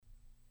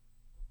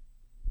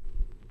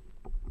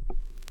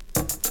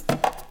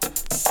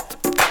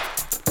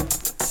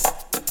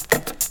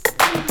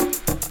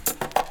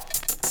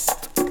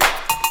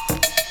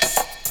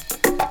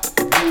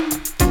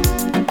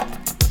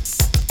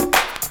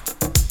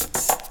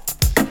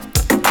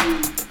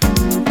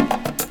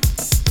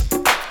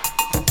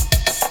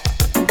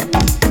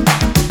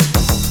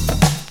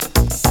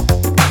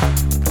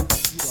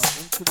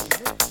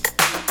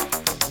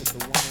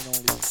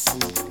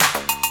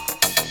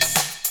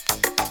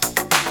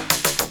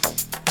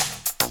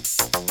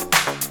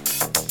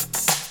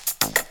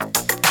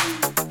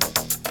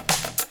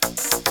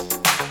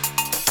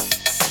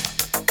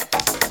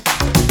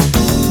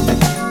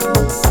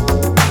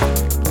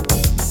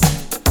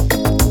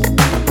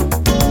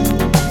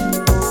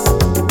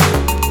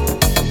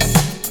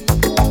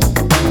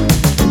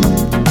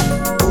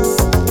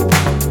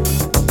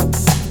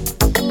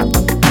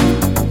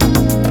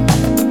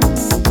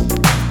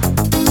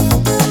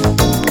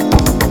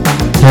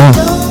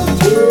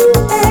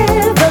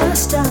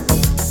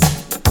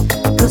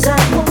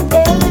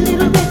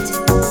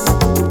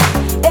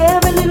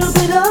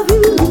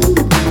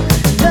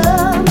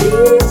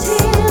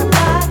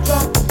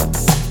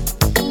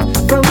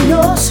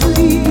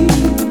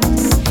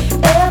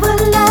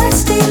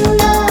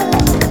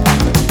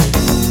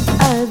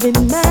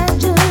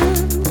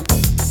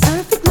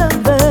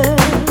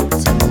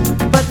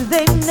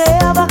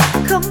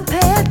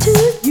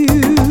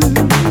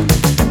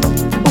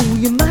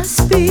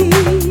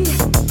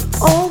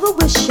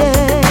the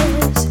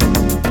wishes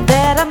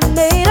that I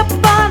made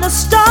upon a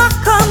star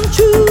come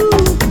true.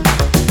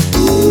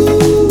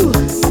 Ooh,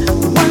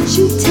 once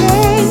you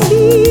take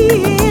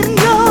me in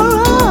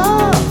your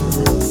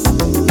arms,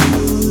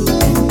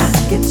 and I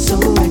get so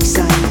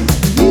excited.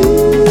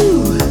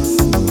 You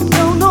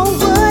don't know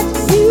what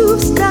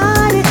you've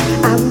started.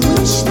 I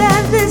wish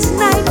that this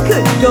night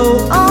could go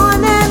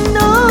on and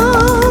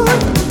on.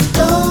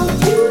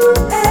 Don't you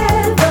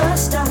ever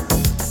stop,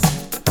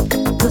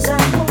 'cause I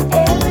want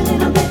every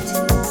little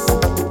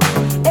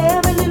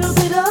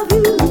bit of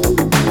you.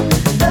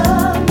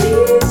 Love me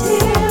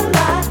till I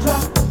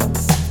drop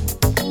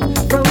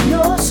from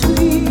your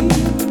sweet,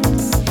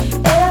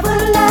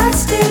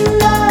 everlasting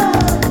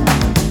love.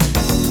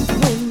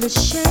 When the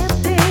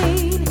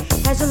champagne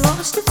has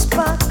lost its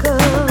sparkle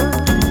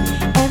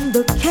and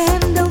the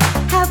candles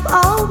have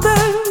all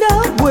burned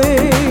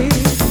away,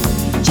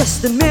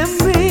 just the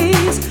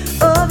memories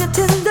of your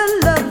tender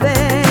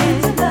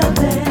loving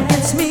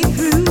gets me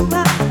through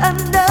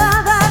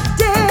another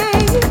day.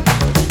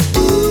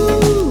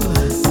 Ooh,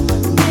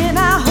 when I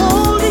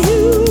hold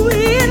you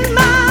in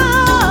my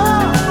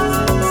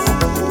arms,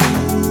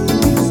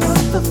 you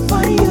start the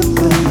fire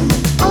burning.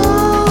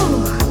 Oh,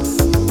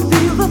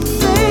 feel the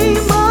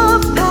flame of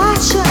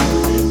passion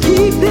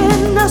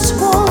keeping us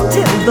warm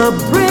till the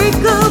break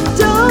of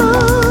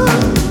dawn.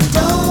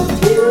 Don't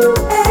you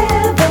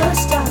ever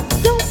stop,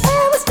 don't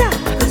ever stop,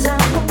 'cause I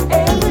want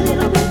every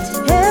little bit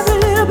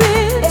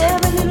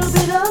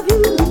of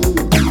you.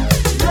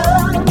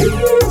 Love me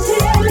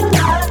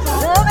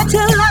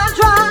till I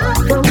drop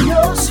from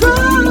your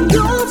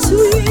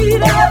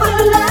sweet,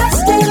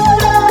 everlasting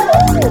love.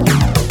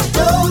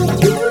 Don't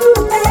you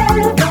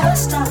ever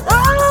stop,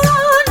 oh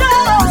no,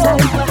 'cause I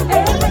want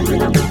every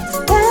little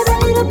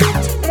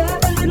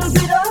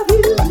bit of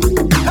you.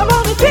 Come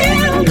on and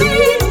fill me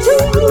to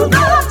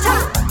the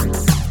top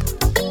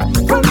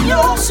from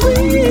your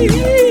sweet,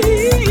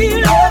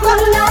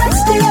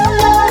 everlasting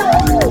love.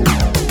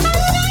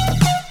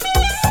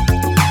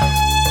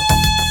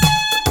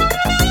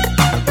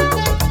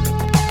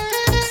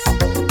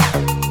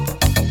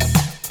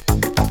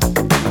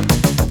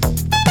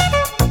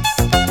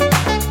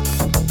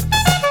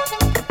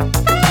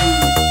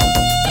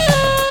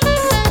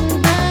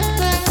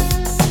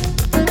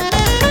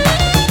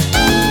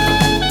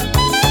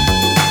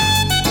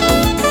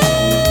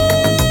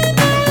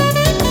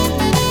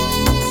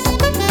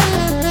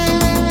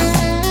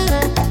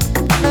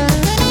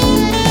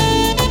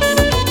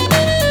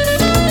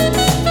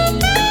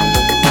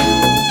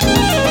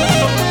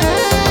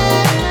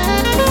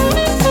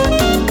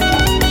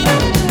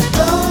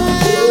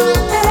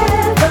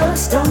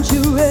 Don't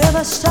you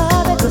ever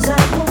stop it, 'cause I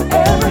want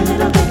every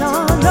little bit, no,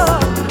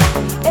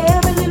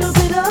 every little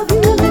bit of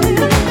you.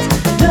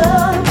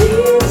 Love me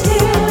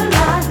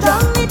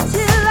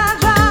till I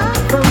drop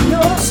from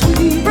your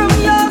sweet,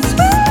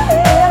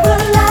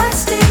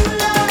 everlasting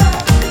love.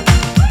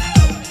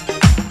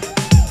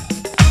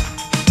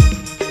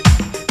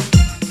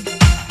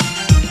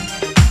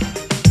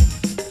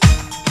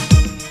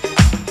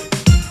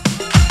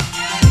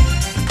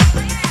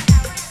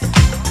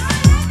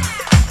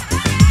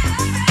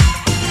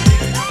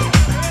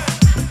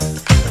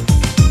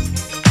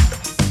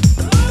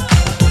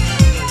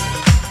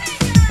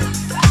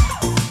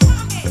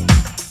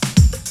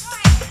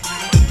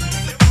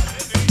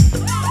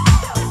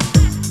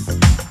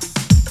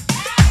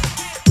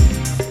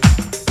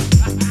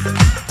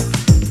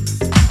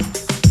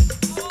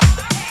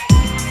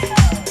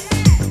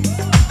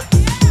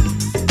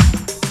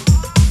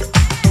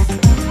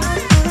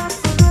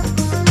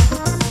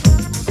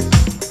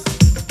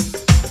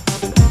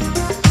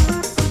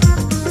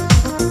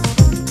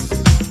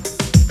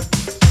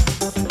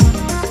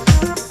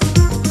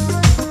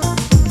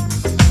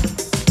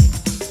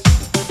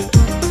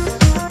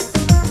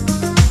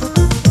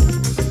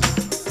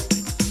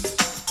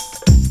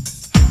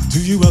 Do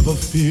you ever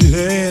feel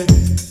it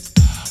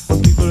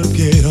when people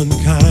get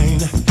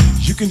unkind?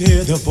 You can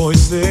hear their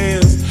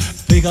voices,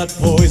 they got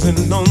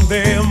poison on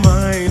their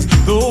minds.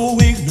 Though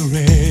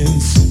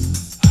ignorance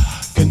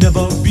can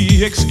never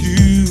be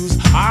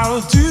excused, I'll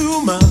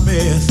do my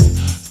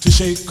best to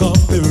shake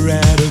off their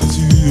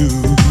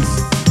attitudes.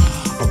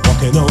 I'm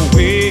walking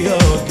away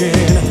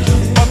again,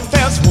 but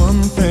there's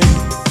one thing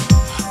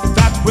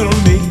that will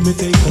make me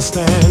take a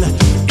stand.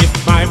 If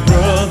my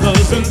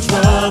brother's in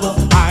trouble,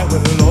 I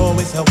will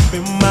always help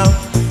him out.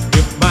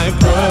 If my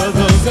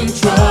brother's in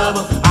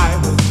trouble, I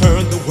will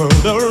turn the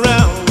world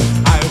around.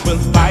 I will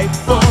fight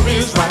for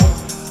his right.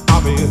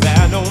 I'll be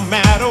there no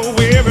matter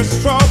where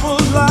his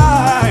troubles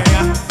lie.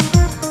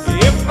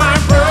 If my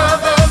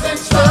brother's in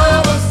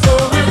trouble, so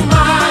am I.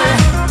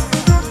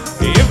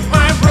 If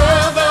my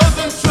brother's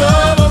in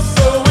trouble,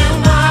 so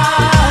am I.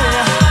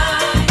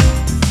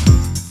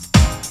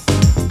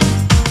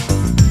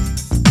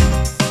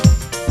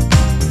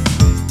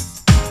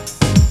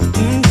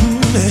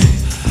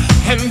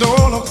 And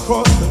all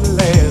across the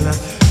land,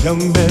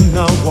 young men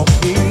are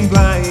walking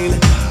blind.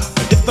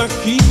 But if the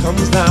key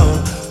comes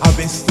down, I'll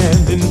be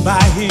standing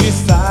by his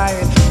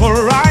side. For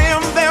I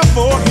am their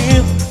for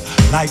him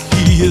like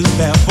he is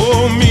there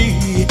for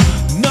me.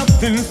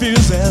 Nothing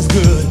feels as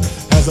good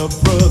as a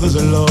brother's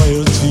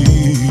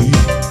loyalty.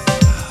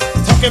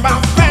 Talking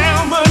about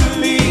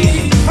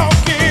family,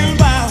 talking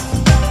about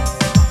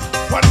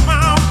what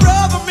my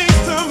brother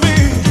means to me.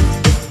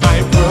 If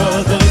my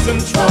brother's in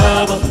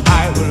trouble,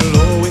 I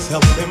will always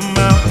help him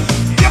out.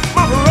 If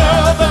my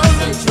brother's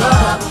in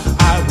trouble,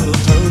 I will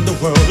turn the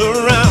world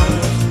around.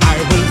 I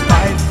will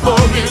fight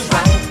for his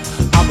right.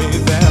 I'll be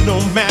there no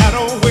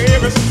matter where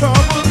his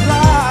troubles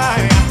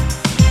lie.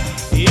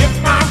 If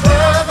my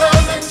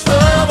brother's in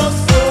trouble,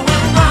 so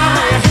am I.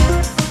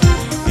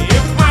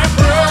 If my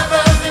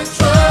brother's in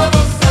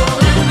trouble, so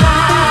am I.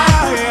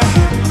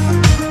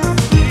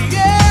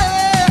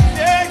 Yeah,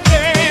 yeah,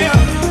 yeah.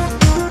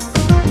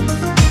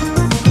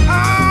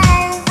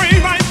 I'll be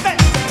right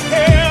there to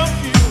help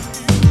you.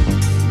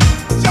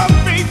 Just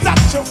reach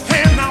out your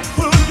hand, I'll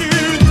pull you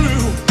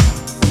through.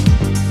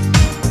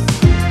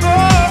 Oh,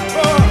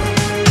 oh.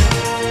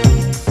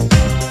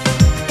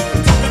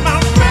 Talking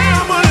about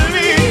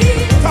family,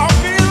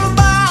 talking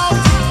about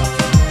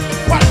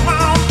what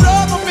my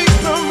brother means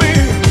to me.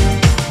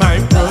 My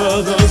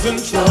brother's in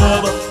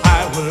trouble,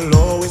 I will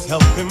always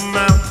help him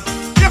out.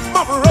 If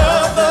my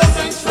brother's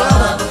in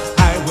trouble,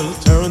 I will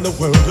turn the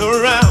world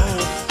around.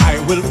 I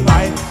will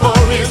fight for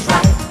his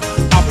right.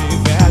 I'll be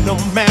there no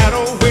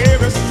matter where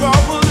his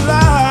troubles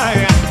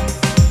lie.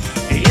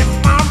 If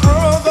my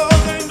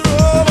brother's in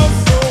trouble,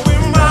 so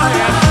am I.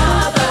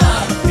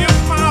 If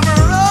my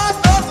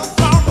brother's in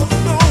trouble,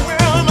 so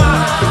am I.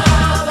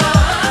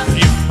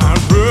 If my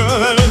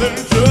brother's in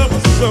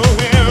trouble, so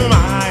am I.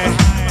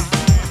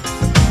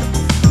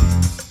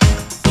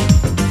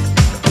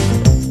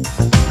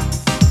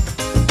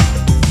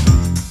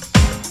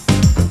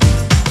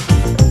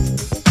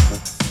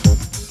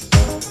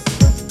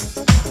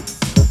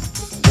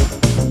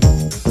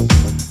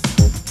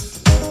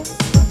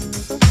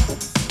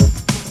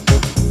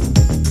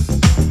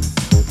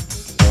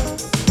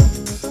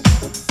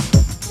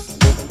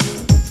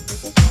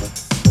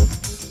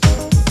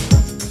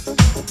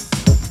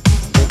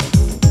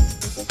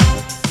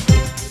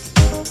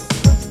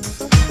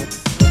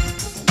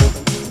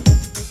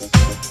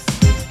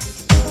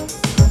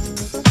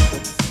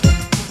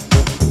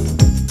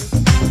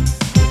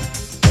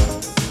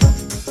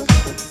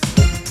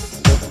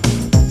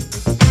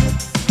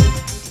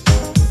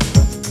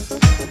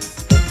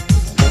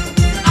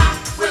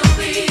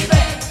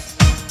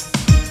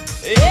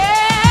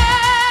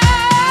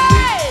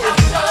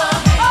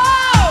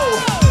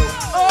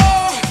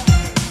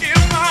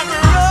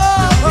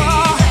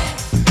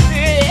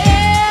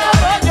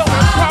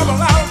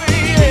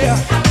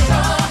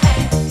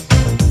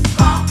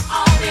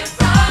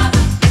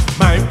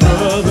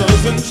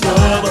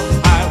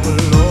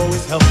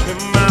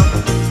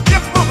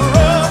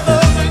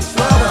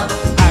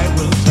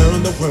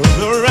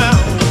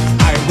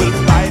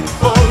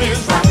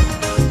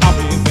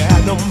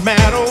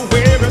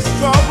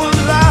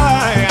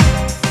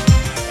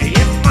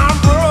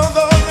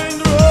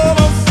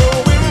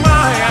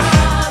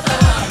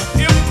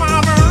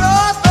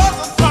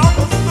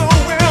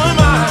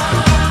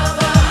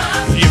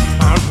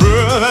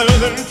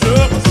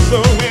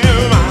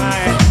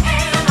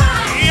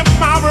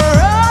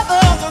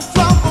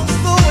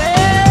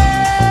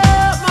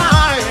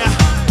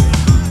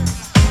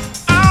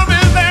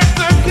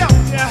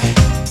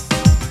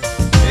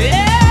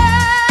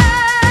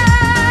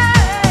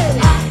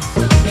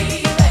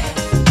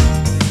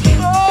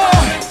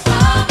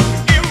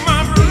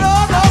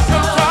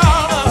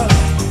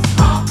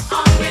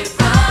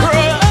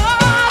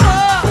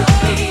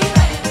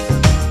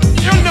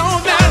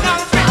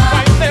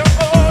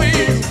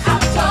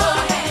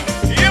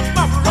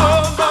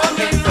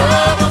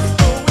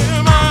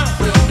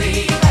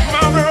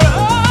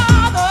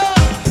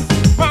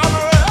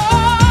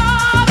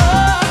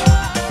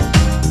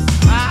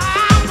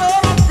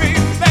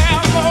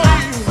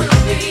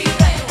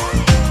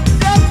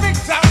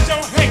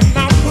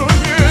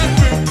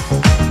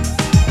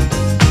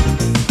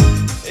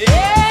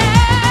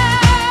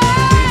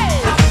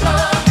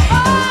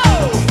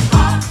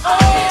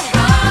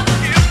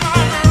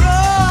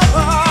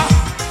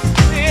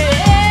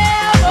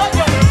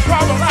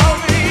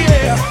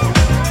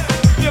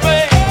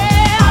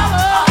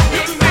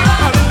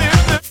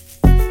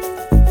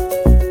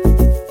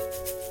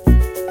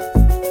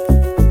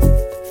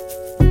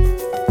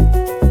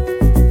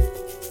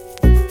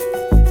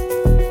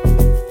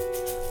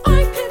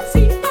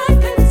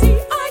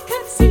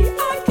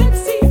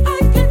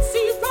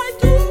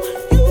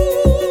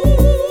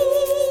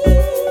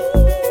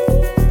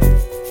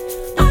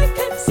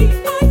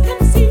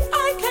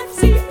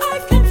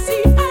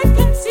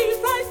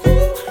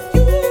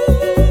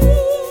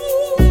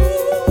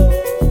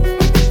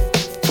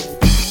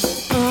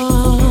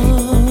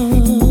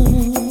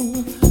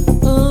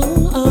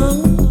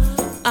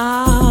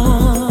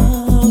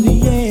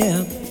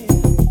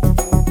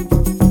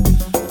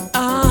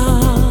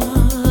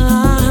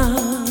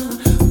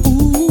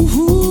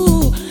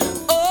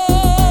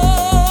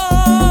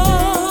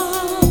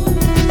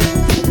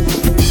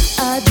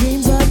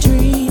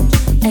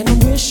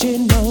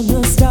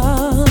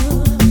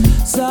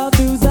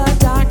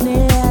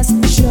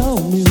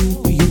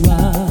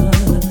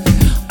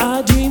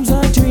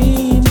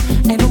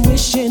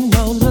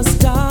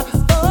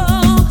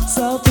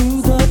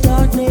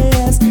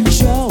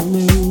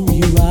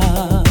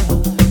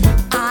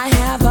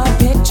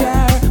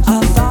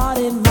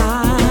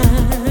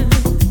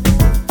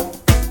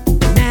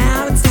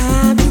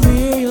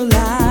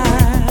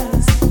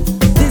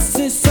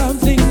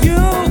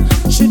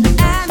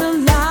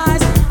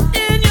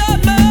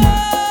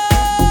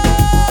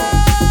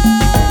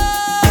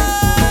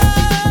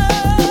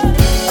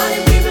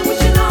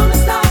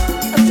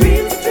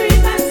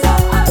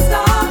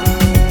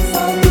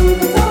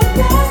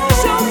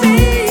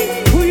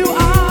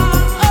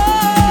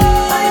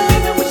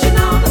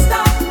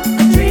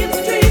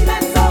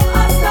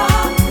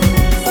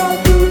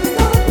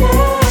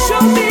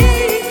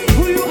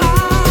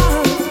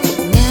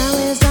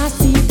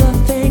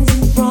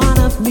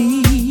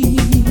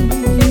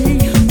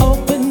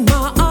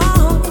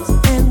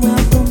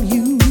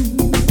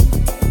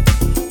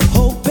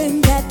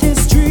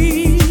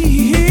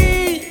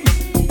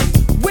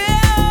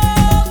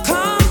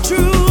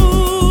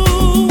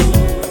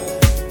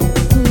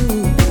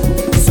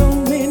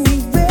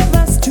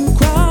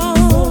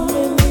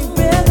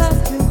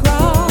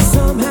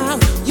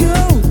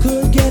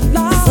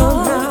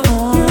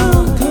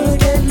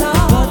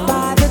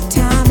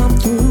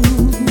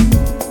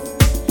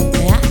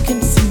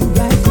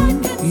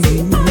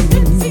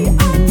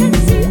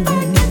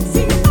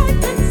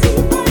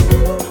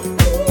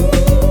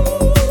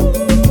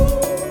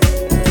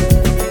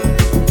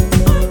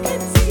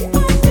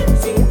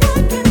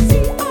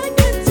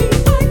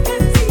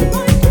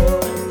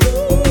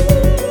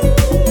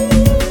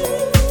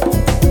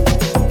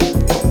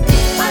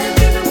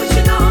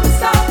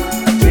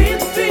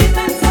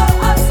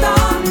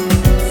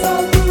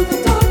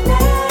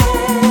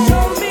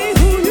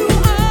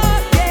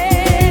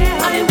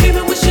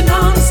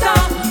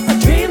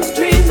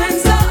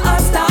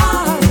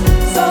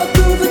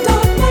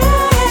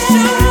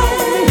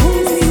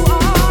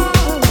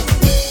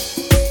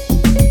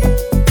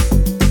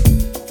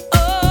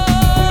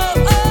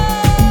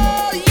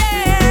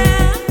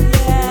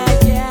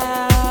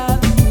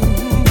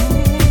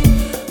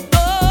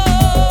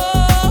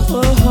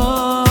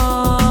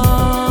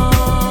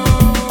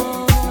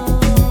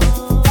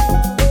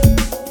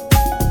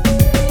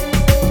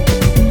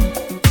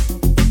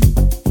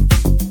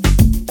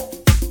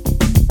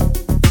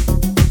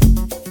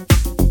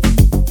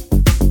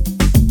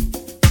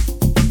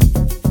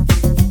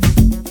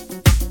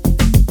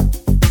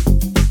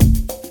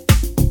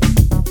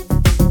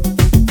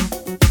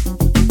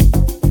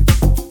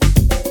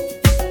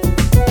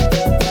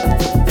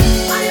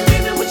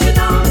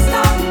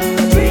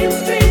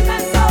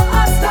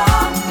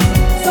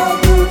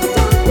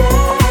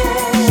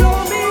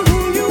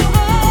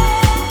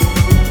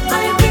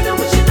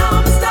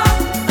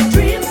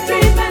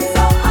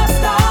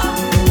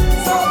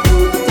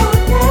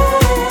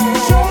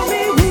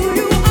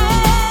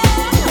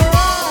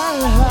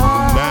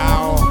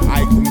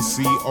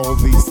 all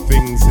these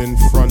things in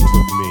front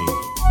of me.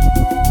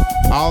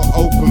 I'll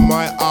open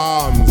my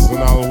arms and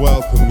I'll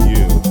welcome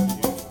you.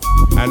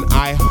 And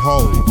I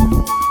hope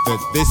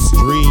that this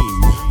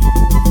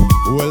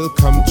dream will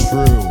come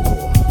true.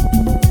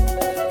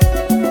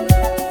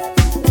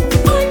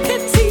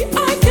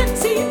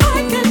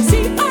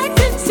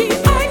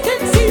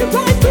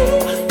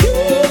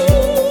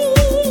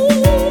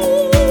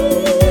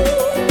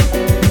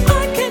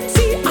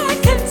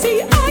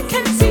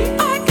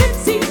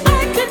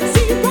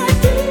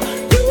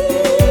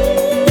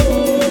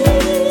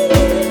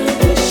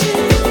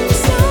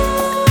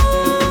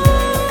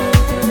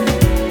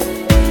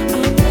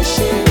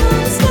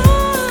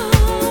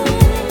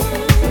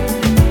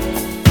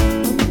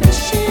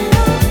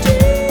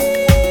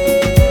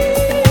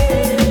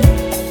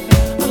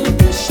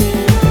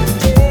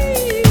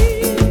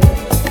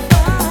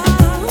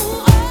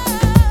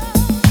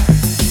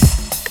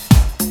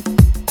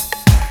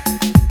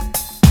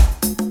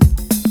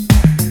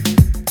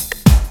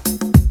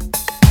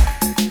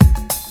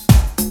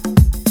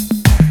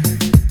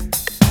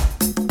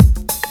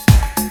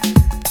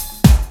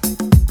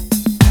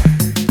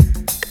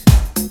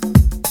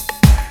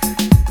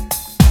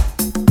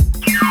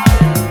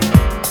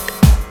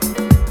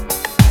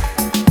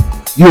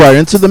 You are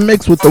into the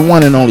mix with the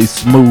one and only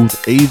Smooth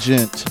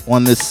Agent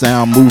on this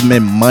Sound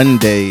Movement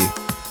Monday.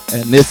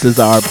 And this is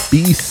our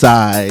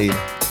B-side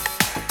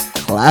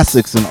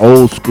classics and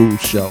old school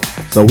show.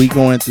 So we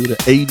going through the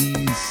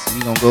 80s,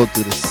 we gonna go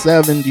through the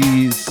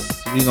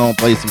 70s, we gonna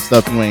play some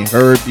stuff you ain't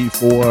heard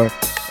before,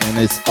 and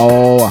it's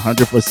all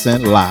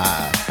 100%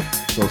 live.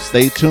 So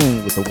stay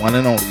tuned with the one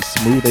and only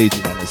Smooth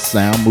Agent on this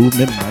Sound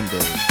Movement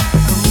Monday.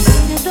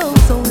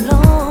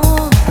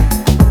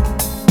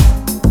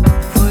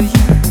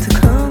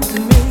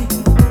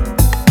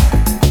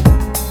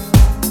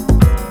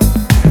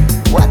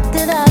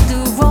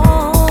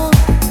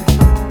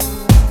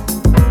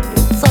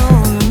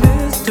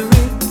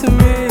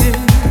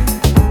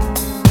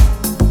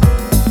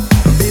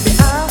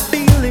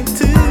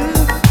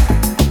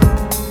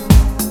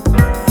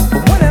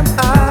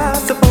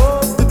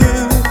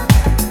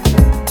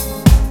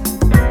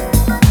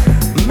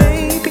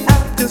 Maybe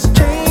I just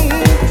changed.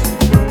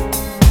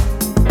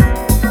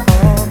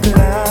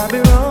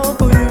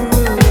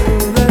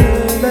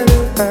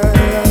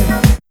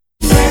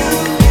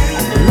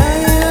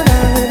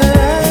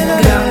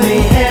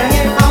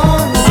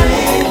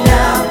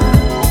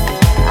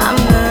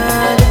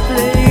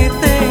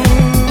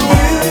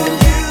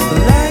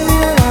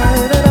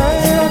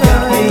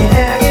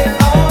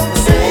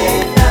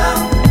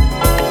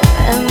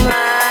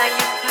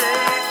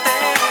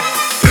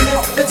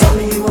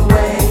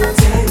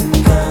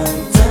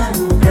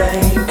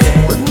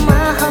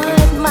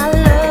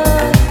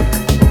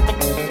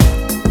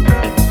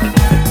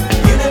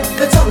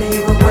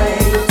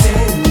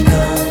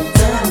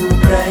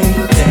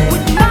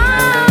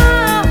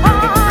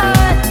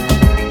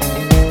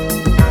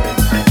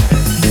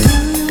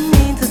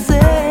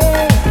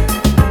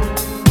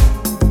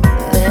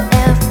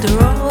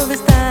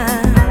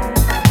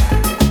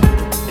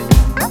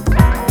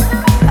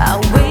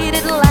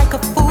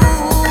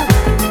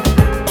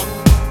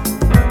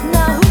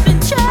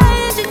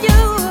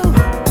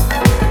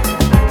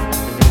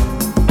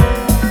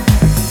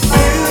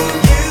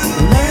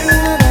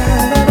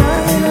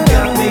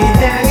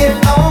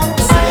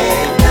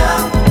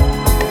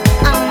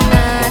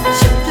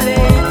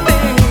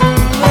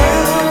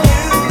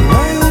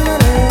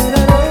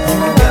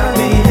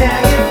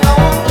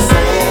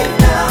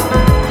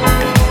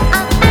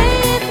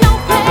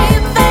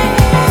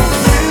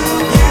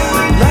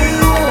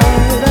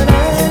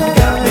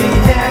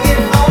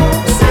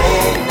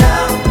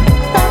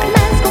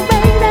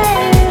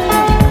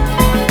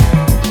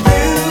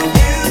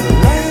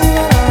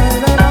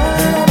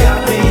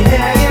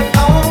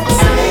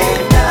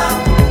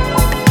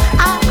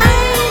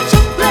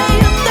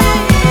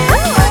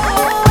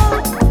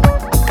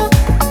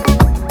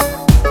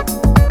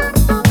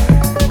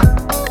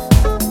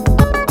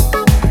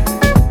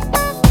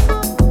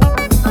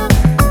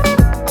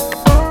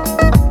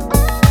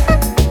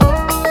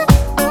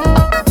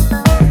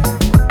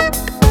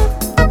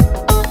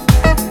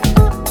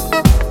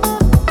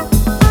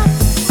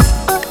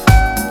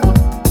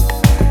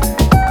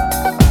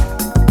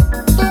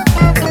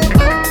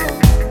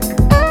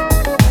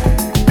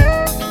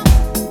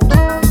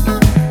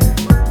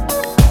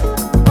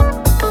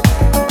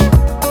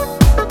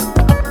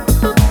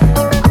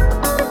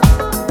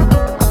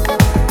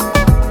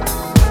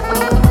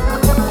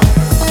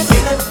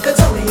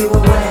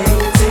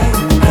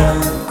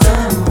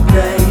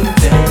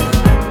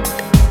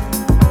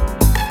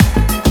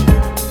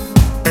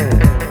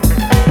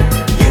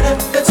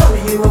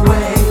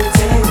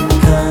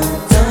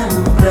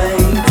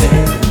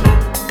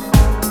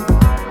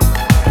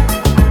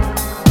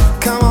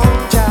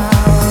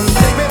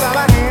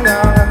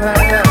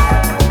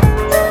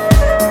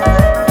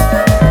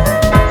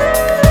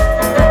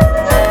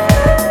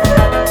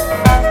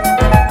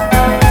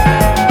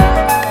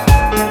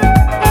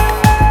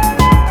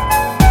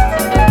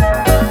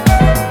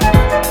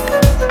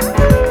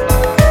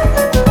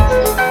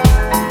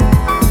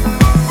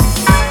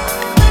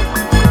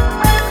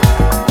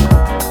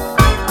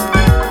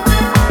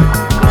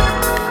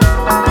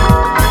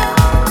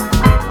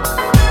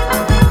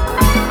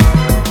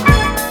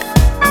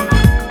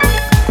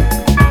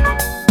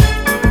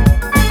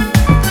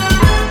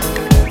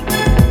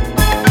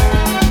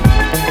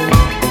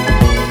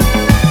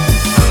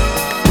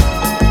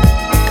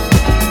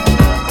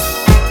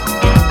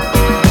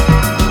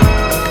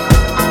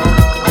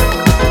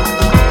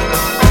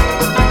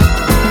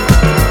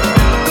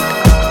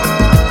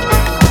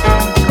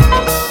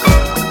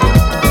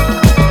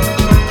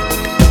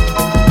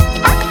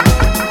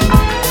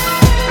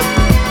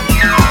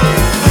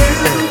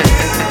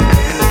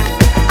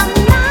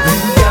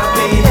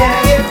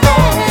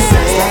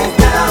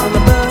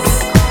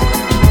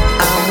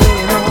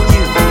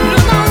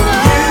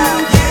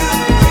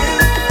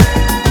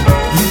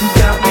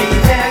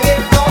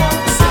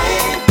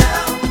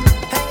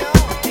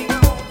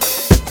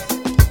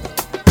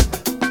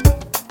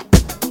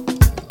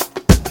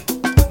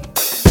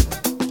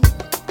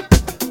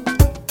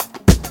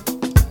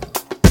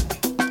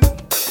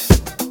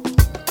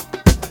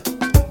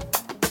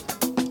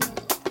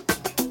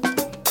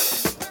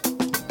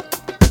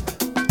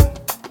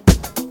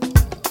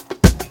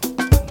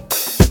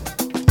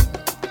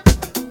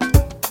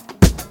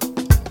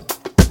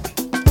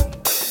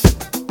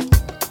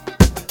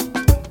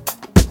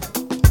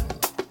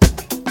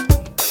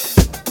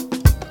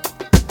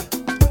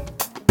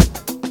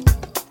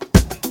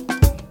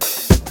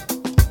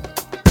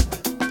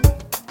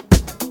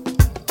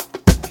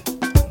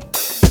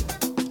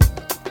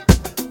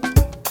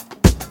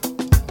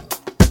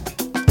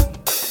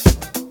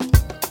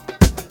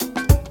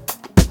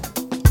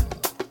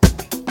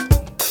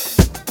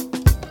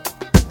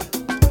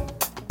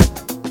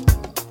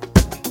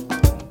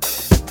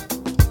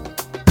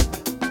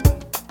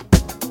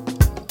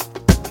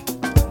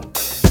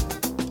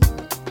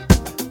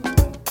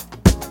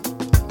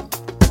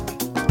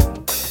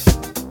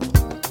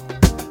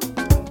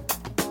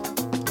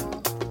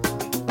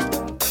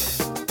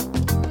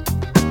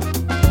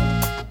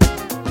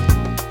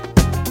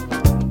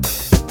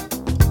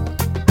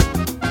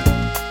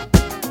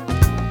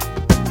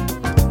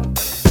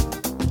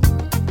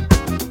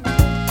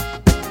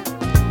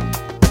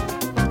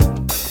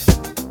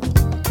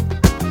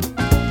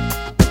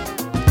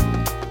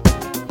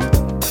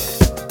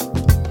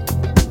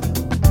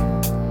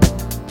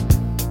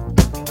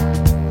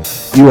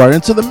 You are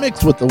into the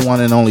mix with the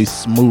one and only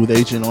Smooth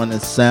Agent on the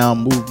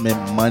Sound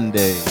Movement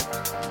Monday.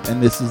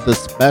 And this is the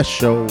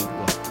special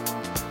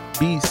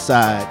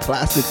B-Side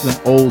Classics and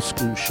Old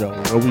School show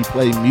where we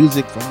play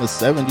music from the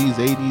 70s,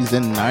 80s,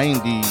 and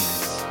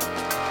 90s.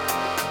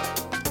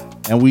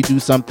 And we do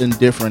something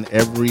different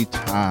every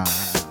time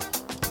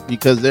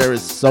because there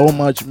is so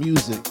much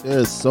music. There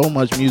is so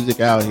much music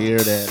out here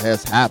that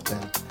has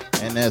happened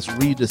and that's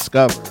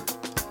rediscovered.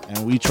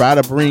 And we try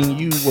to bring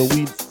you what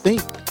we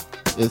think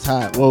is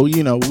hot. Well,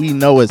 you know, we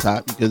know it's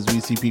hot because we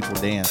see people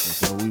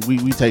dancing. So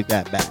we take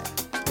that back.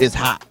 It's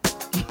hot.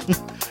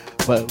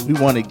 But we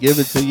want to give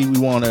it to you. We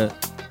want to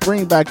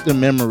bring back the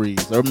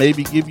memories or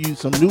maybe give you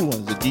some new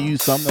ones or give you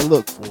something to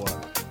look for.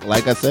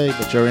 Like I say,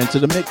 but you're into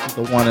the mix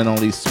with the one and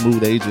only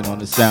Smooth Agent on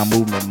the Sound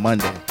Movement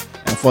Monday.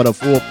 And for the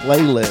full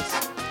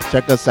playlist,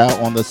 check us out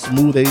on the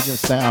Smooth Agent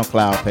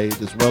SoundCloud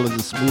page as well as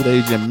the Smooth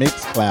Agent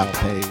Mixcloud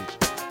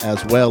page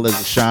as well as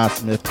the Sean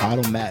Smith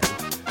Podomatic.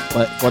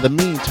 But for the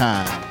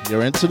meantime,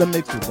 you're into the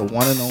mix with the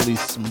one and only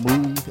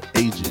Smooth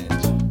Agent.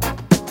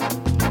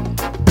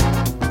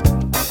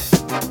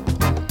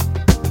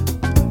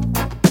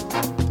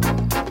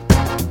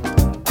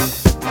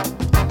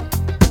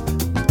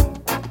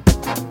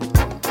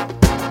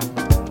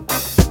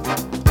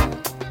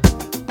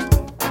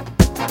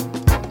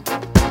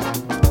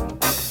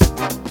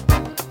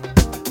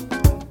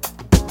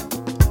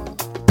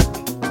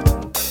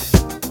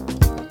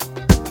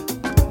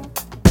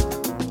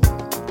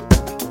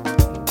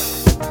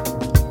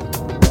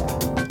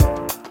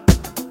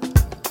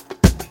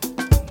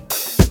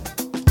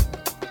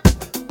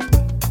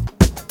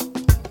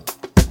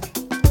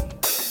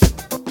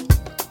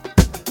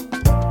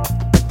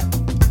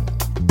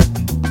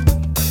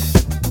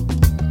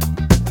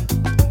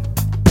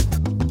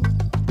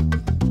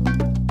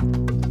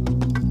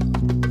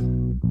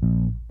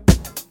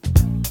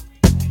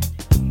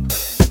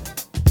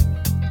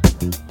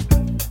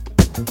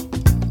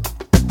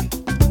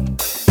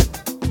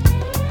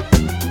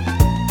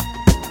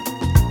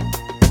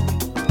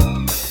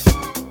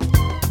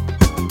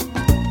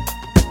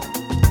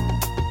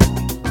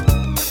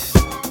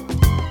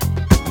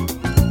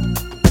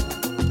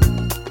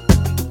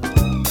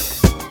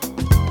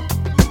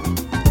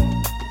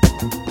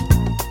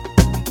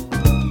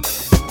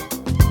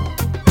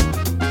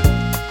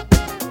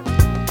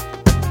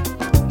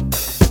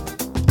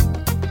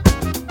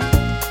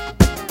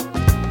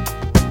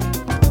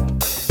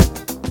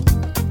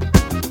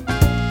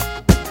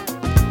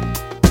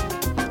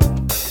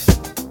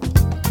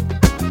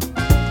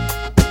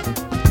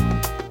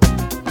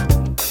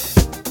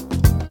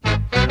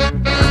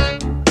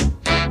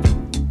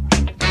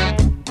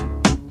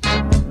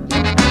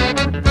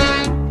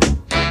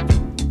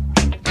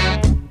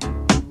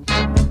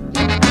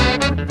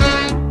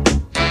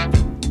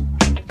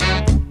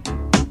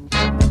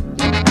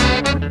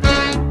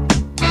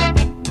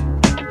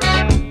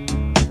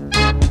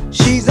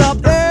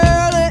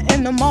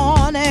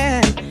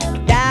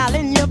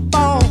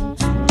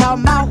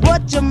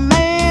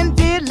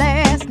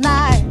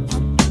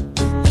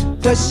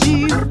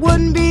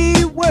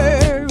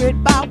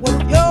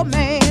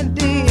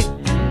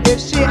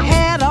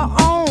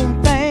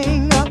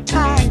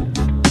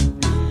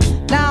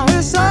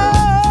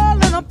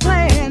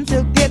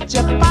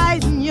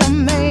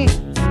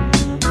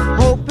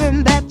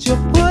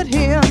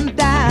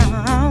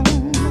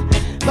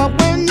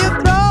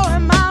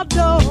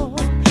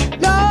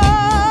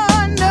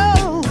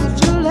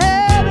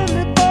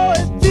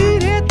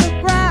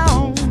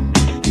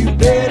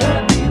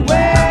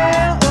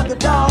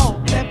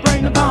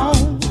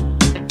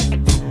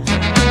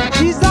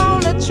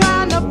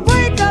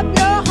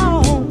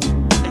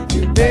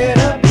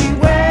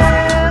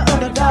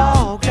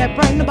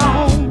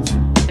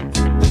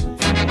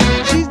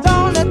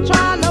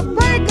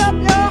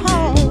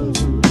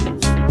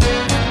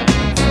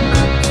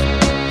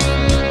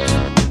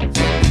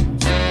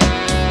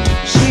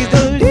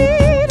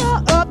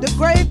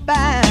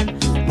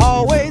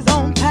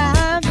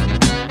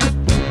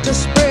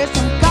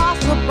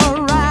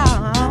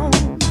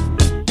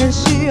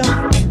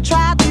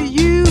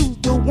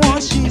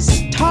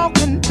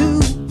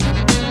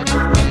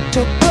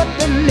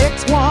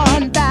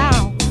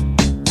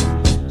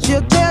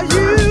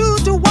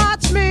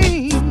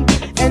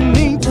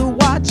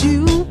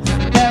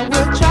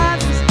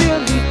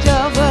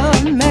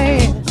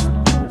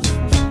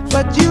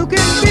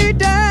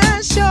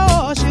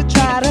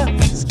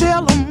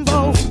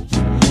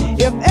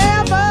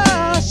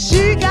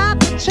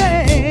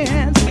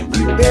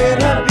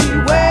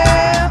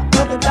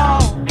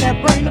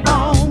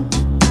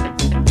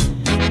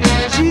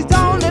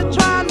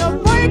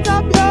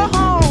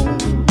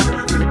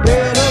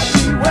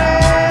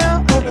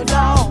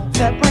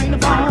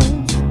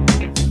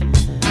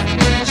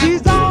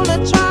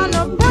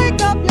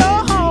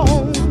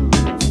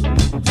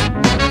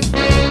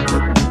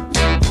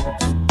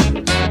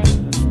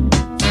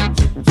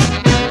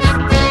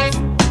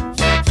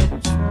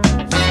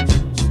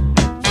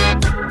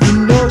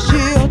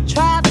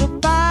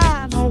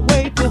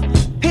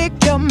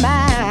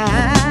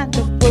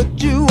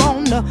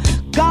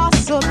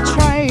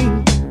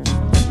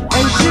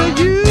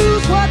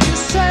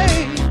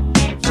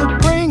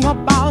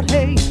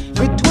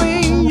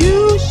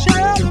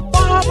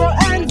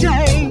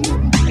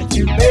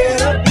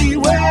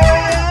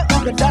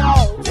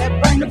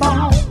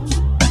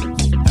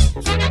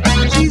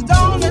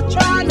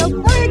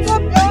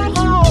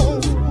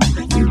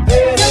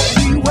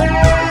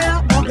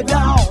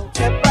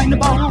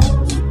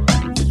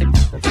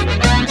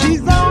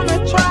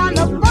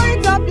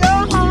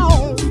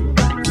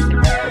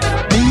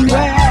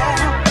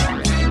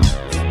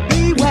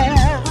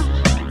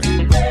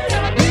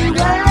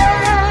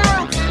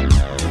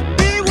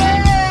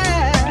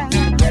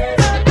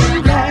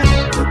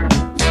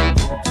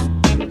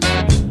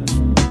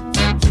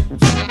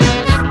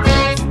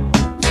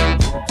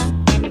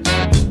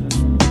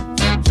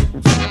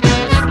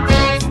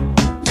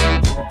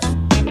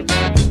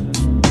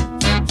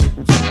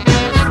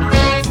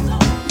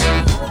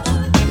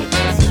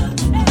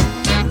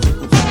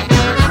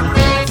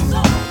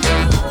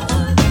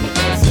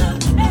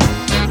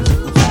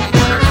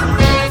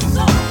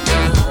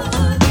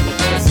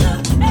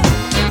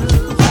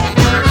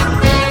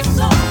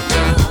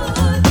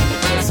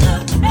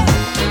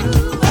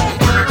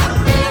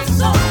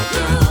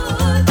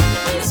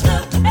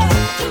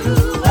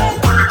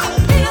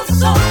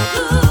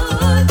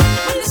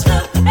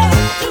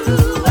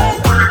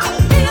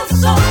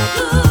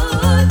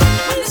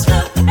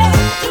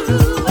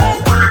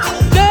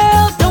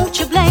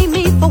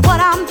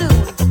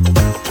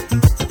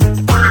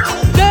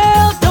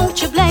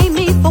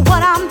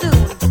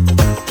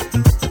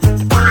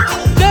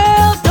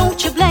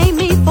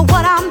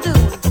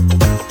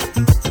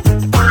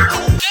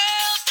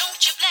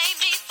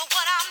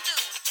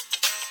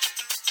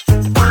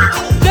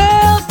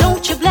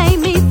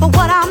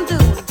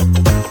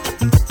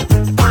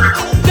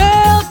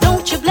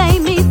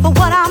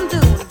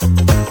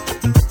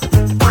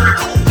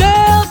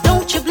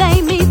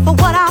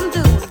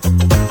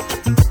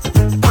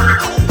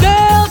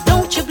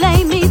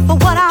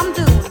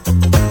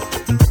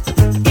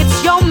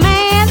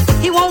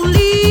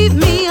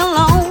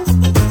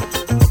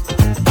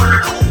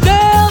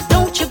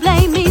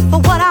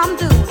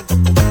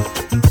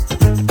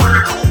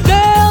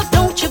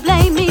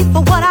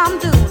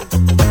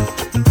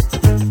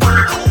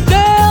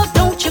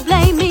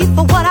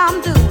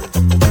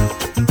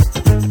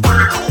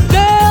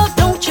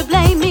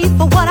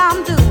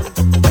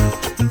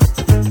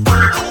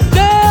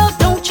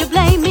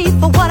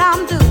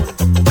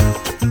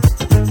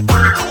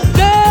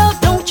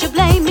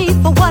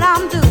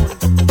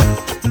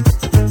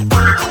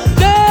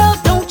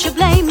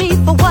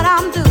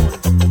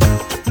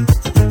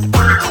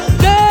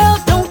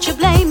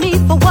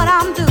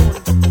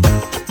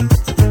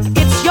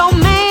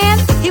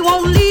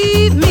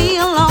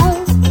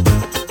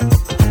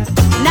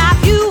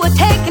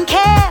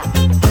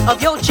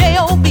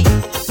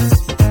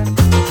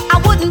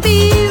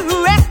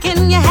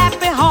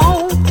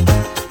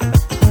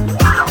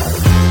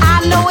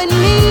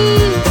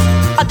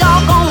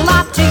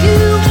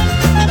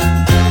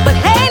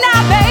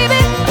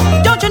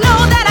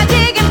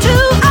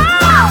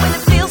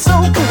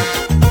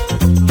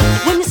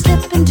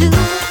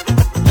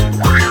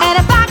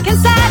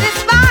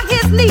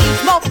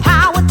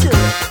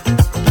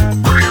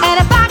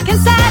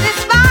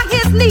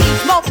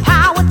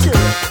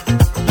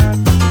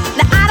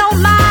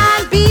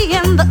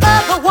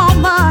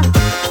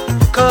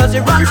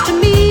 runs to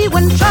me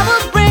when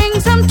trouble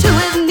brings him to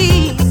his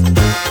knees.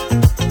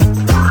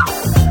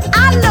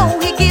 I know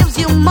he gives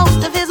you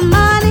most of his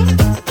money,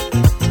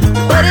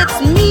 but it's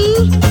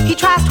me he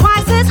tries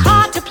twice as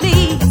hard to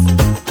please.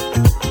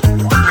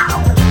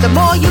 The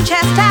more you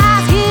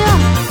chastise him,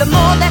 the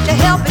more that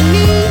you're helping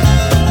me.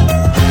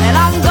 And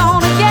I'm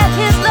gonna get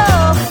his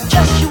love,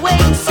 just you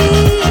wait and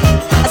see.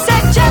 I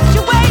said just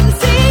you wait and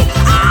see.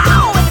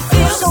 Oh, it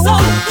feels so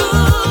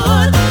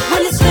good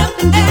when it's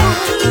slipping down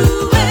to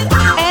it.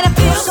 And it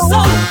feels so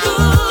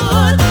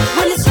good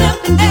when it's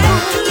slipping down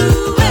to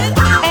it.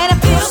 And it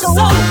feels so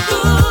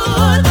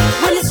good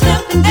when it's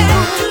slipping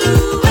down to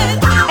it.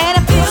 And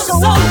it feels so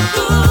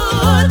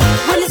good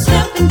when it's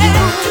slipping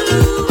down to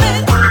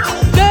it.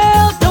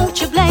 Girl, don't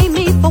you blame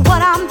me for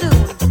what I'm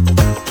doing.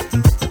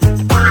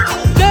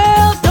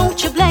 Girl, don't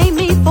you blame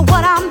me for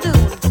what I'm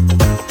doing.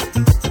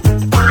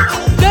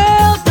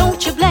 Girl,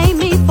 don't you blame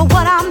me for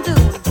what I'm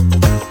doing.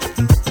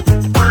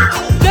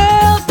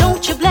 Girl,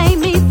 don't you blame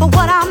me for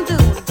what I'm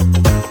doing.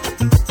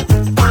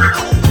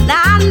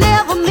 Now I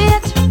never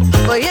meant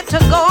for it to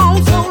go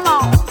on so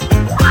long,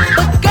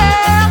 but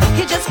girl,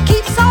 he just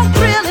keeps on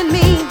thrilling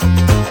me.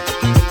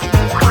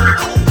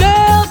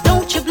 Girl,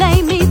 don't you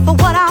blame me for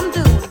what I'm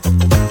doing.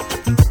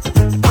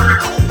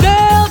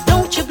 Girl,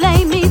 don't you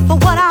blame me for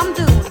what I'm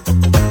doing.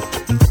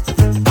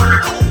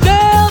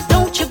 Girl,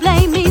 don't you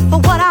blame me for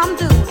what I'm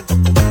doing.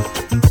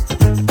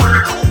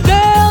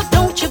 Girl,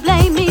 don't you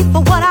blame me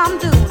for what I'm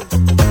doing.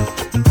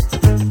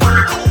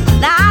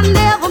 Now I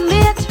never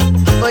meant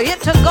for it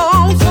to go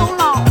on so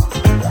long,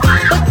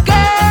 but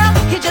girl,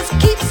 he just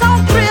keeps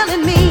on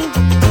thrilling me.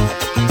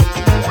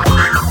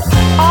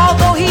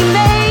 Although he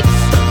makes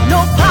no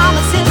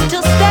promises to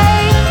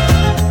stay,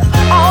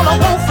 all I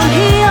want from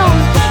him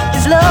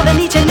is love and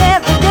each and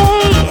every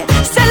day.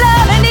 Say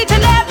love and each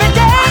and every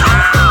day.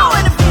 Oh,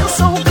 and it feels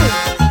so good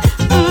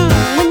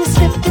when you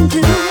slip into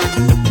it.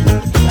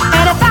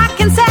 And if I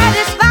can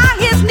satisfy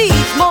his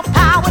needs, more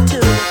power to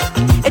it.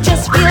 It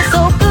just feels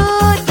so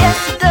good, yes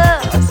it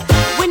does,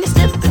 when you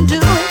slip into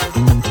it.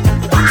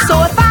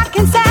 So if I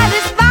can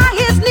satisfy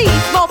his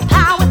needs, more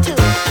power to it.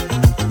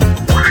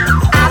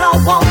 I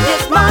don't want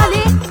his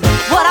money,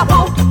 what I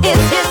want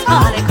is his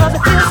honey, 'cause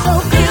it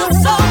feels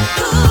so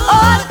good.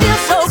 Oh, it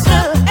feels so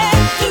good.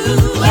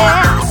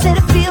 Yeah, I said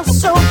it feels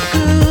so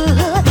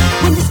good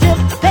when you slip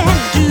and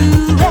do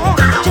it.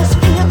 Just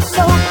feels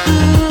so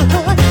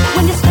good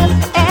when you slip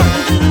and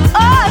do.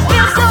 Oh, it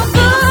feels so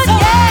good,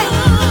 yeah.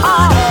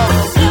 Oh,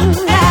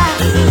 yeah.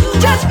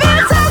 Just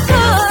feels so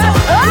good.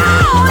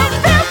 Oh, it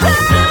feels so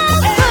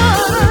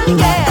good,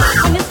 yeah.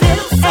 When you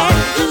slip and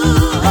do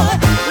it,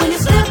 when you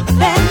slip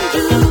and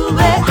do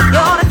it. You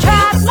ought to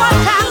try it one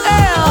time,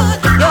 girl.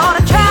 You ought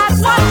to try it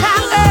one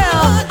time,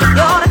 girl.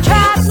 You ought to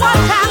try it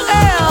one time,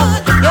 girl.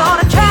 You ought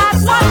to try it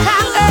one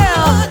time,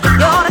 girl.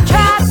 You ought to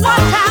try it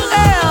one time,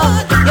 girl.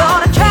 You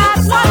ought to try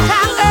it one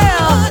time,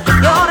 girl.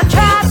 You ought to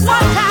try it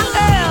one time,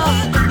 girl.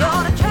 You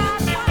ought to try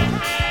it one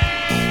time.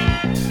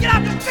 Get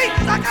off your feet,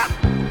 sucker!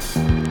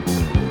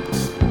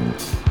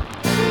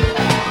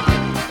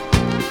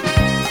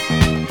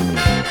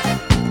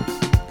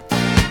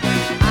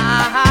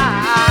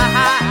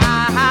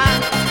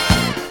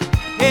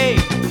 Hey,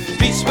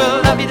 streets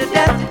will love you to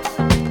death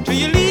till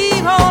you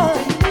leave home.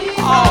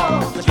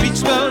 Oh, the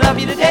streets will love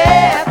you to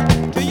death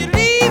till you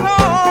leave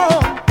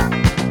home.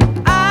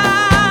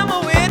 I'm a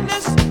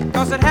witness,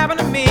 'cause it happened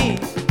to me.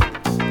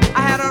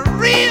 I had a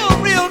real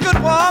good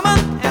woman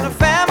and a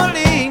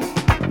family,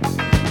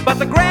 but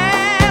the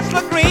grass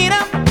looked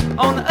greener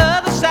on the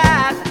other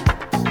side.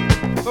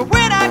 But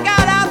when I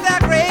got out there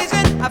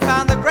grazing, I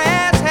found the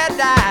grass had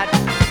died.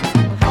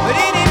 But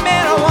any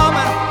man or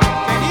woman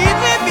can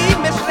easily be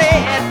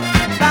misled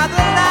by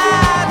the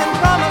lies and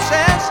promises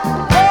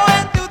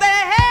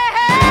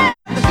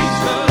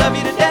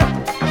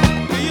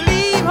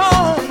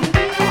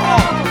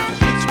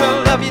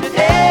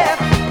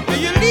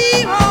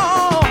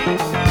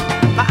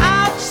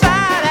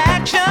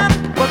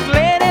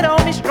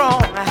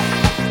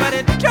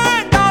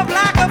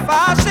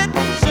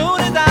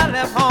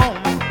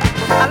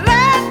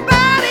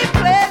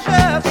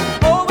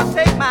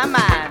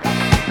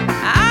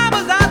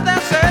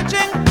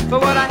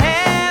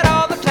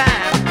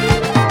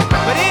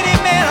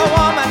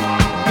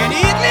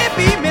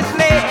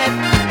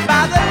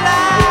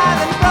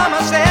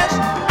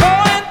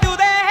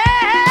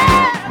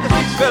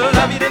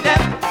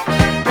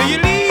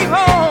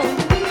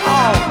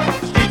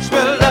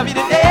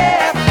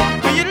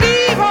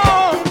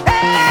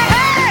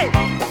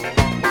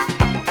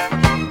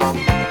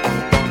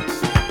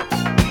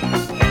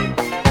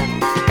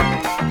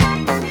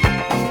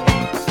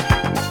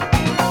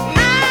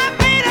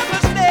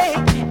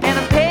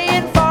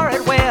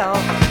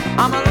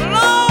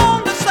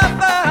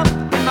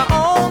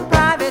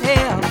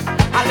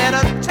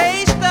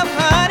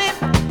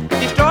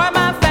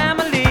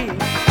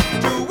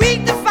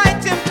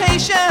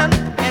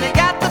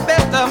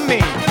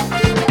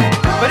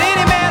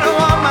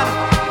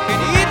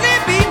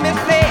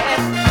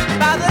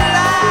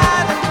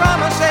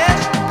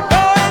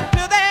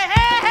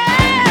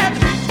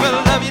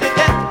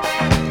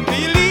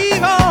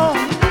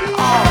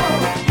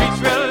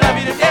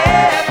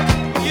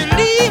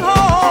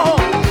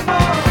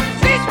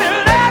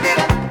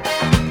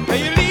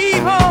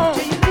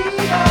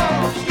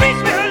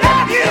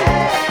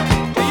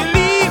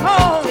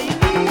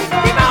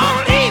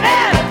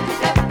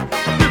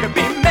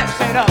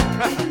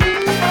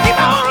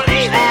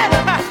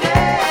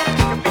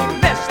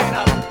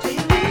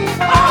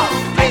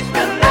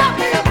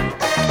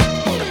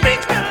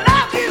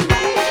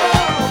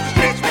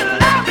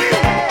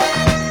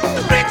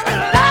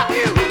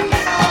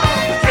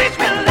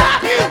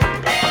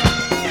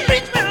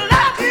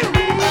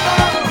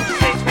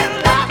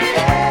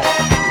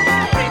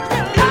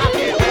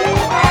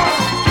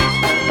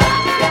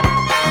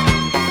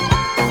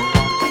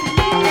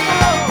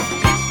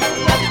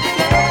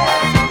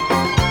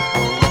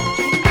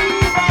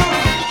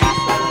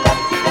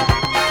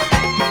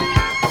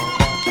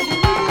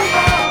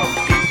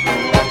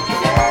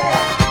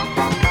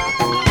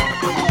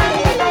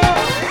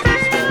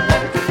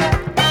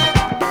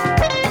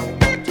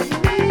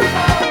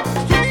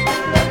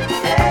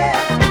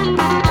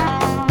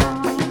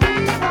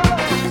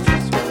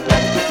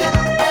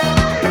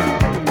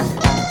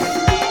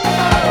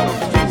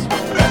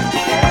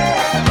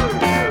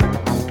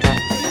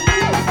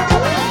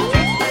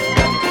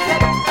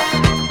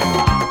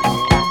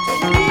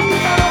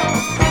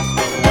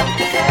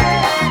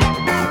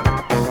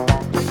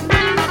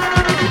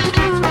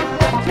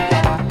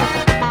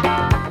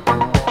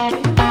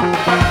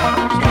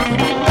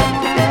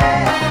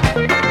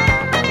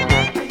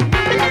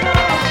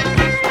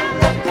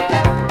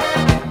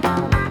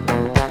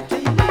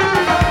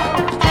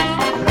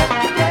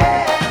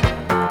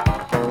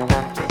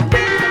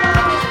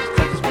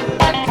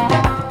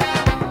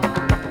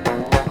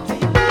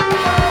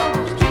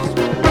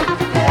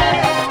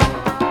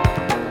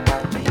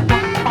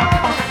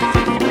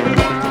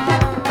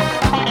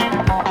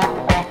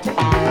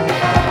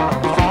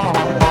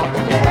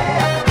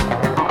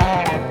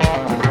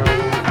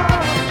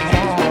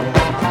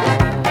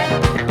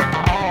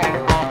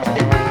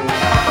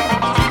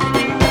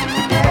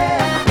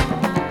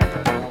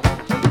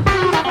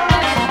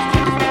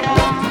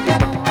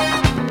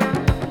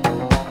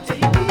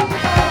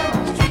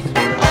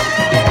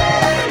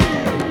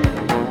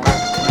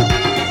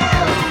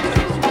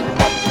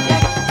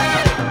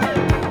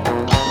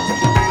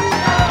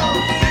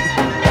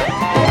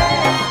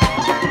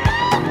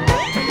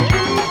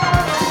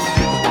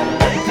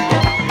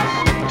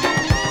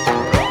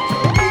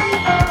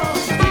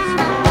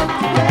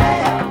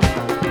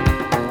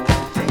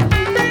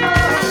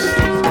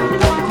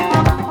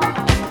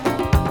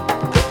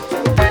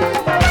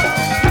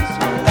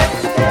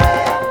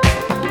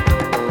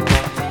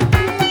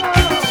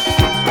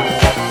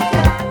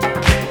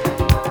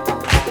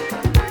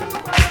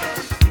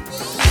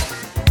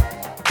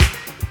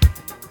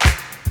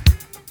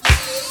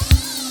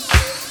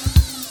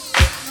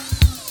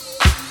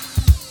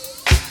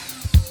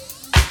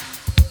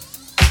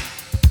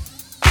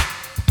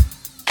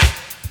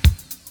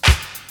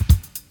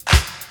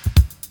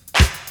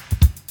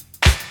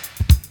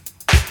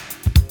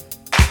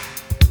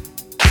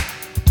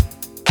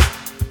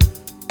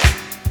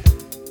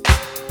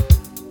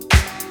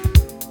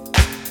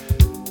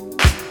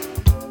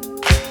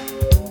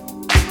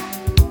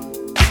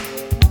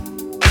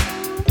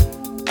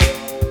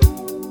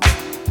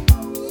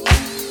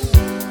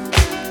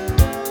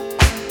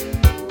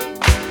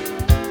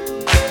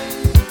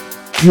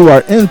You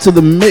are into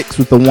the mix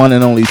with the one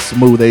and only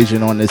Smooth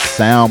Agent on this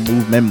Sound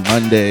Movement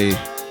Monday.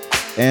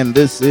 And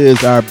this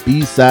is our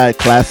B-side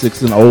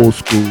classics and old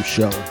school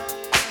show.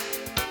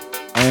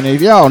 And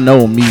if y'all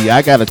know me,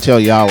 I gotta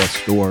tell y'all a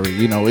story.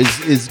 You know,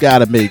 it's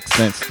gotta make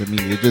sense to me.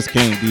 It just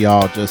can't be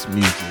all just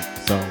music.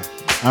 So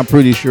I'm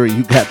pretty sure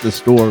you got the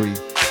story.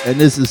 And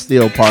this is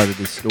still part of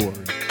the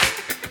story.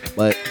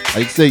 But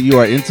like I say, you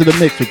are into the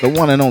mix with the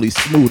one and only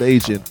Smooth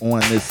Agent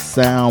on this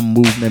Sound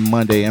Movement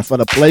Monday. And for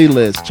the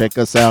playlist, check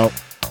us out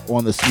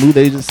on the Smooth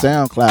Agent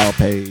SoundCloud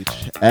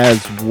page,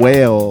 as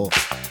well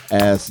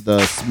as the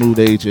Smooth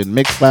Agent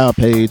Mixcloud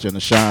page and the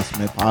Sean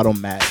Smith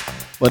Automatic.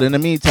 But in the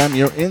meantime,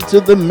 you're into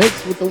the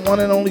mix with the one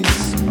and only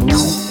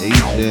Smooth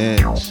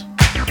Agent.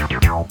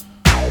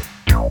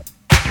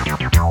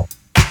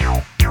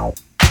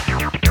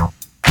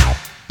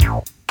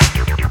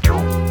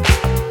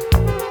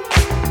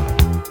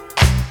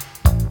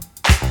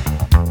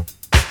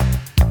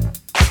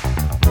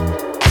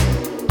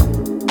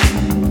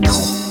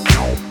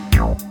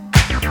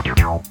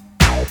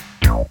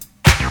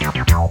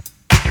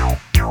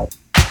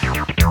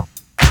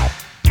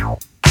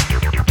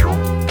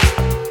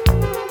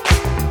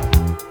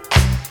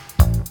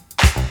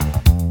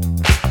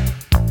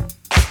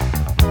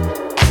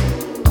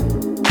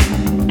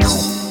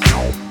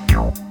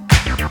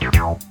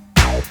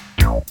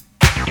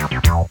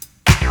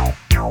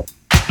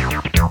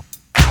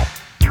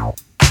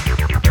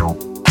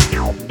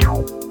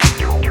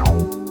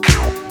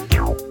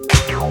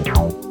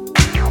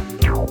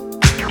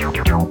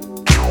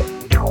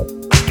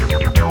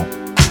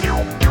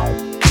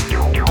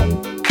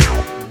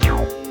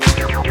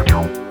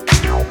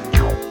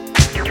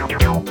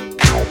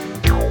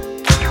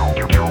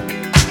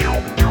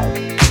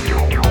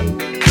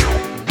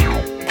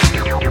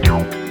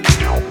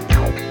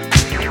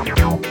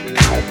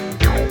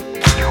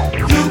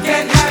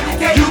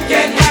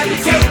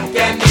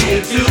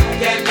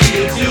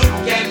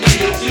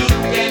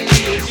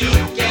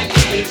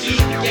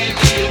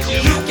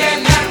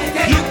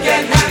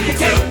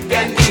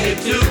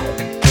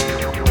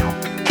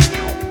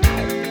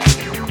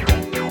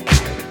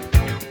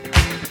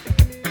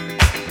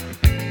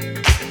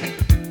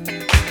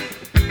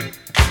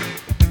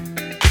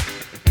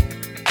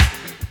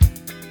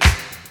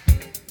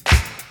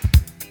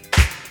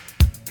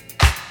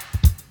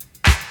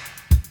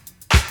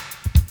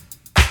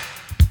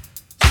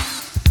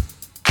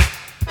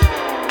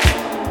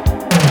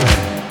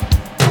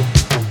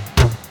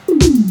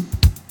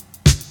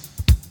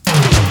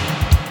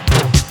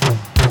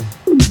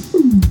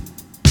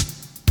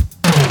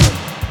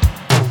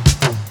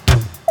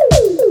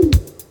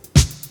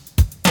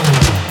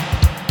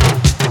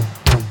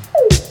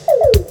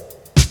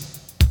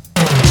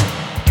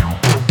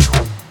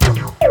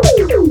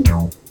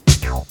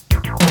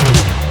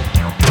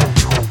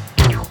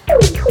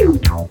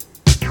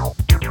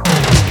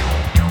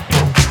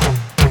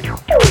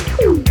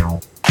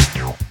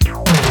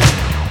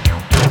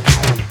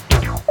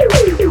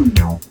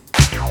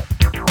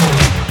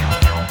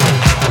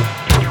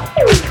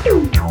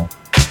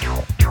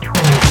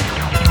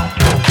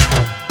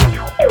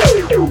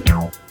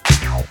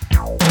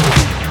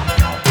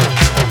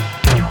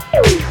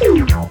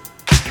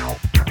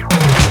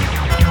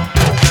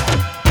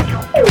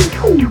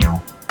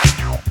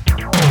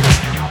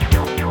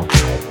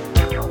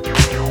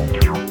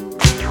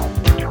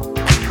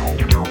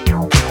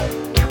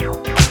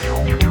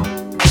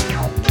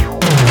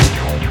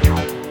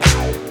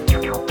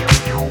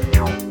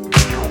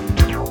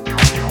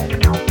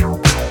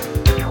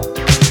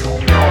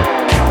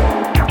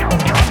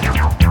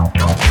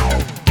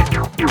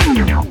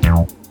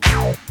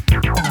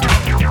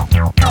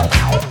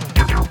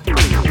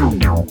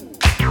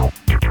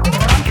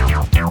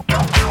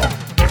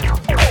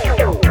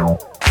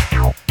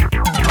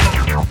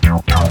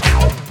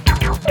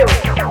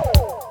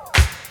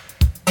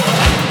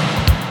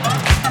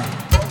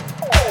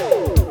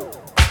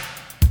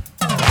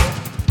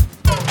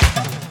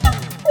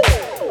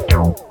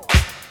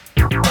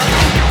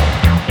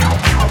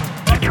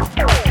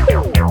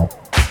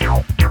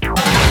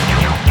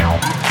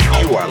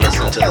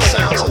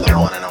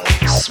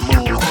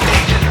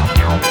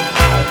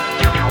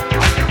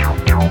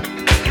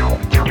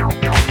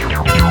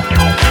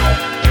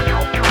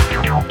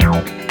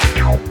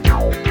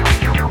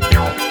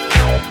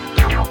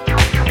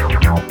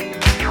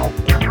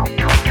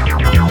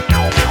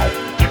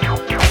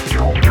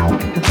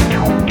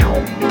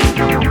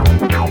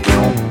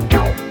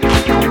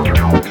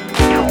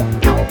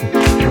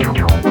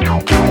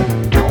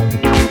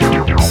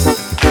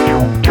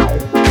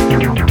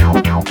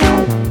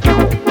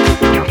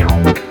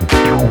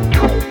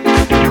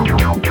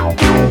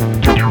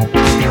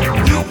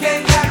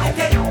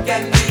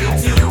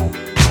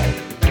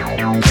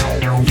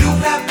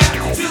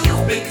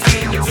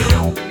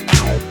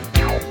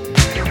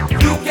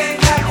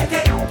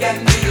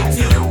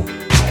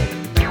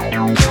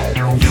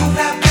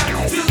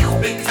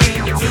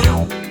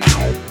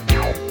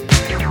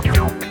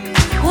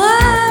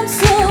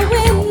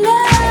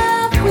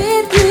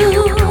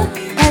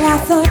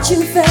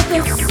 you felt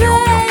the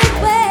same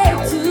way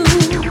too.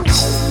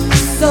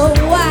 So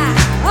why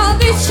all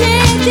these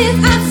changes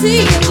I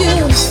see in you?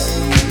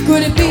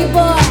 Could it be,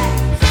 boy,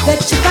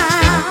 that you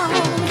found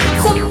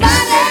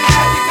somebody?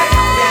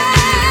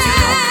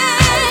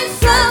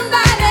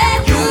 Somebody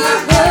you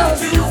will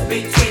choose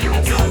between the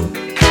two.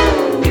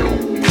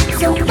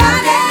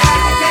 Somebody,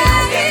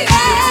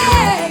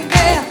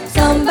 yeah,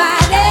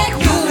 somebody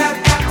you have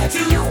got to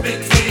choose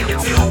between the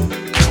two.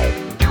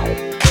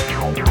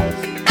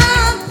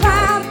 I'm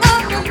proud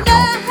of the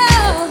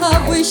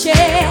love we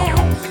share.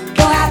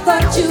 Boy, I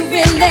thought you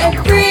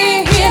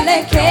really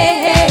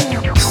cared.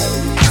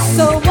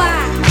 So why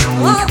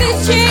all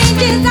these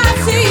changes I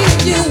see in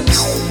you?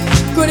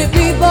 Could it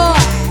be, boy,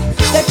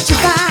 that you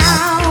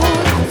found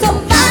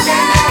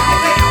somebody?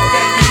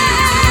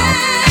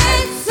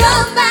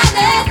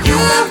 Somebody you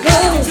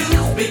will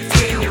choose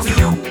between the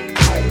two.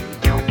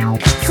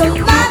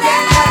 Somebody,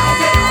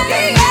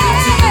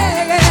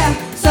 yeah,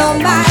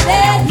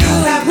 somebody you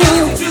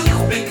will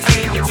choose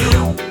between the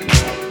two.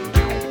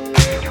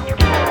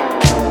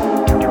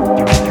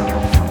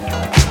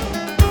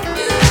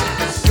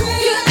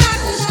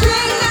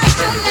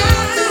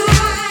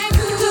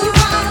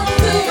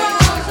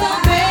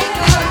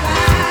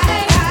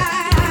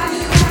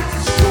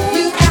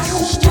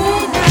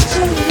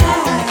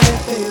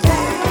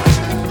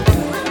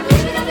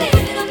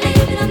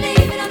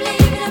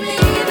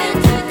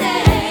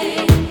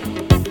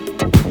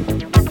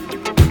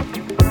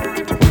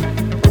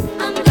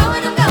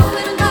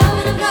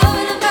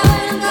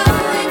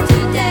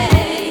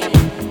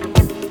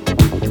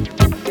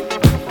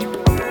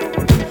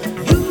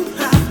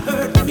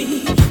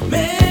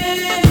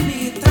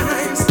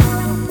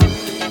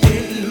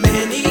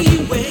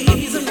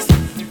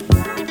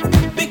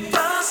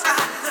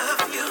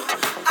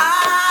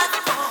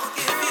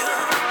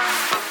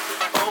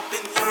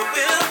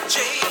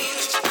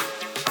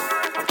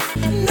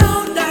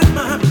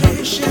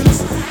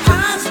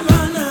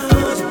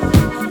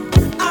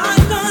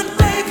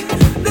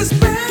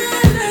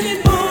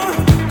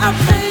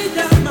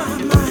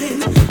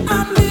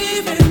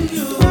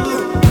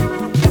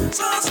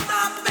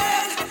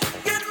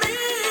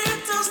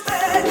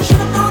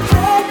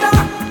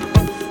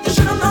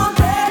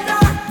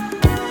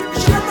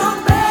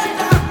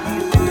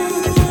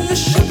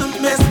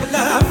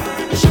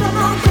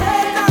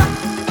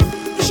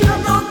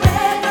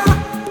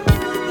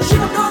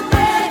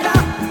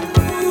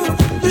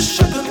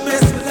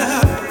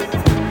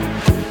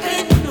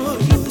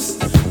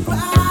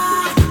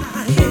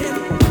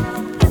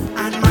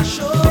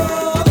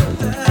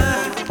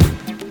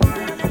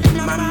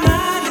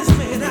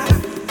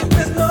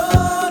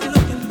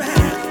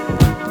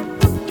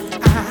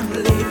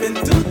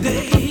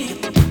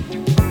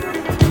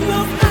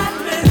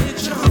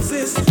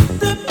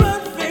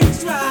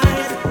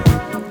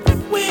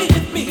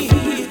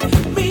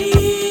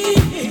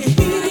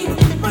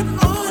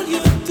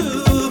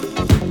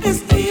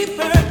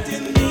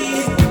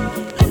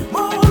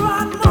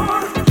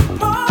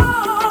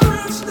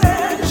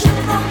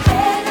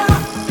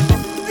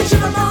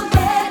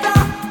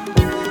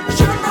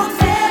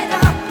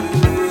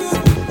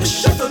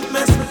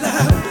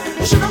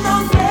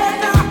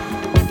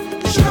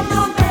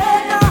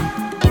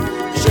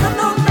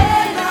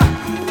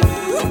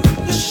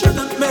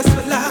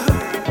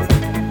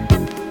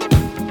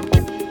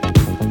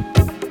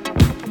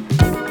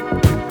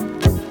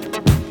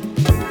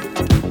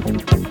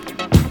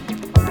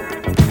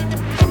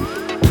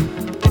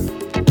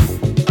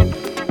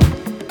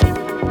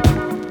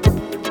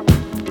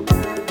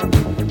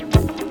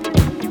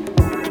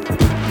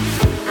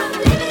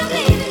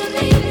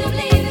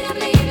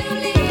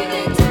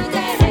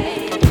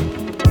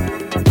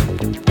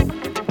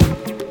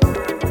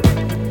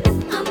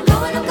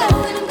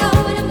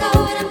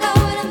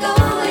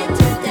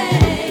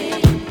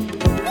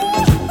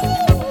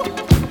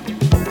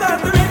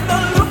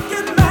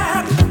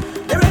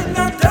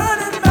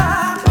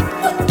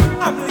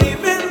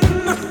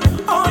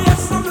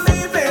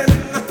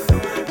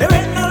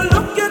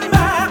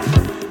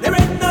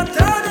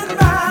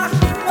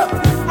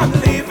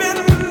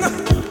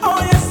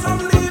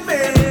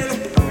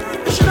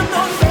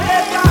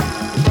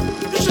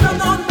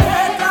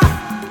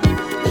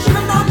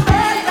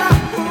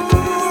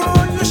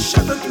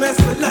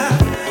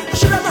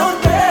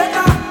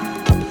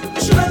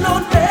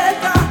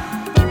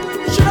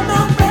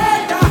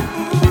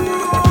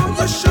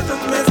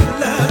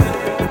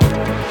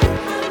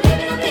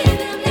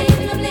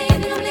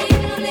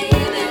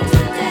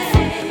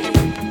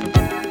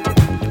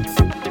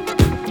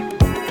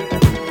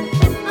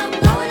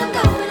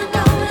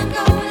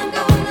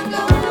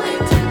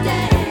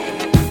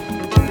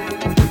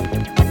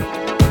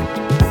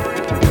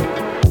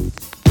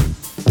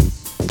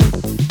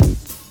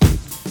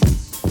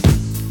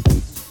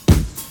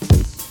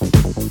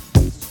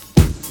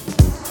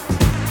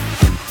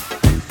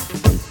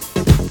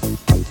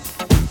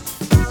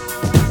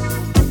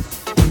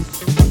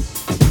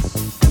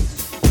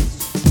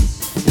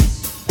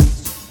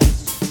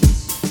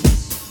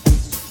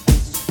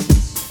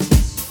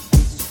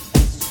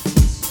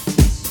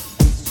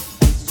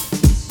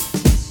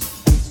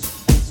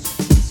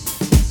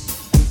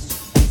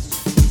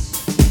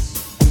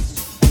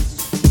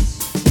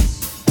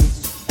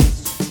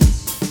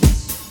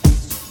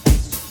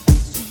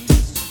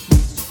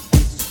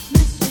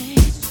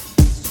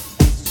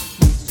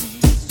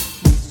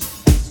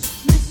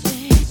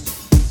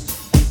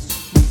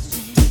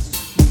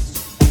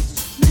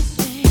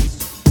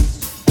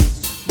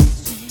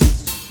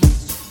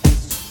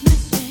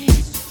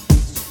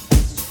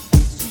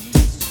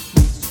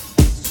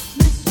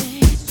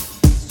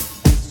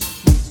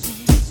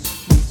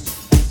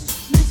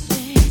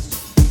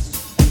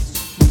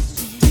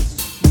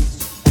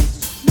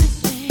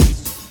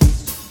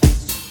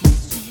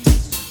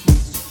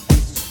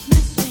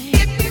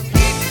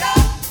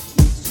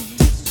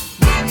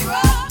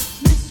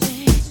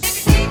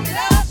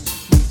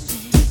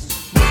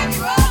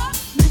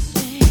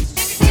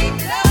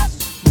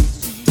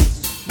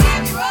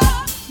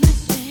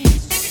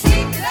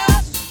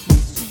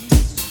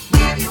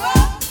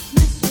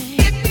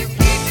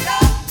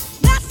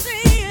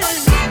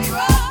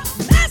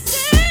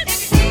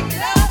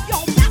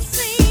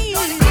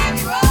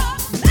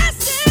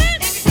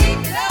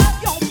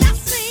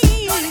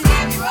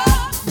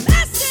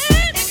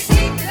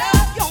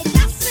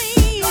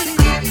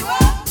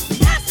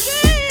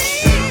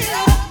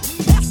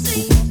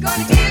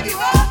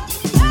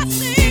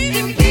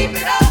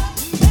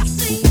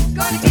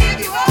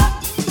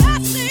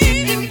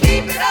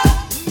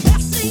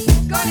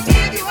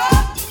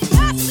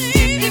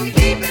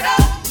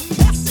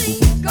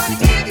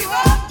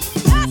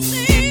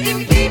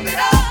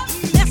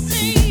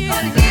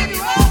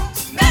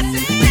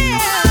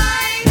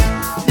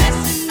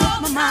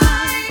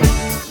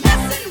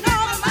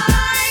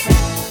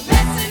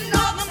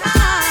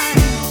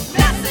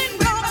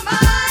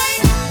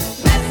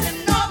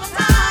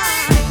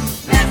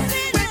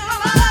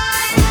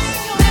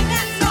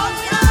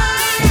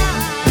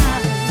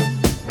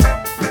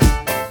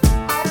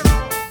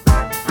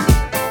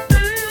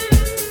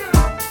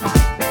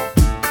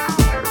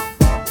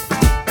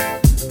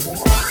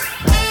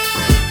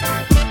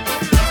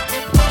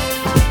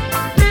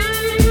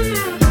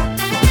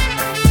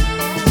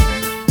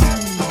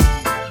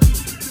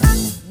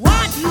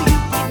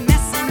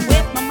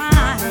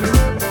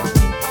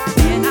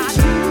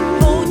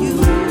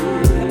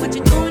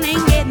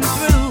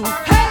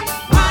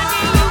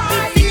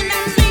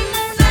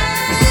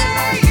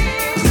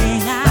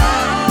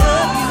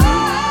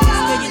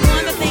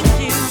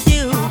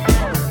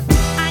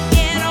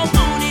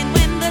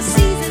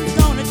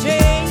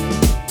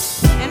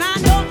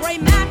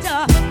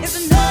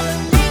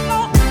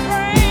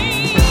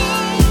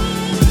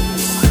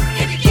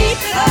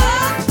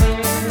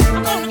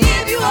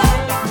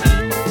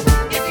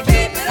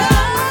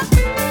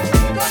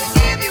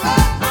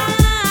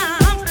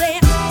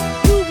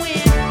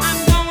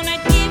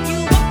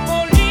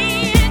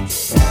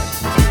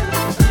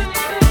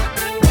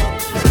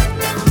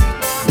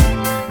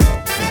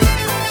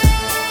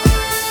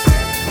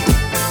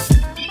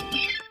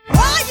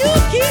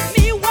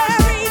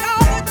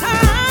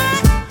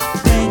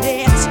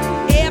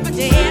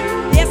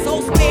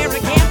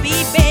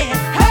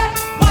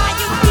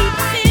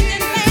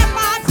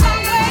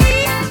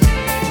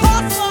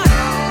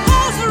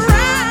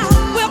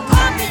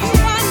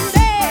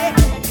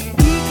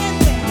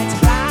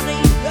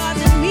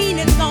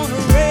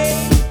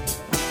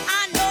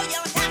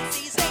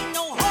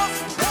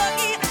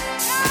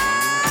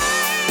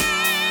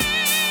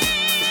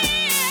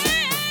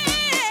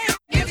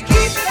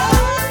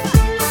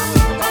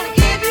 Gonna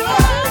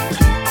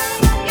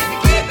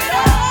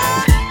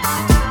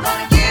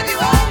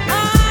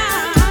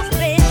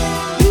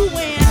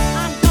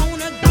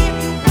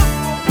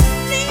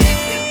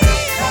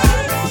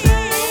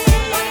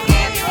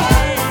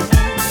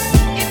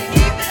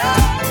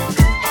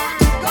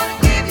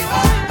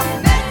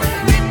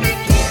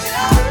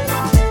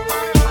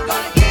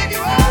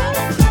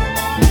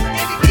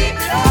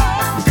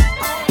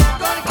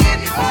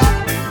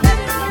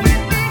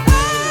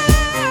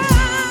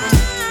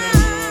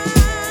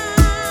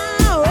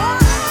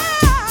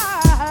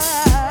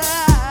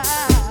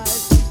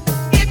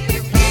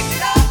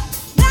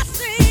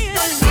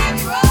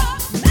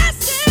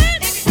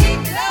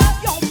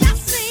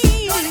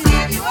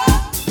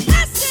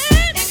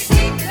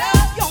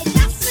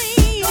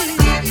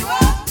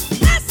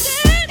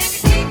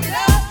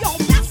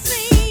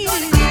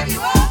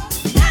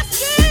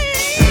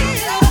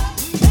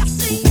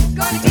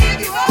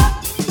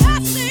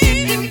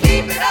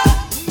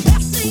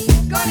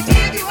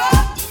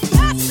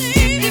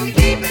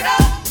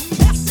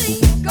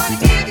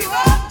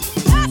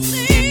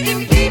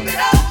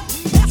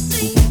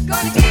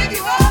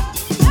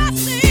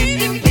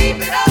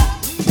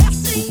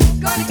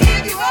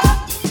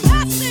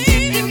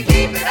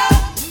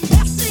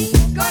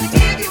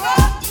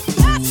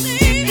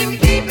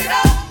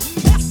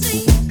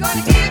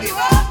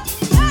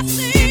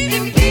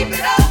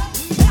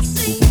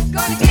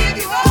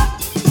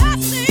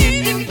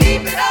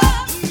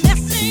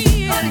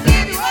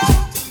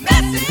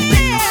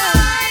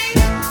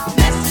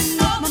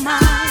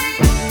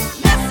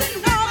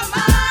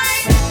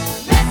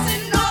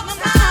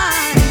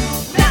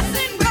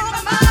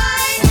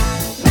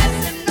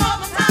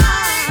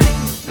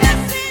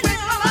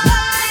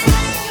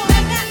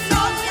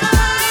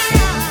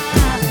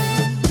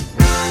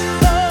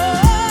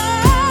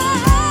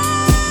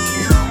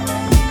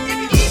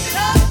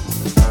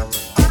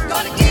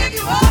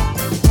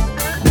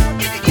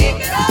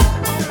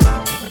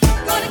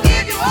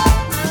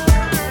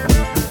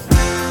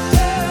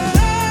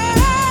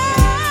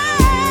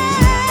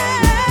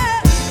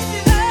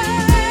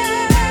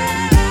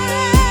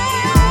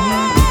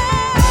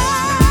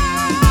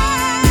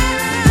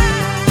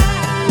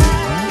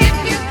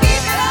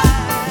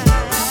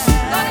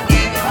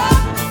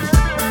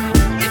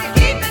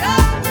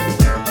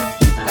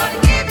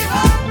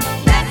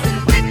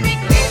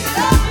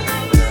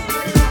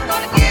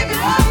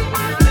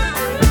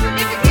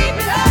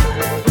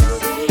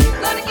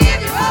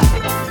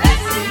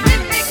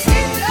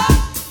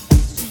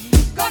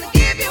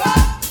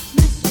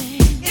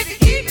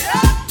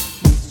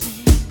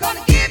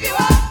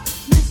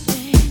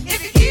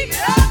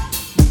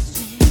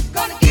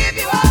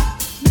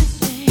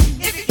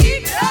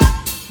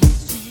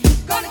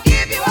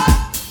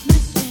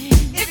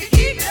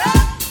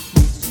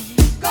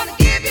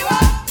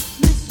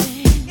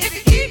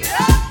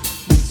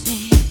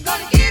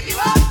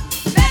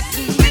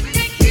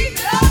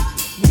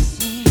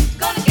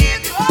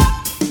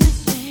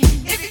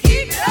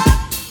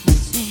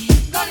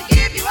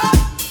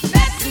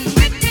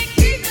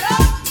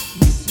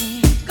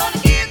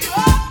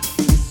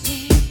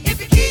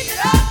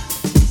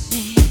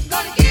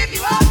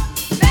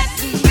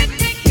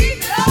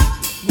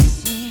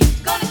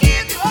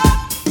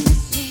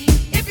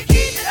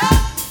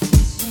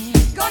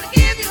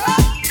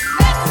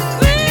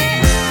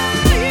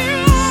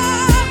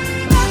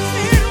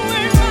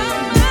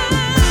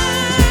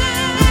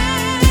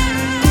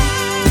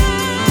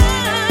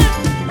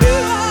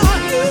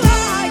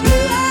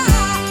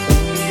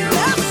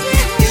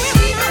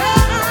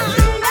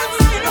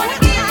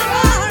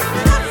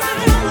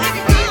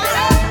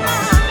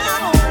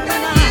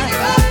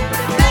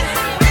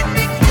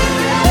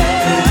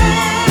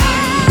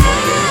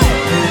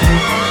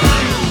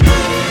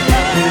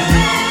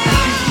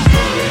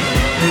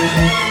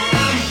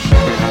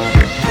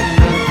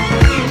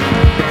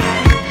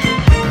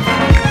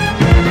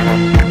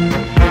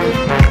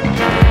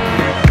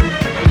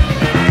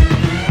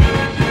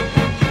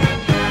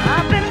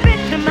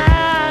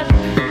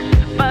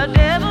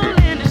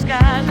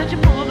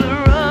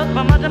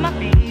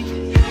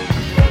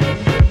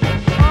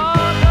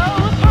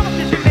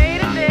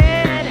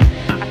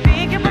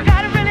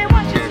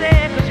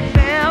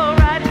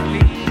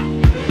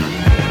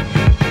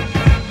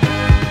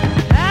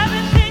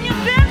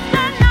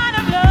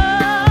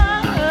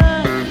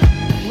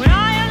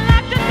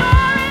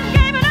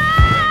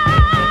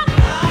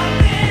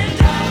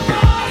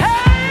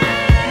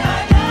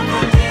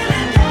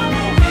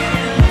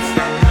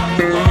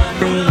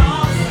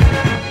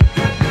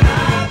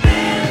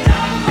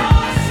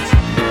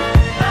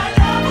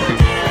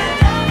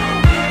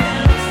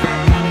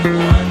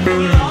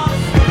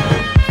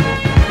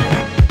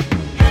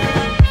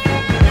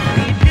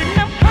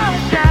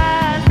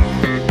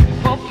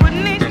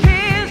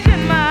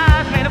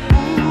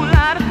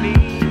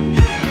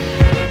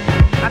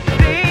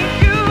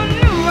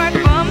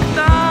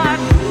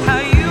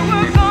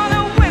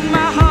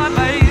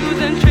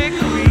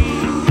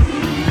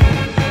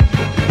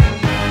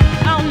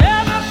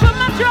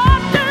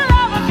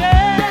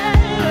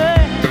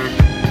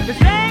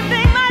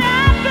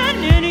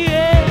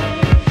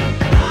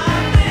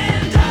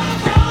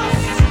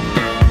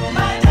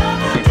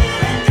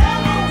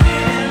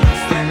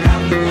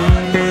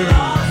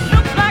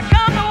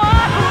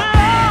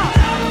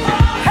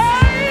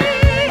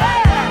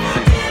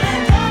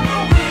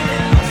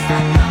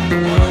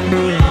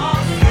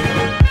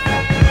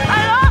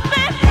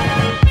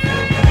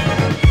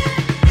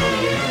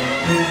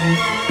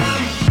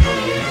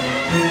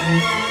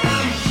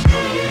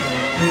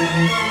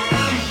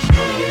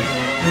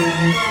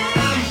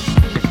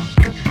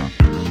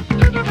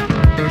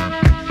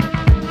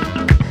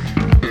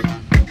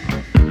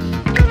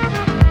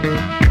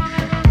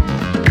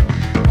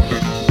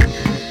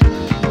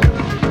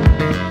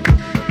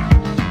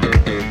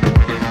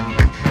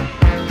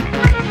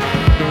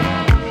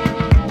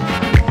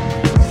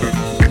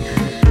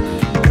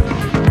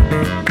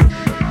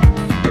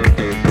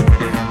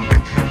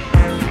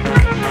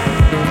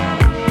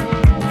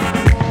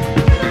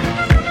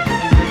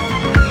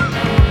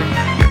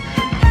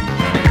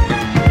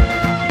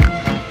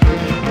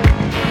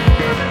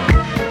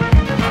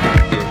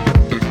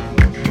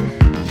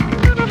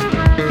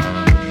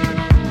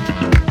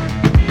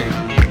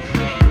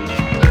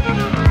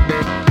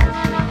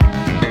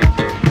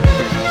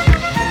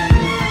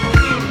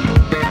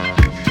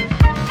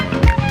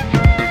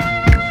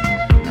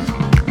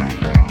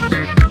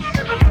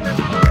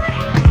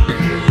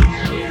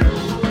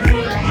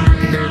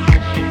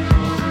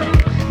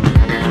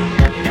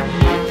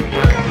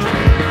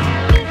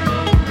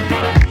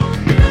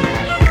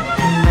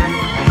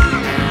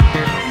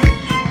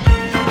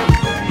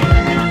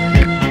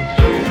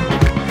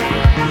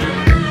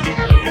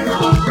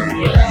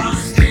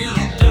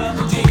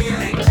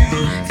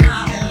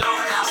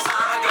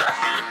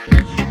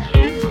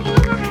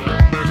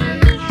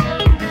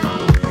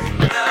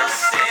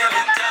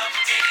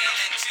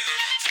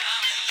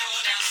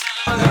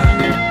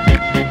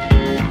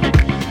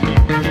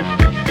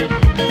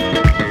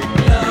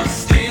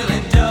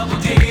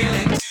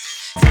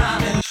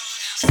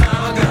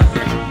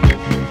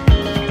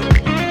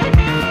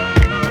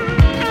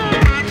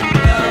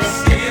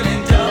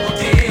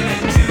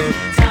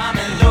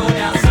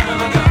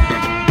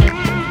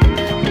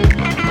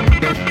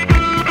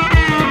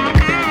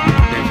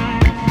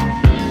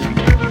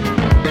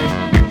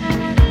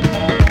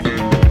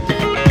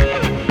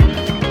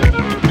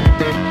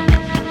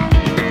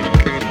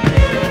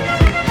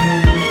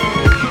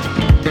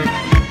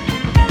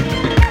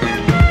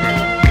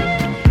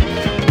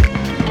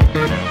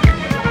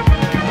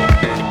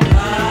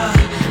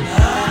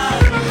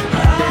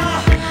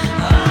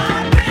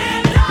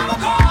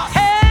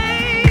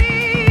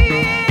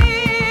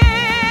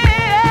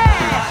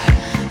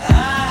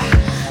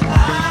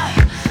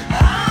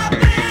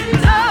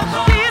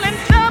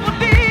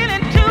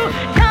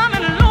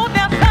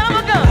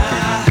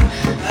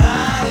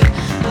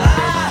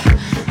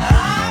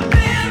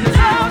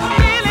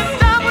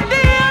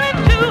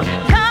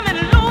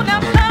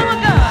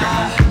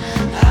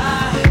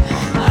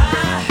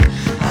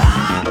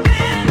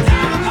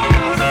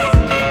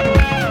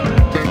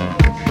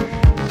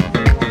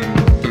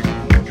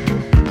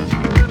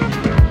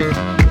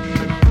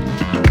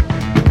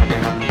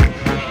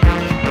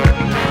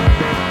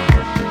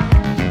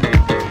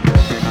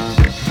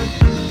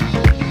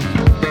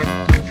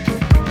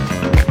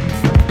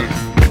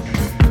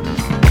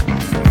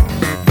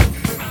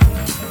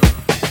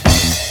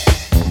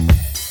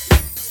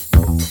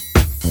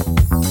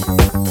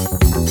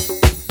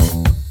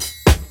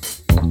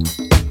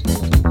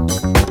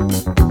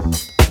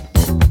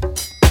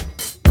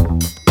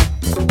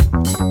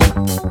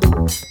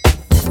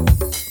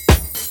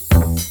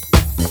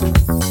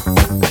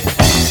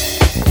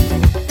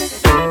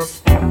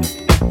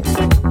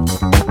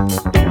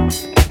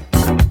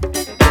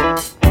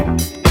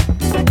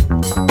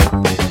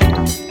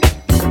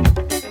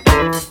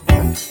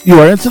You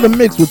are into the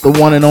mix with the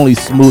one and only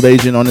Smooth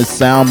Agent on this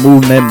Sound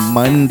Movement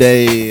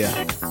Monday.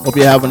 Hope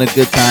you're having a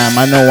good time.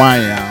 I know I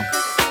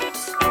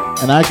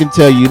am. And I can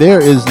tell you,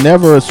 there is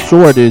never a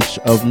shortage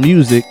of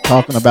music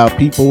talking about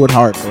people with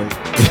heartbreak.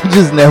 It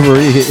just never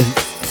is.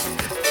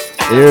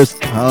 There's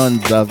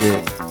tons of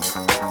it.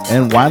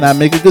 And why not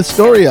make a good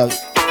story of it?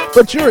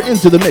 But you're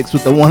into the mix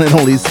with the one and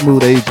only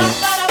Smooth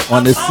Agent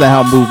on this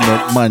Sound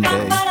Movement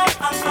Monday.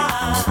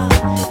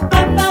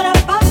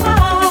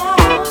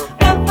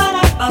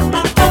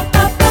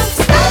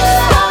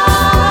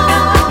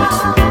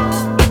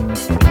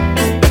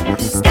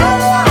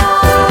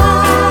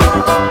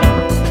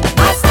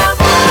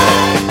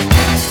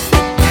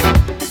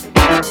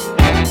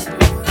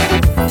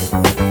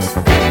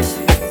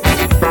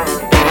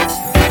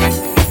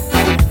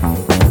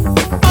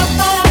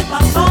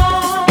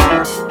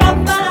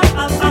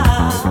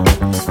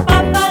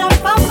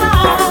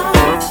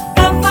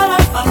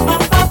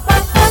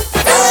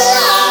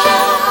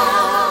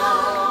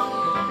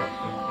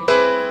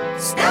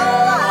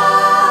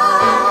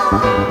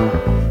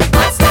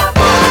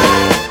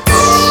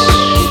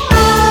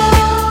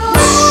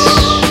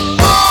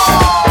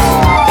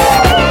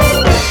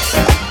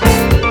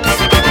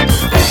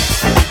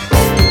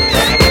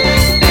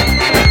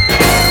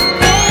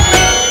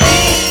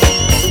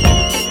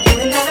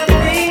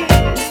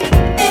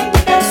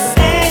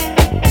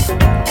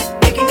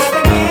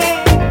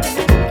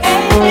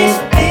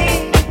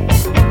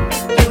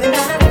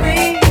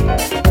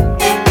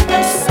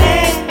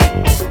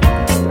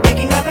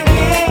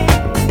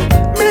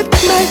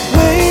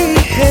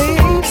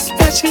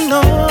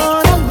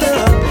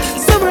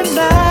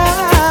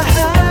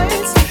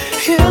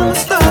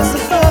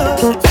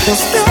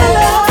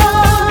 Stella.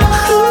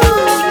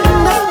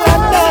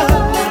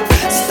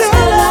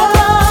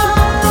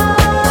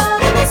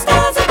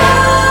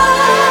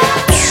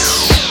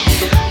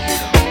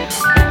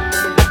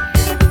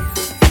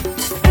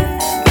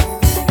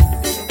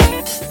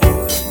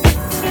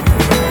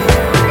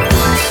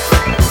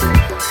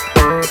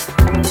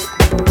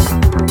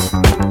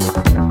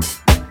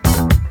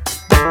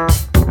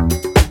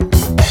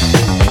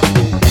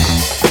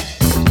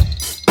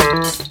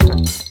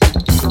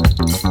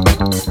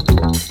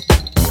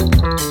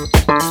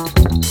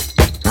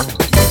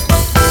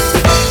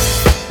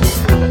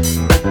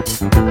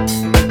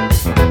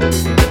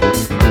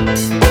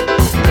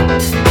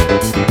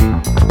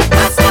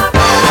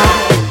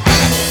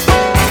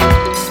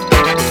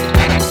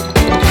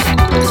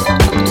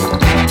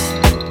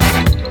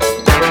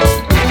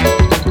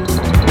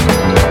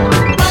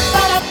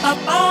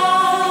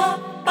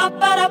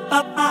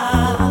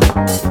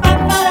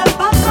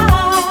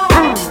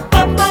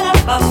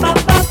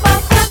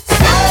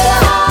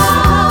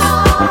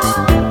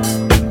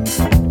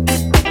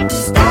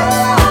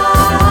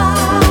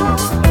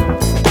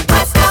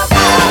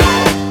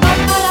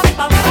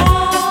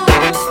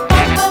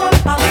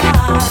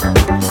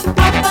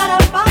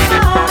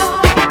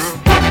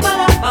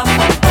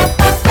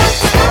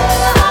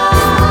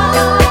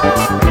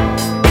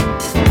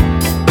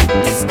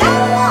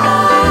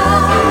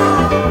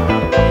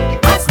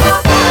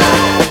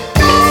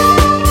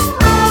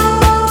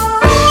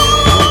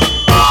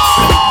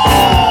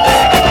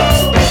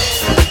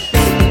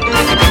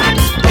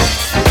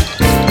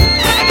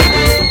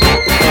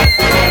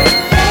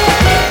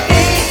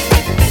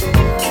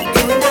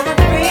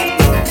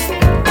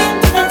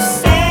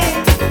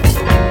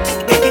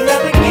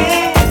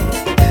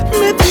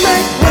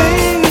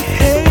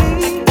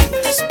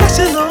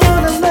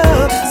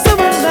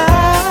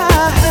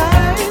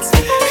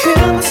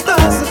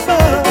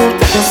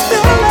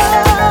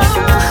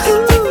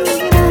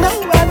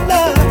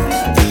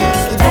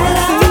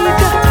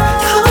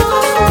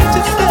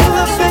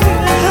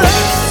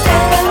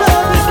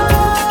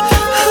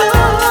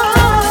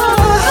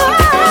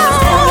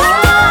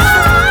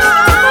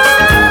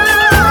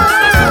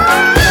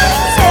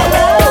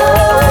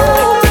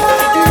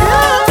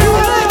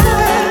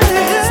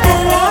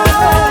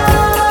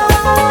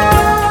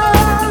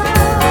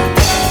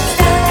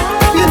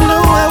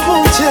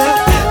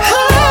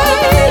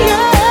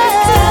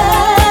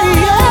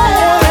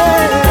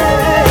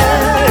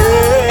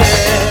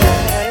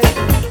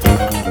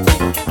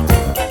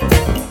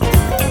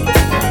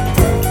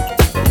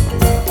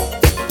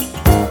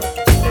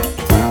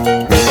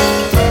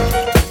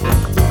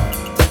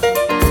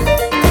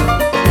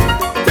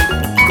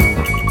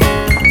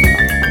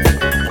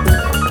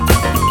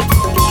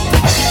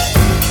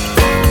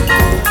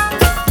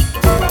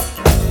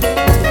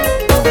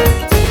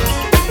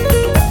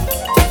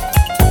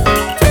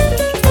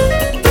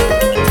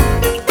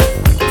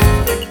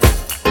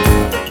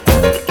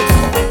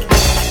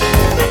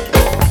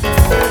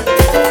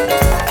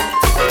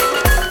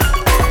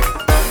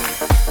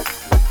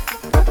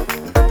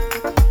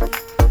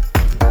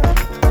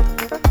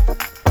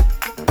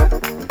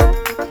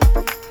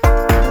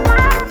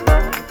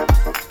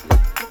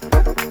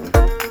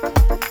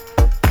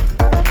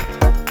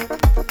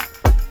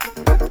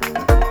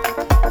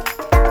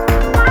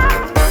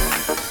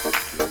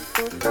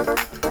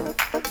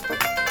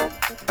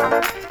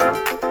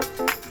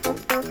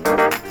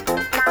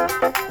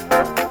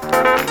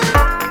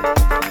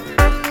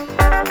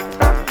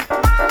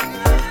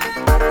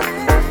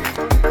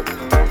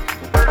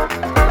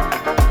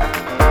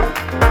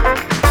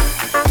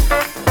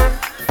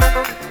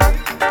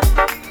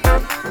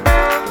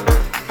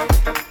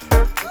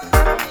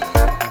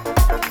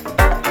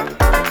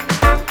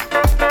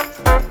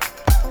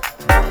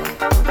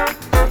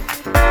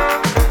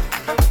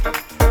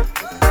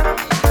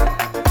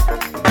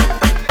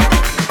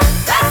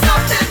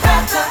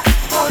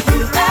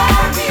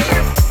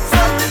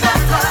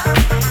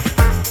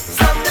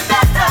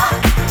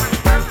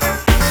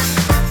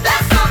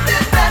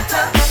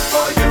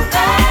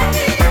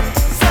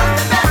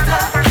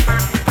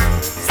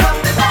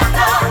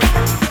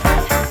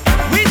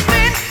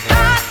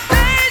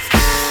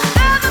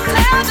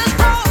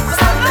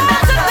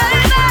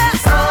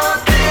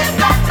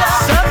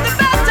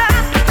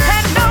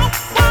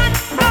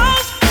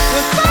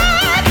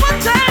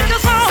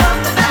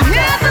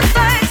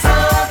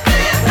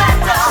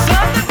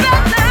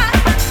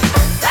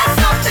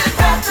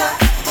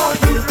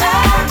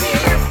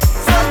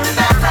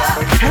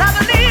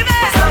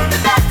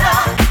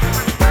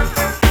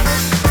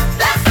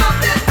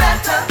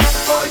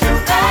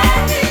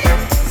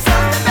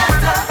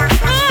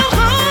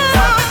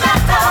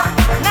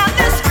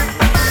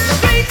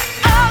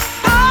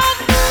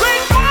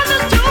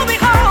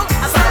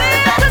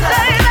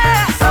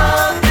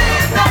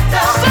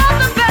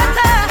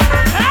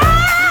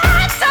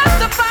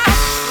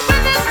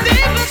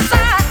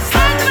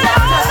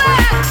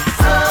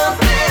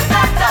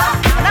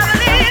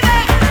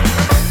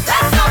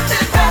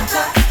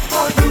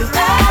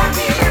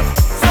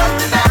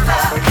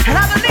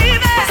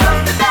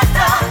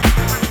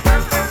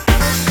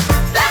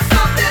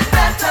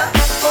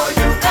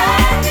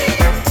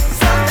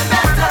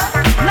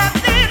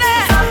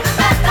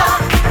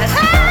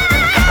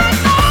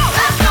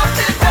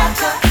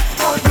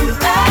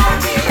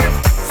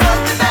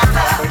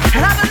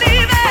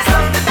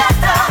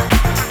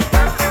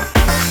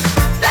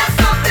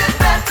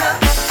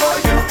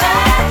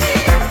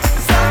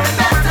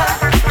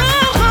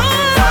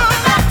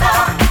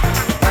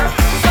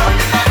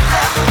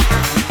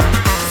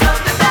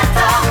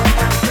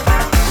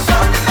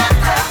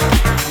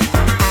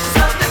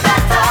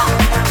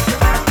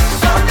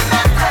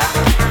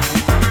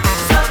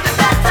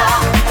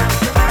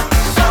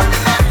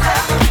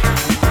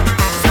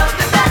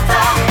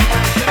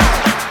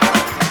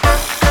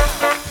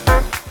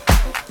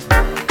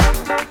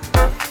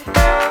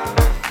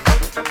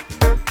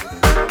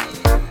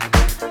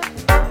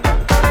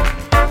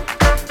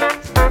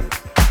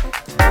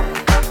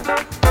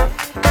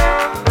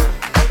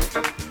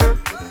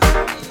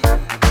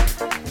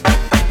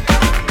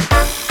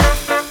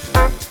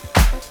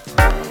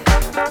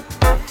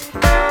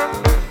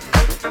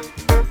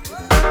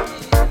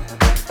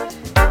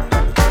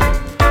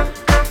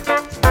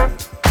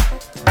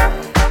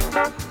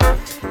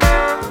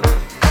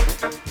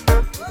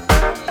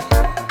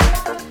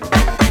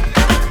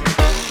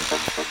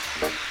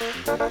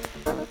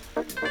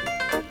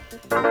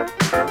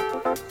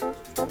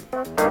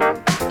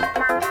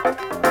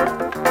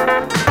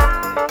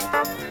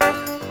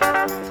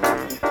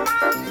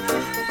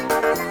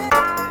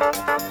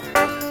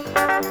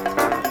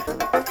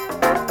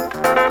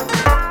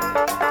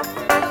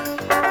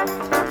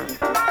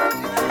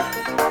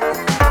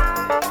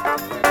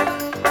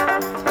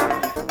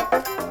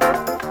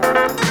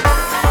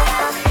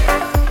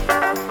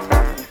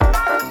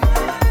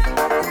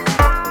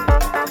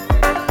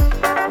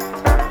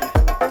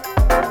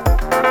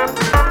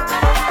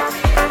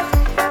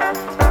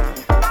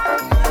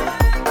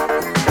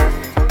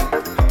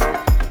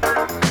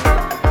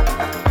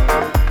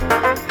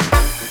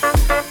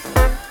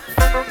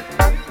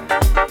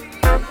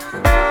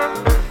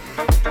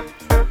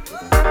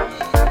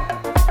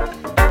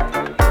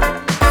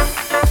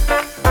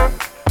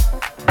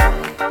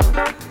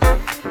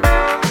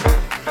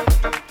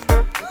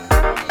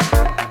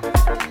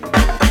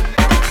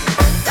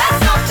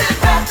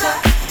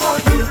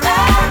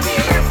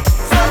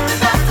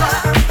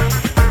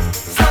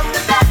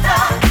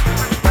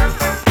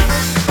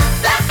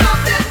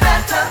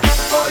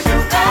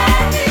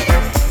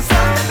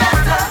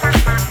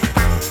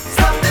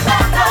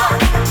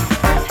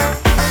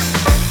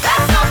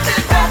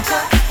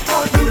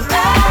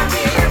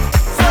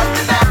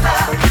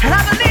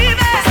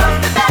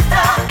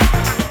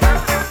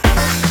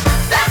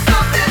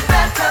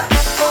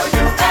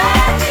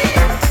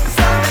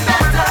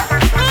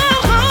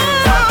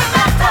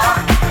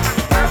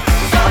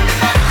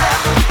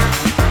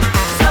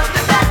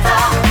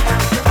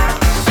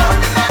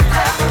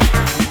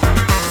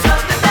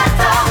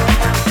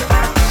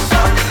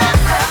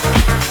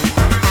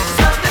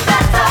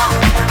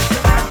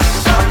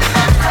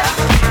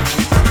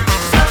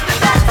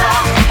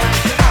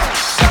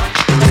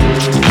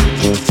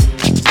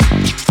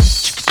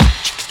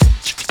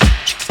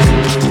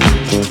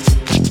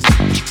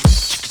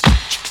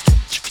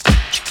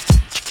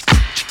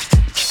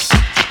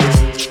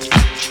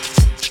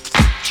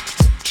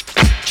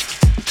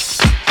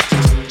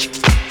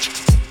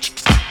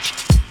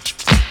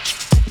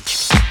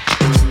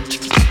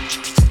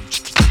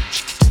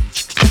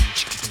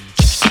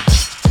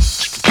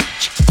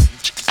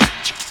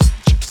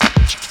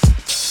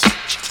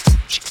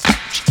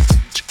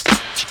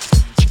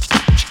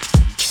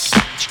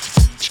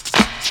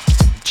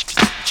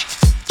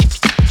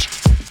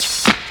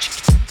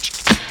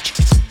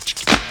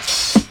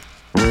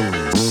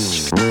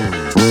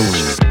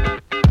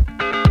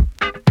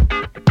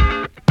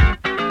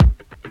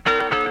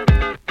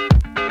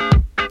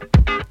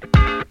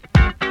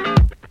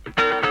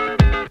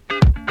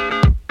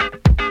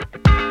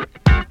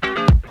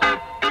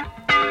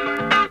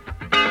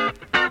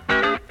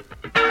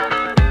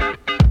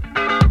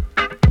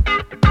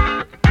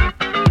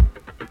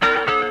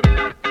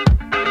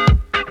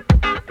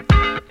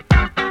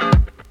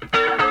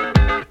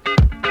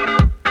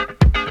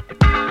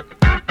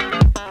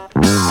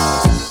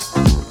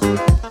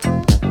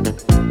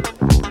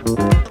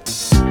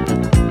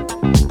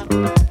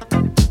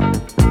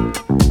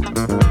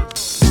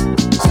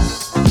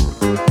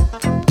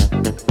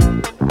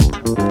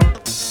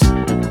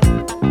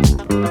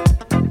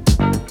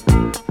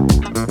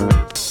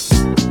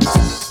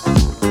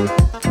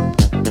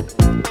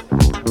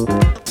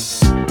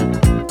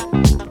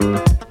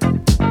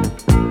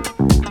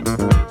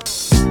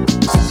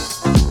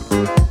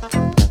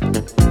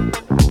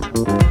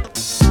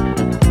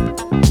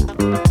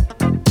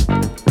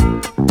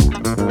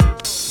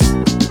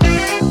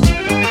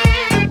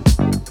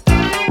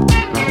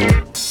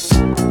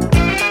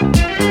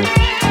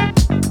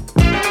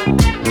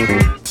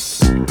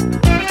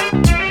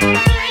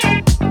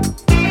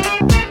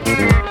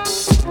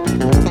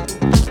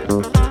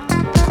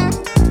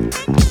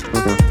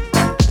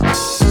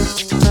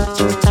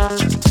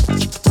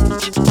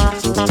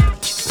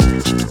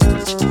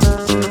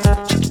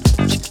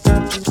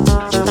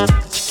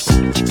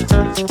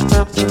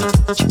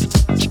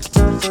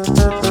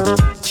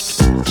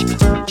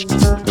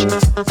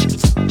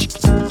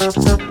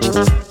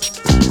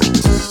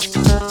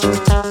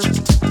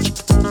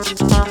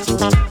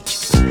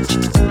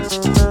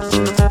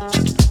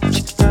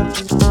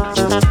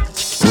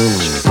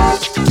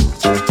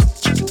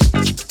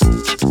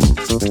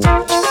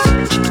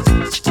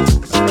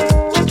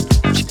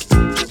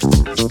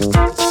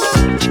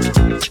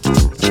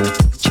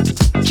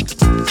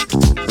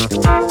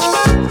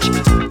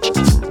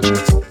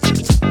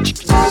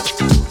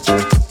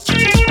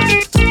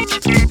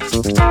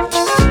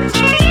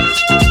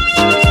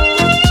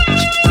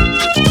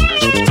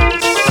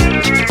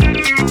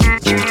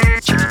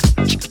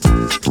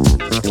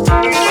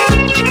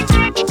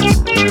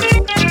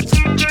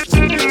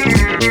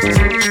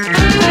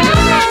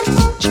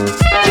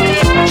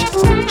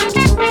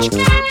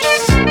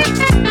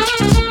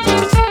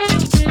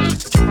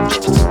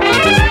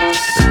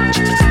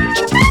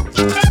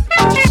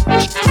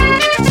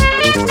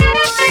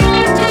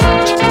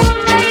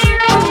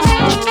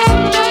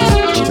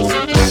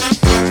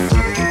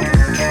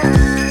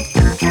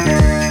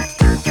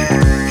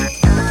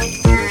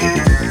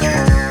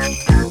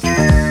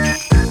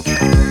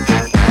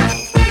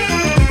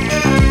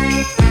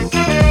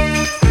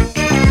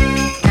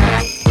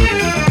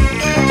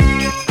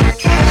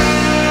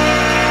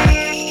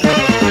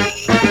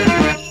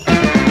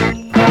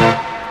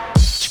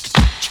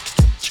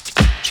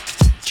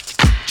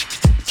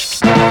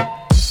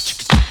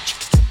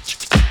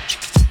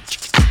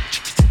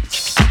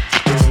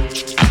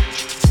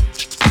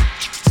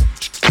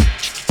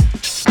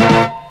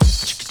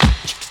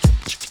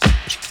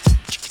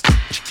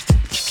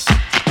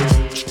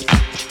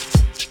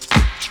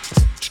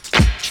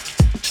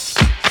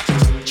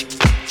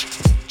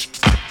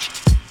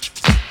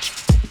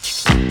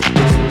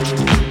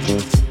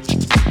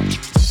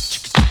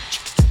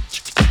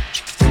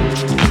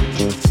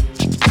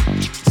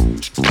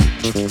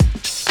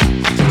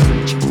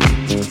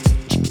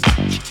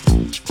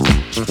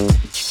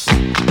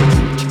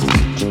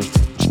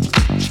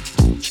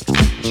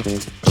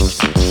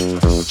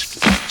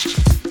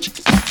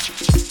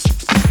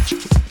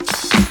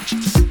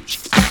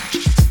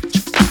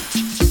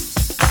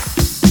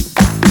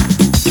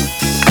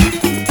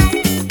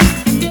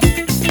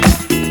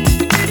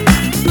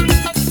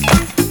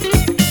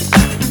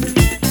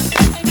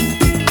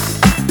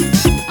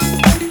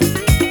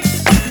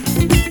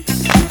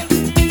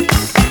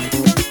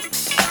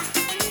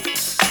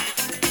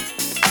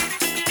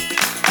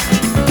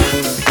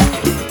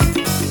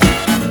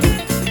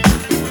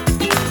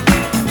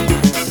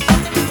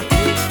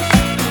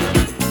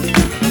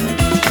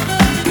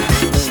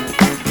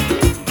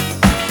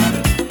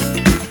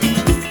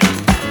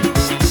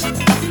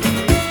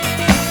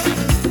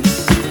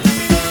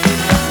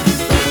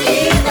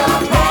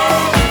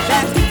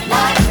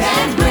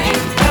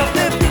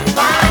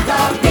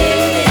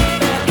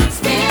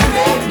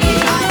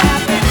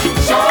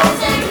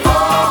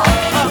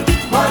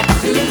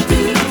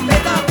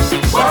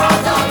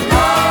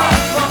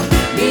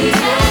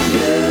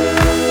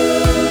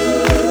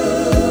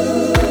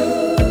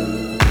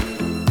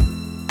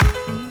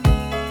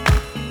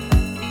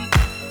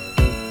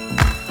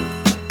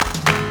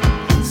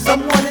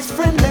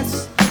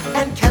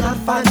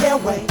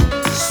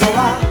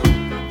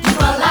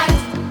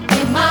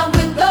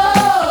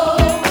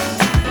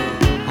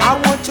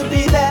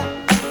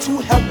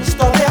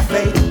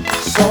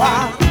 so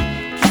I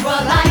keep a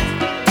light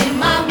in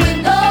my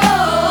window.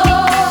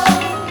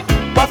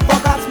 But for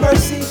God's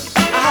mercy,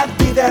 I'd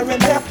be there in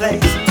their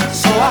place,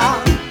 so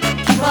I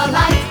keep a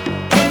light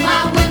in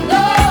my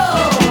window,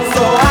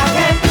 so I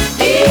can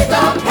ease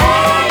the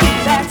pain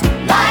that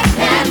life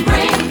can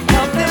bring.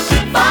 Help them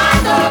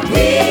find the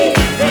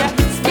peace their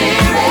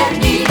spirit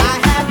needs. I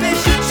have been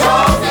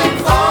chosen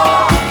for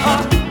a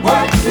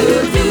work to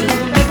do,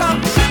 make a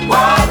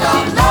world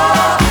of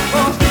love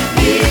for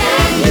me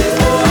and you.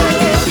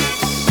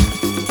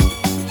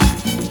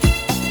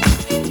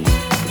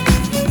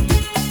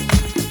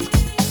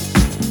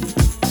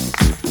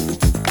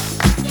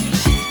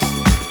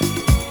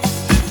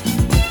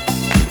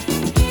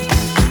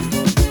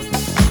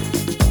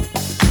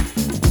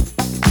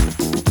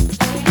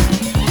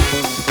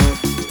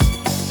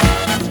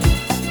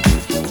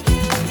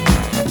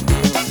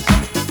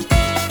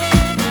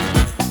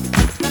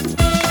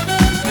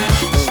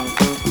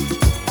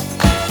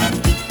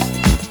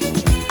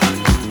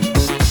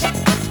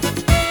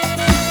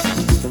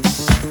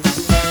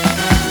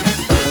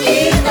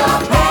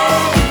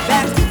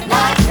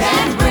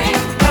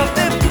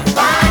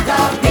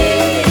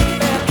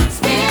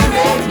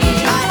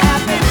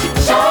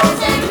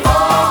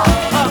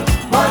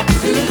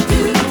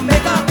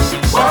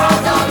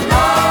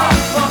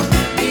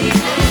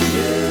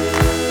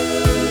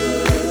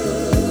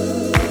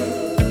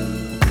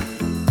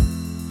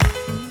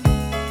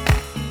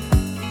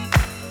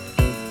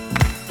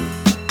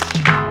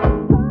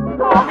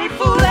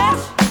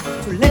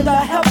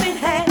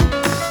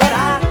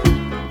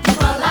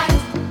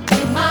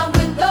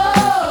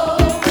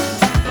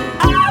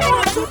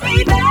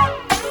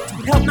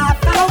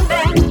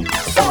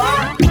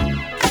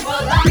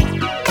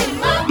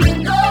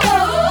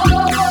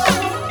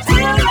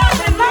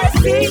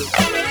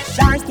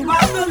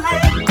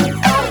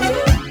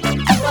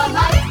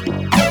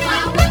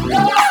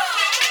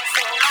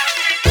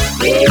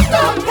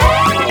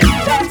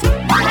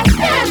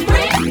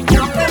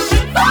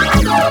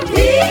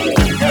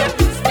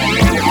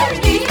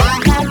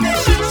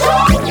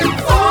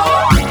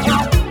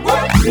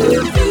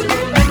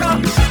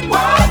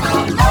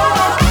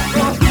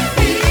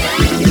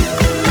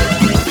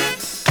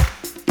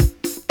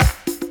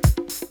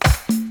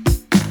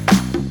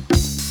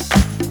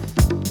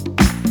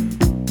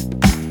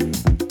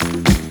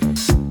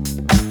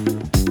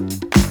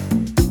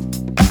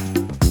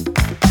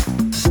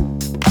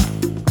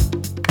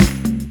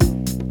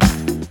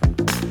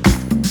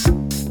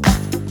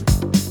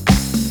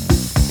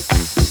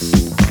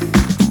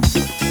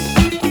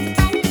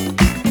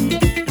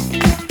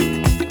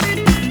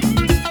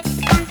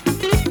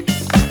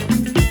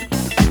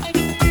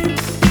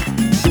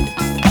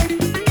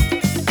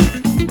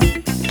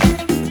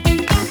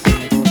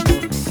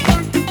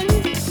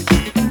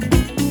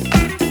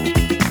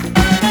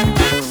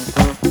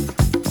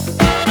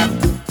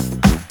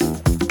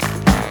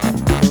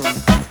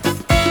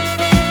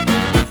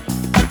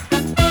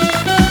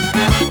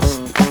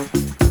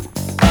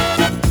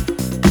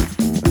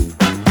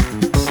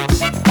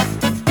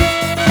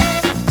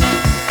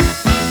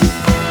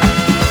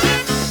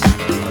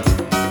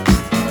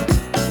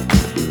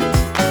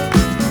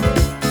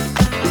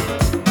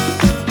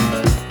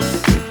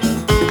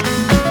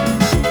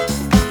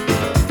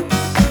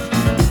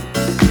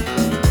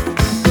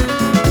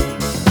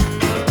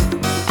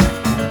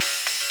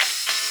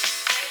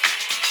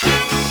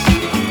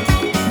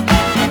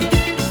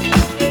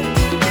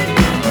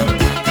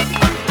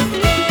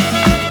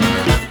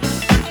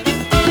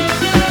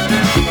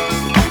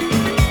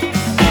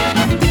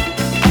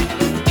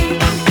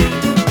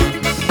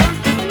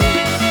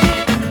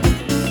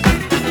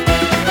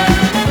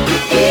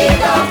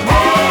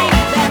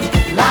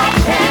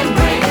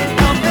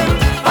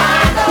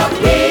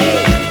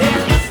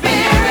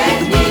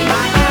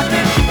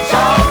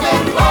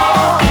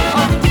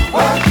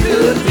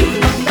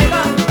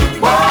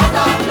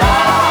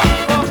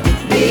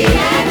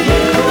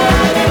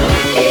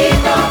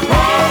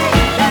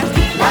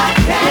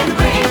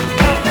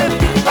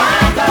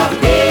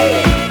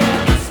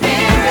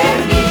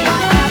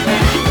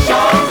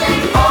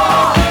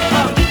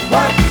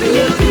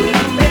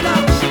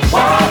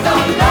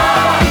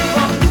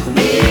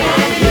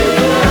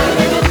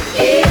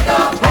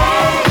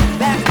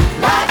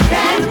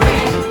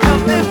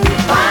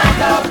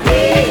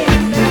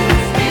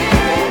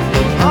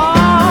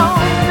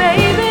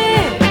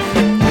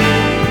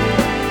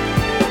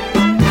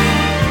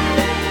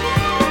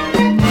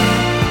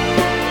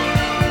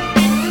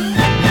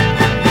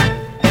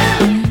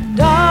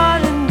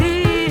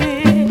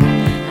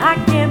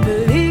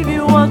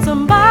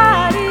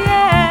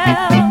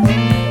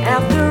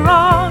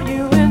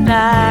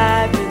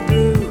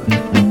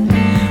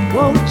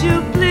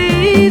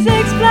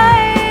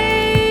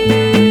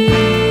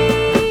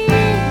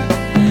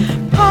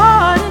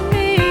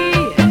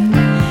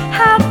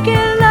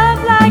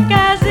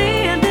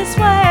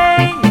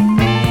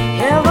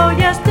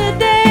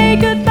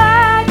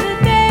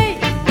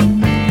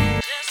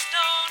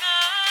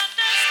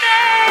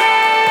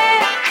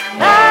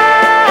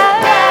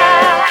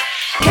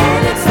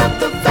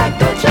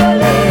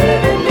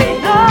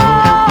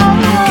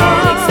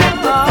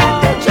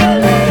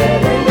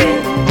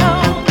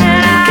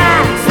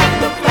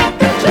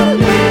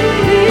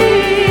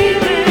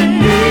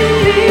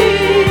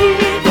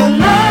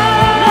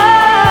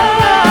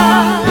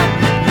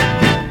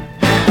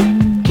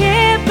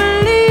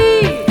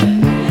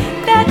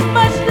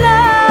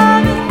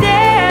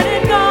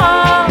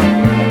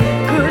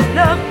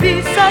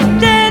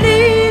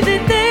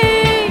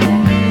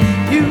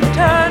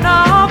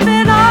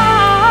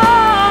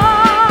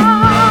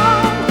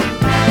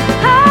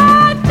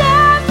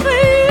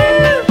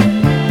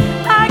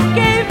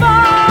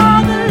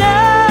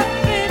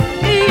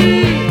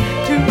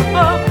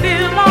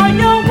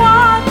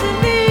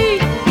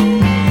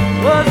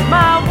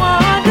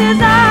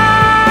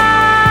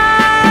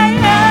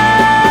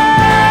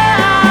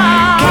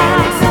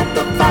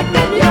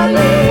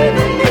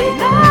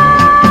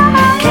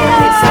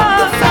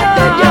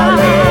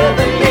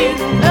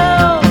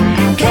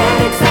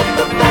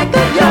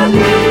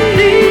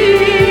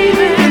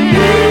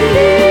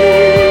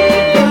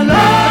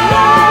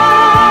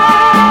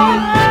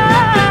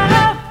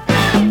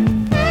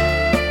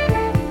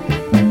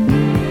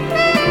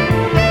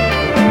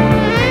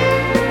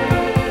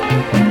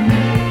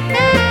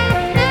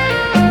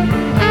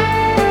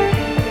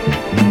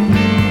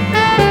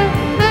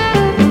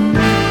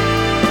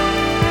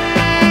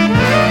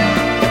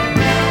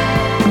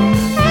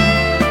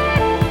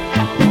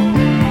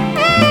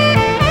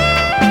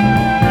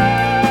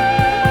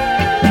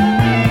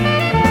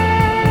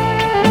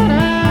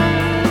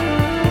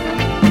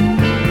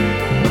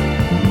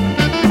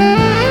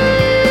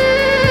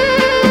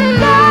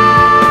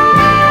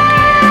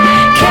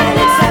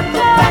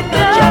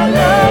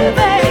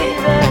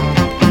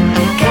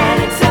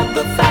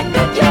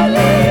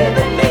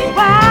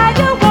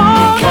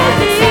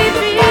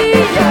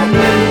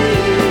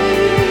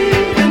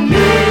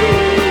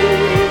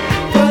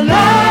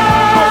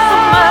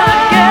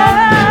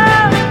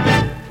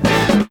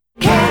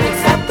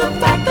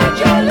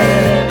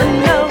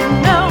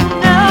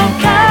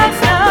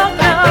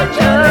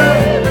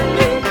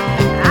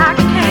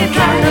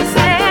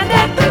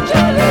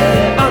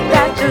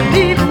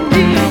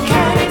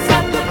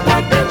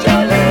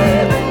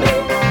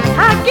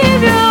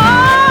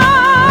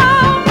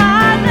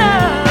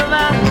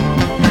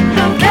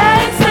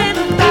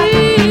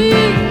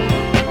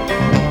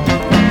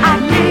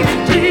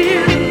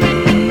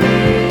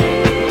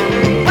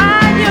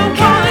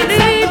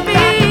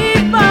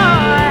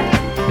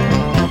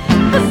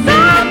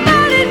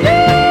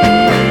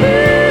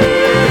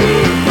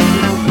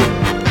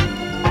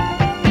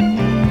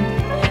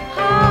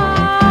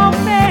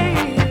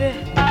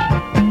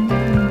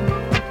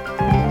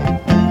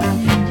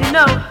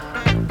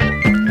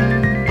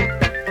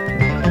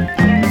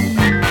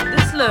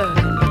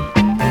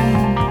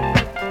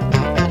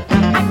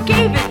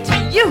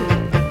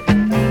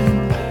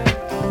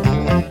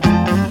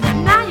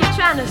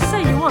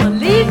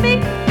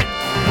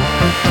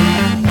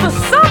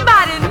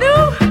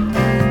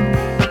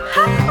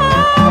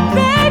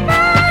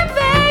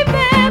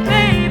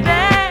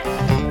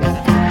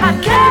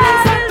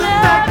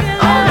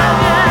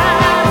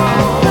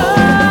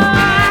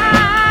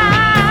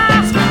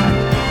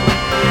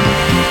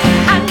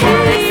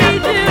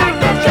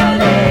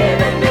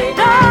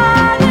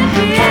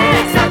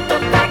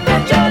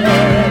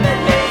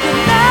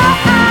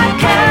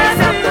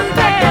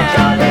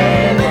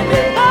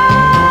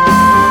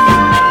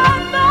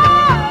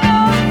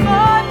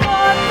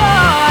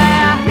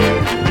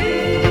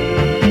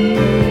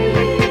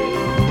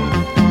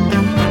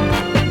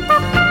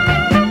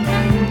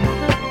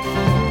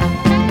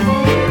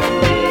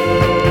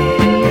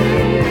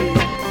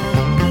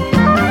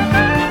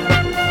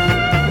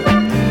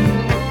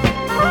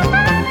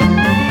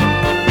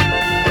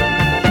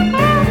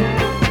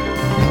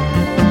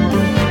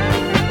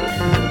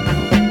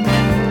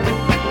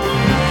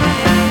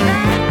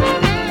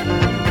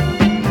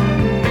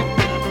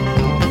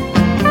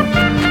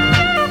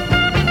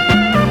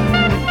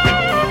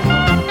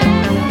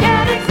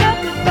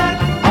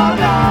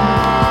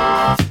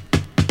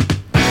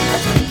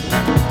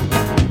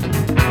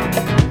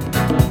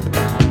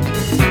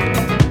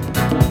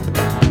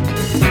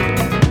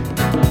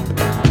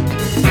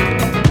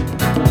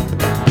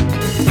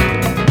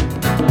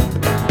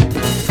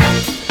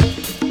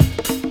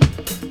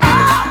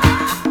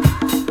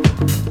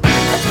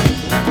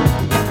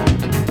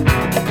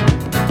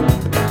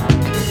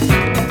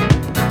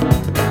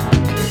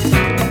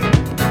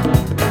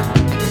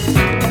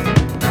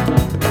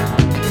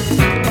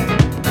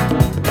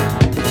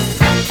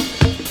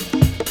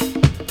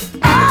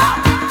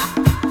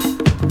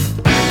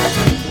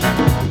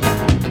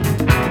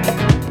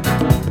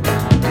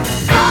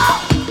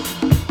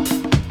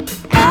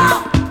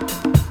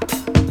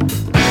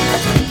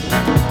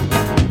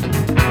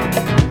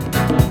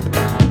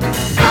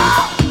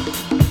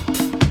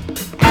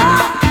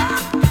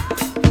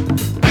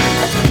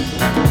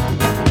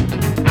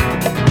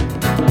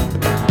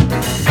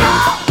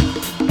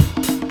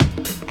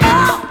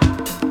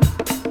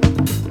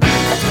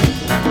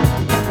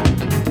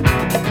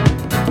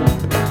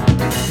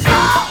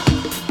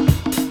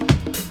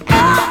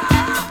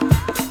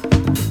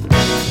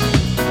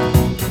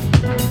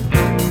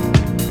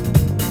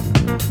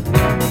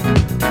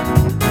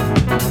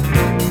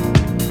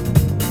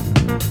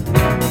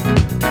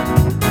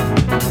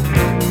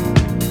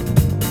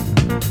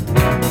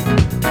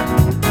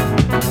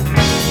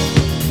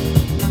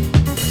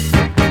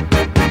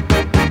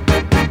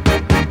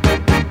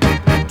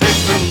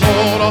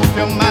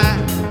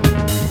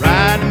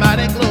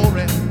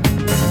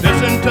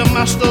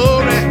 my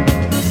story,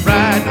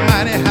 ride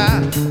mighty high,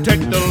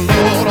 take the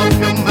load off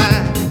your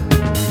mind,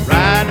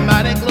 ride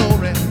mighty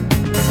glory.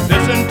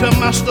 Listen to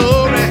my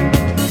story,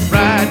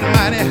 ride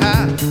mighty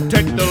high,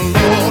 take the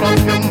load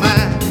off your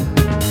mind,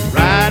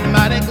 ride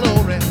mighty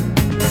glory.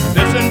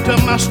 Listen to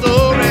my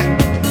story,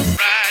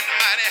 ride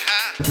mighty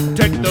high,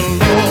 take the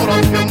load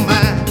off your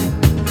mind,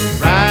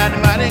 ride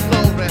mighty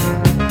glory.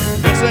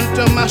 Listen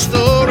to my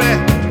story,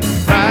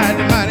 ride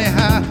mighty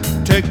high,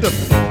 take the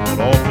load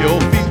off your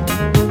feet.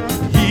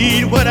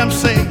 Heed what I'm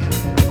saying,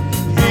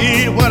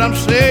 heed what I'm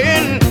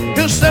saying.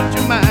 He'll set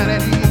your mind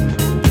at ease.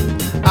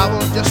 I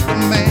was just a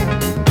man,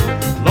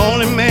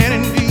 lonely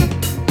man indeed.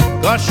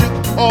 God shook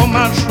all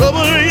my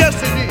trouble, yes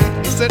he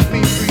did. He set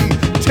me free.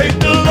 Take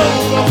the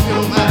load off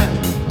your mind,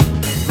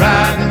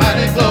 ride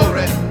mighty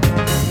glory.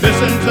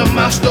 Listen to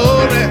my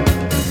story,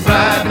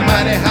 ride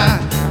mighty high.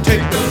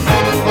 Take the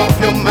load off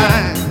your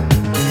mind,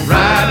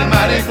 ride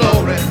mighty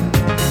glory.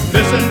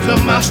 Listen to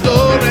my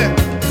story,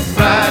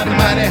 ride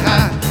mighty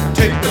high.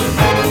 Take the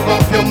load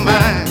off your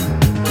mind,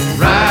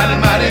 ride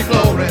mighty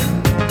glory.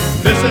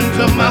 Listen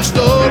to my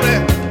story,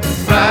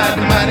 ride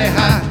mighty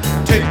high.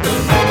 Take the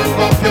load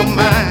off your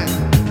mind,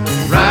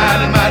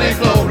 ride mighty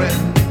glory.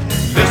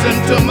 Listen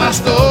to my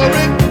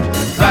story,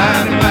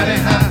 ride mighty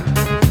high.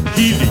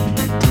 He lead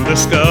me to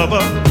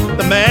discover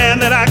the man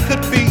that I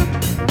could be.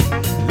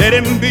 Let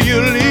him be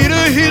your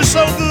leader, he's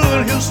so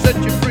good, he'll set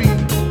you free.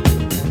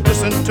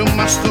 Listen to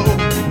my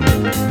story,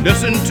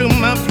 listen to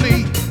my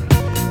plea.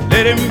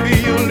 Let him be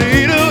your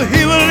leader,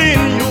 he will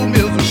end your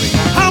misery.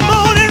 Come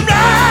on and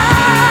ride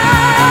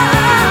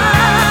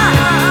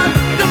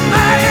the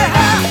mighty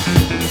high.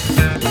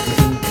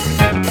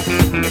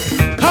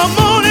 Come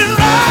on and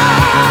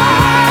ride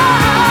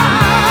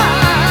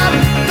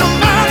the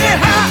mighty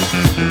high.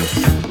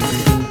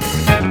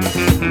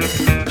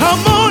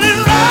 Come on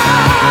and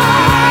ride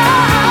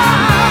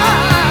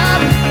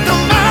the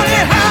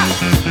mighty high.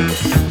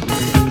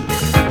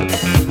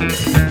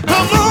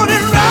 Come on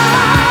and ride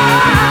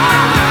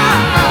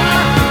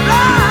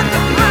the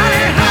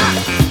mighty high.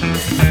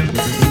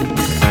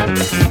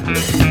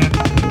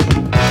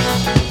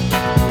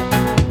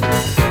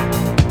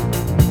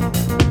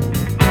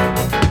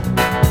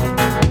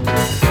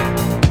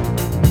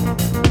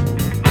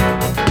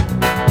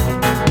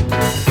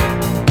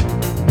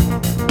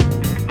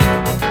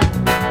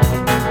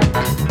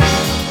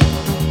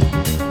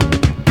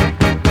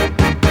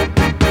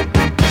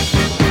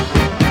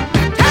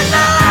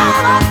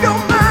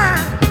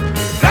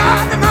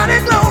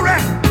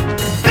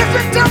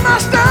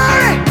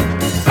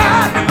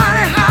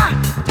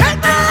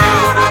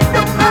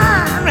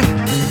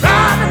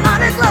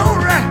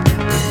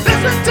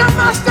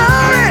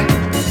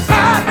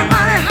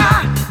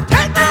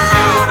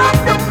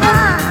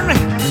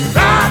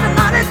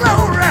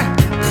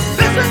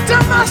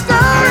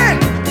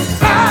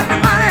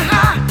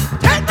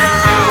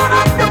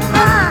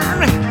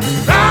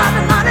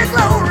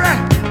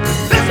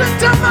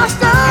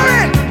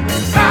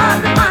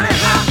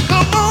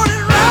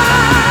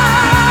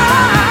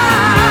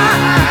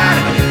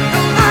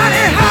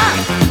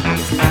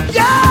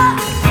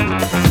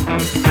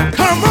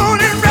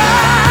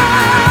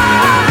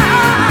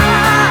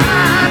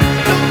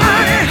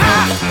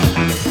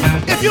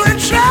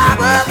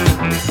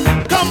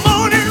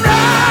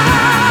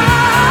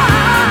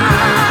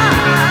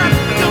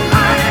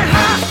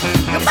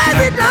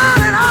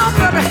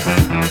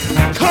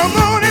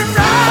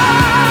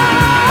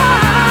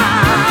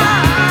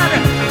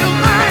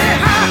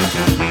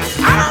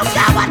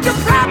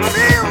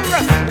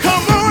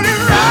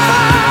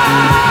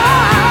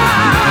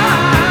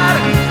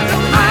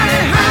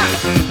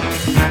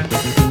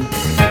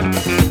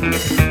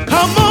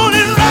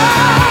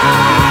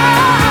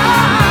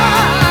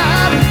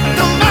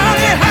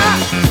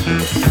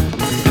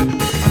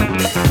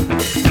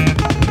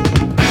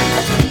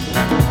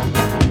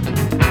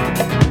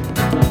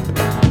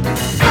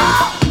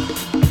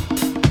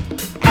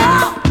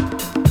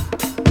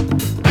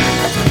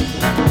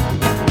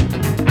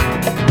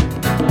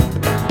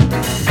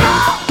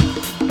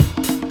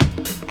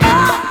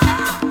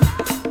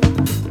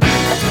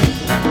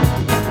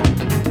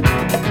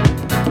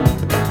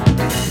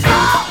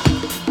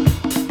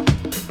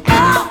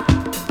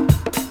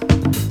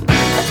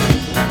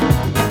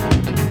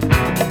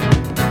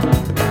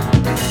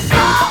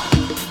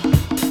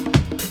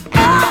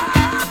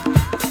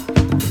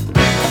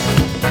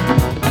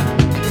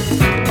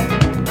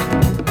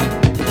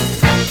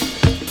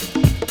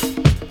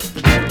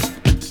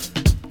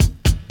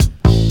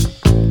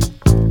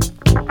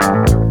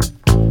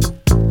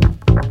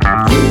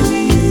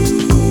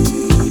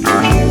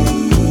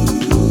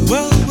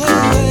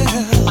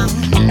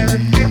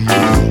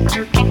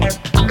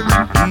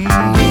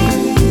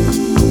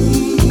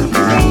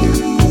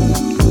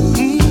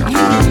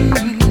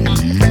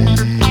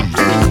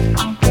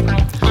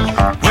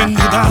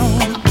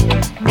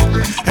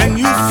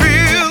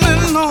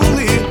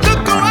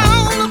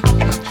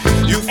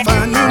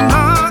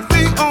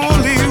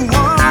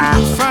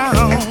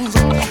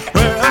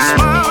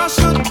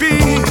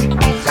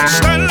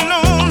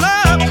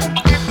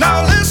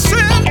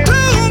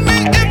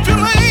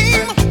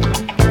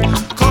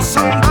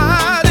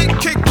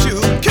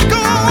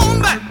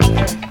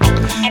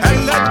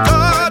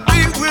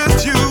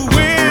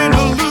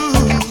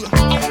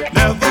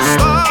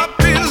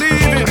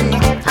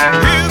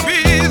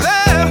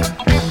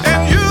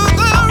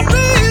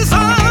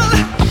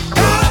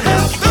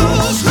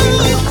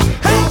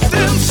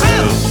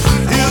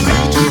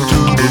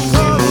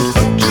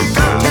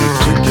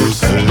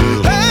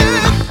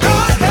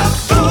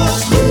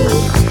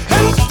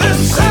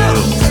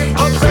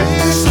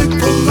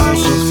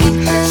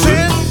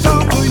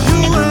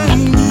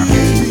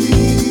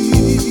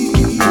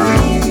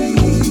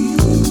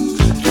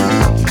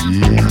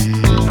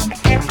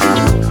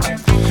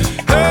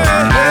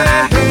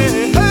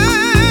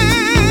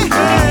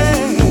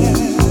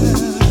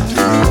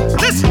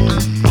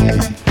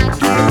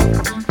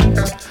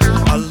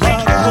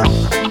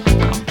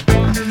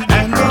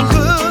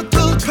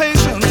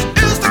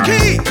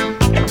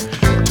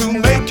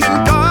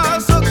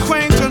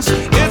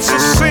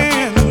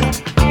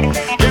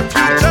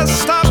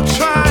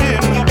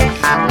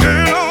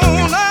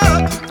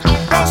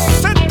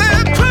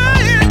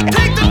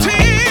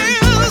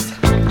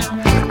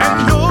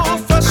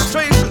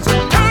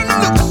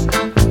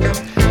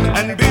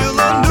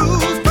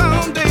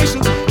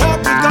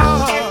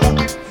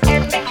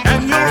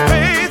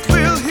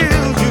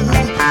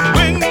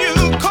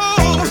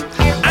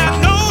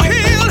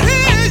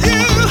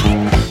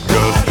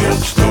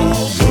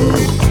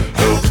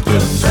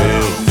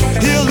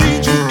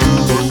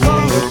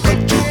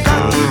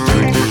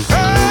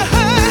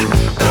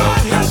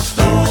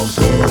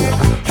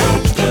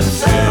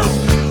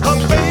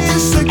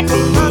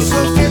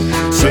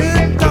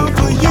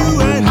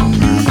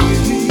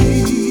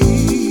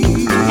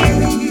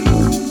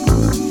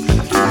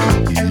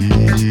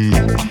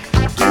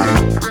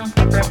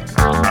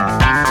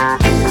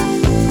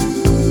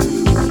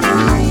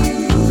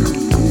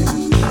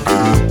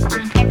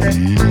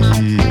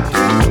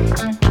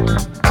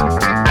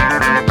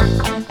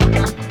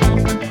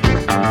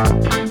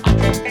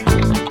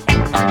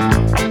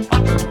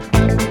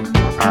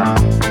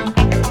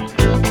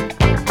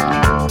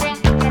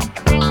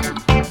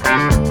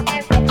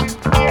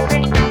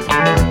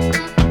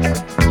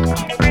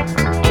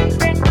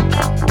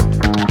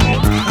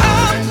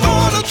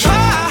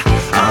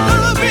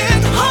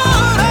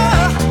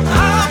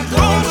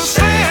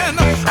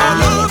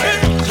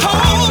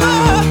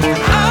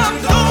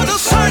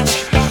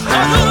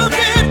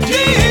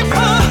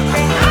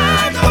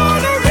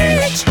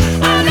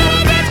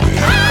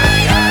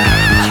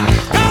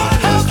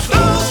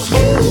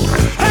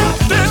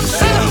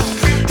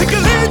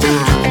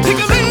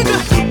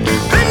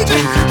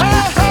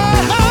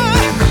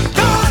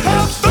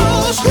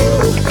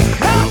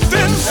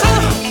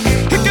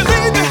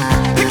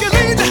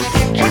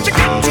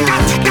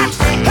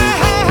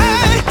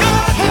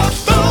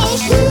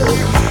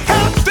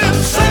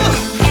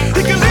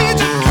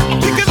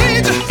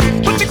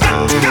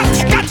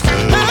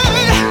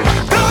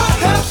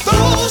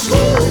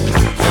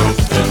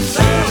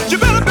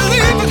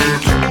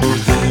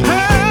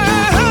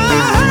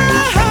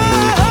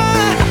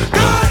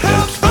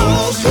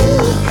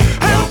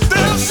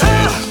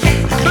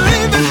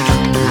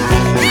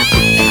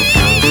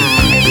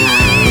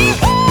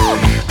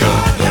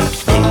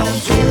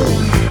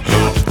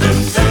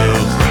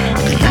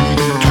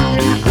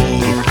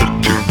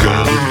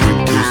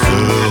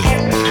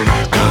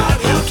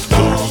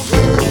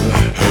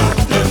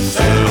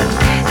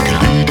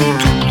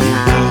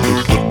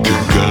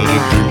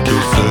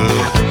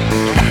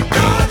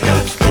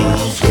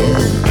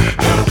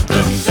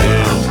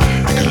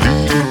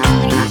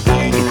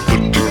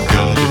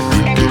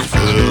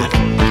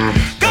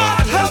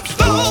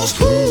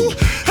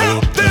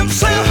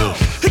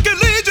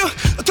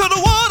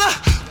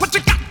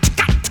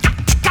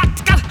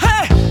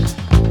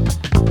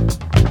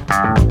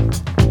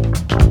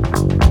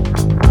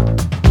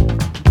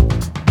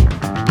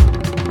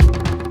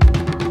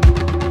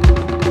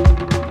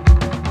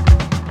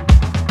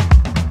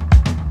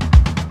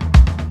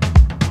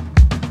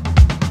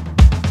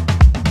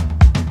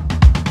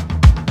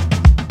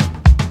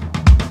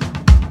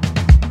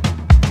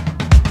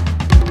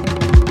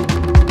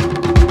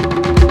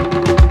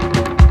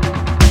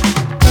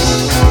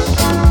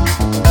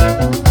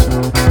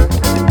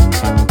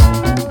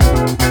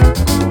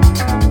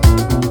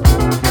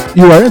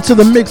 You are into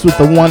the mix with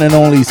the one and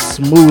only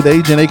Smooth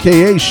Agent,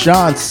 aka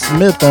Sean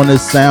Smith, on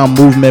this Sound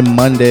Movement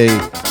Monday.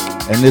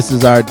 And this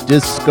is our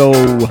disco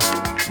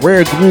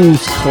Rare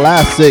Grooves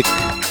classic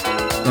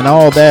and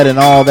all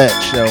that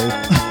show.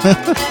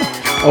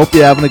 Hope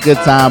you're having a good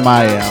time.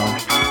 I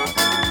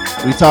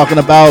am. We talking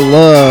about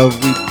love.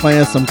 We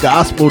playing some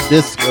gospel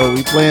disco.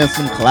 We playing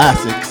some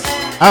classics.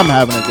 I'm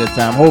having a good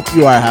time. Hope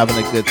you are having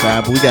a good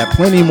time. But we got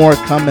plenty more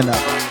coming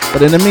up.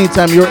 But in the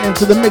meantime, you're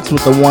into the mix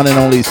with the one and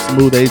only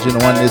Smooth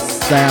Agent on this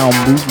Sound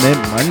Movement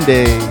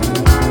Monday.